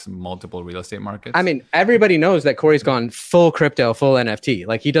across multiple real estate markets? I mean, everybody knows that Corey's gone full crypto, full NFT.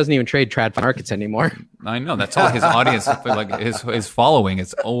 Like he doesn't even trade trad markets anymore. I know. That's all his audience, like his following.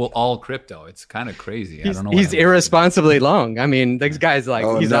 It's all crypto. It's kind of crazy. I don't know. He's irresponsibly long. I mean, this guy's like,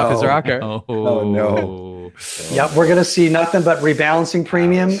 off his rocker. Oh no. Yeah, we're gonna see nothing but rebalancing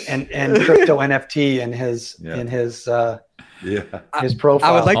premium and crypto NFT in his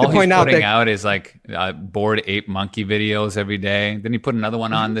profile. I would like to point out putting out is like Bored Ape Monkey videos every day. Then he put another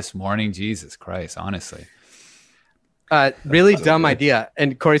one on this morning. Jesus Christ, honestly. Really dumb idea,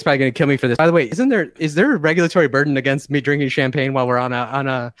 and Corey's probably going to kill me for this. By the way, is there a regulatory burden against me drinking champagne while we're on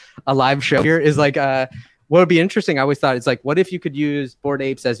a live show here? Is like what would be interesting? I always thought it's like, what if you could use Bored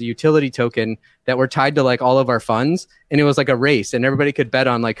Apes as a utility token that were tied to like all of our funds, and it was like a race, and everybody could bet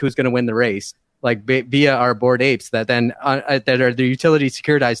on like who's going to win the race, like via our Bored Apes that then that are the utility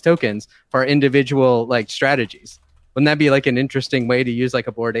securitized tokens for our individual like strategies. Wouldn't that be like an interesting way to use like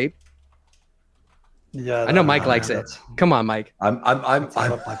a Bored Ape? Yeah, I know Mike likes it. Come on, Mike. I'm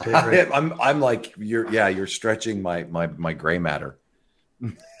like you're stretching my gray matter.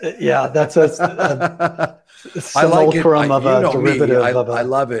 Yeah, that's a I like it. Derivative. I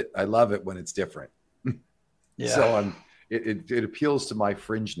love it. I love it when it's different. Yeah. So it appeals to my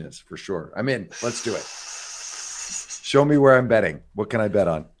fringeness for sure. I'm in. Let's do it. Show me where I'm betting. What can I bet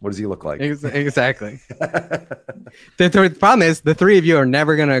on? What does he look like? Exactly. The problem is the three of you are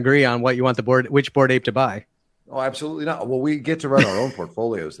never going to agree on what you want which Bored Ape to buy. Oh, absolutely not. Well, we get to run our own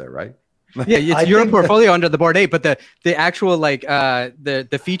portfolios there, right? Yeah, it's your portfolio under the Bored Ape, but the actual like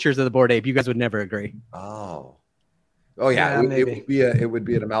the features of the Bored Ape, you guys would never agree. Oh yeah. It would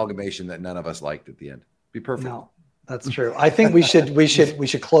be an amalgamation that none of us liked at the end. Be perfect. No. That's true. I think we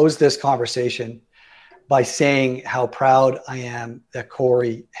should close this conversation by saying how proud I am that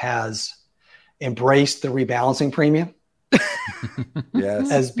Corey has embraced the rebalancing premium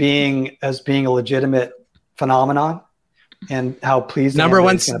as being a legitimate phenomenon, and how pleased number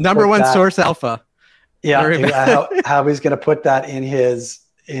one source alpha. Yeah, how he's going to put that in his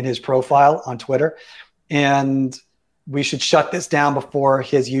profile on Twitter, and we should shut this down before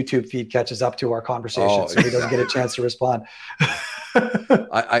his YouTube feed catches up to our conversation, so he doesn't get a chance to respond.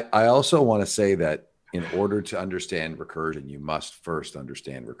 I also want to say that in order to understand recursion, you must first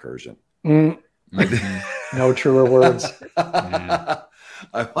understand recursion. No truer words. I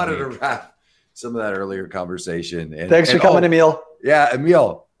wanted to wrap some of that earlier conversation. Thanks for coming, Emil. Yeah,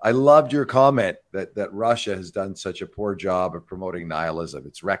 Emil, I loved your comment that Russia has done such a poor job of promoting nihilism.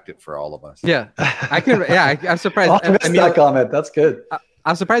 It's wrecked it for all of us. Yeah, I'm surprised. I missed that comment. That's good.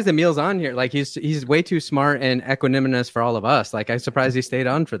 I'm surprised Emil's on here. Like he's way too smart and equanimous for all of us. Like I'm surprised he stayed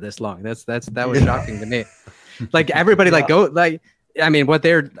on for this long. That was shocking to me. Like everybody, the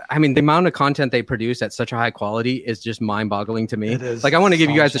amount of content they produce at such a high quality is just mind-boggling to me. It is. Like I want to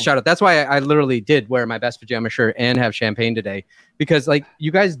give you guys a shout out. That's why I literally did wear my best pajama shirt and have champagne today, because like you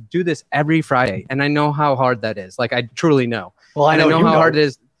guys do this every Friday, and I know how hard that is. Like I truly know. Well, I know how hard it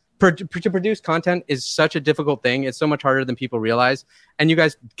is. To produce content is such a difficult thing. It's so much harder than people realize. And you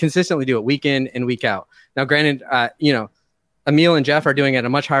guys consistently do it week in and week out. Now, granted, Emil and Jeff are doing it at a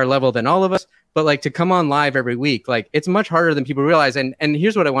much higher level than all of us, but like to come on live every week, like it's much harder than people realize. And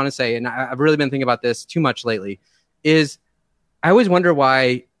here's what I want to say, and I've really been thinking about this too much lately, is I always wonder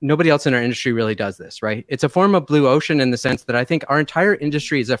why nobody else in our industry really does this, right? It's a form of blue ocean in the sense that I think our entire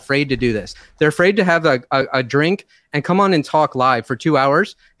industry is afraid to do this. They're afraid to have a drink and come on and talk live for 2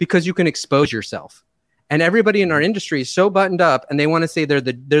 hours because you can expose yourself. And everybody in our industry is so buttoned up, and they want to say they're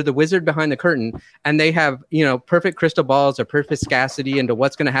the wizard behind the curtain, and they have, perfect crystal balls or perspicacity into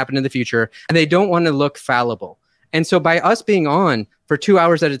what's going to happen in the future, and they don't want to look fallible. And so by us being on for 2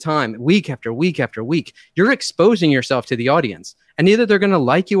 hours at a time, week after week after week, you're exposing yourself to the audience, and either they're going to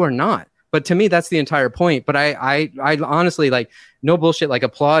like you or not. But to me, that's the entire point. But I honestly, like, no bullshit, like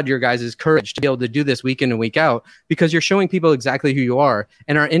applaud your guys' courage to be able to do this week in and week out, because you're showing people exactly who you are.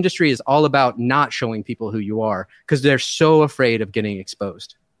 And our industry is all about not showing people who you are because they're so afraid of getting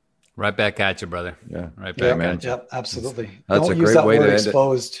exposed. Right back at you, brother. Yeah. Right back at you. Yep, absolutely. That's Don't a use great that way word to end it.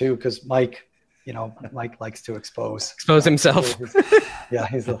 exposed too, because Mike likes to expose himself. Yeah,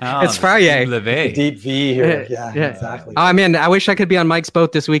 he's it's Friday. A deep V here. Yeah, exactly. Oh man, I wish I could be on Mike's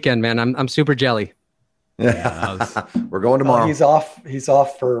boat this weekend, man. I'm super jelly. Yeah, we're going tomorrow. He's off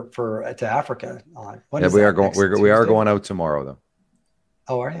to Africa. We are going out tomorrow though.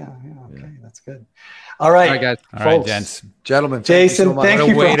 Oh, are you? Yeah, okay, that's good. All right, guys. All right, gents. Gentlemen, Jason, thank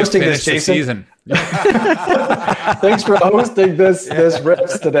you for hosting this, Jason. Thanks for hosting this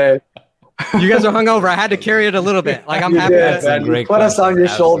Riffs today. You guys are hungover. I had to carry it a little bit. Like I'm happy. You put us on your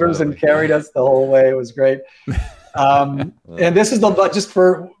shoulders and carried us the whole way. It was great. And this is just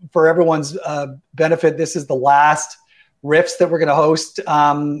for everyone's benefit. This is the last Riffs that we're going to host.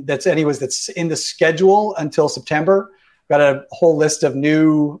 That's in the schedule until September. We've got a whole list of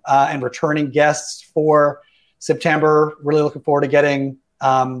new and returning guests for September. Really looking forward to getting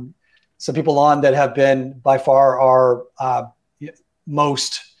some people on that have been by far our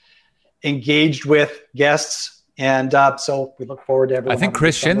most engaged with guests, and so we look forward to everyone. I think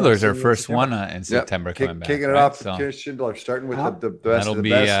Chris Schindler's our first one in September coming back. Kicking it off with Chris Schindler, starting with the best of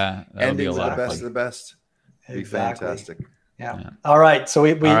the best, ending with the best of the best. Be fantastic. Yeah. All right. So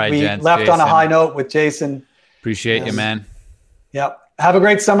we gents, left Jason. On a high note with Jason. Appreciate you, man. Yep. Have a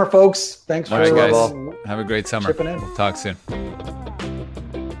great summer, folks. Thanks for guys. Have a great summer. We'll talk soon.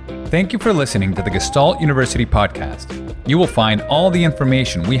 Thank you for listening to the Gestalt University podcast. You will find all the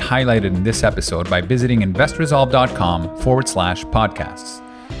information we highlighted in this episode by visiting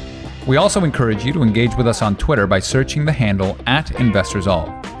investresolve.com/podcasts. We also encourage you to engage with us on Twitter by searching the handle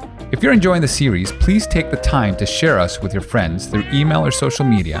 @InvestorSolve. If you're enjoying the series, please take the time to share us with your friends through email or social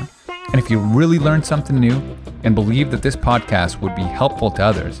media. And if you really learned something new and believe that this podcast would be helpful to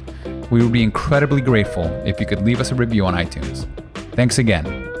others, we would be incredibly grateful if you could leave us a review on iTunes. Thanks again,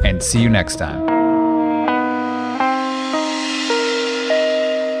 and see you next time.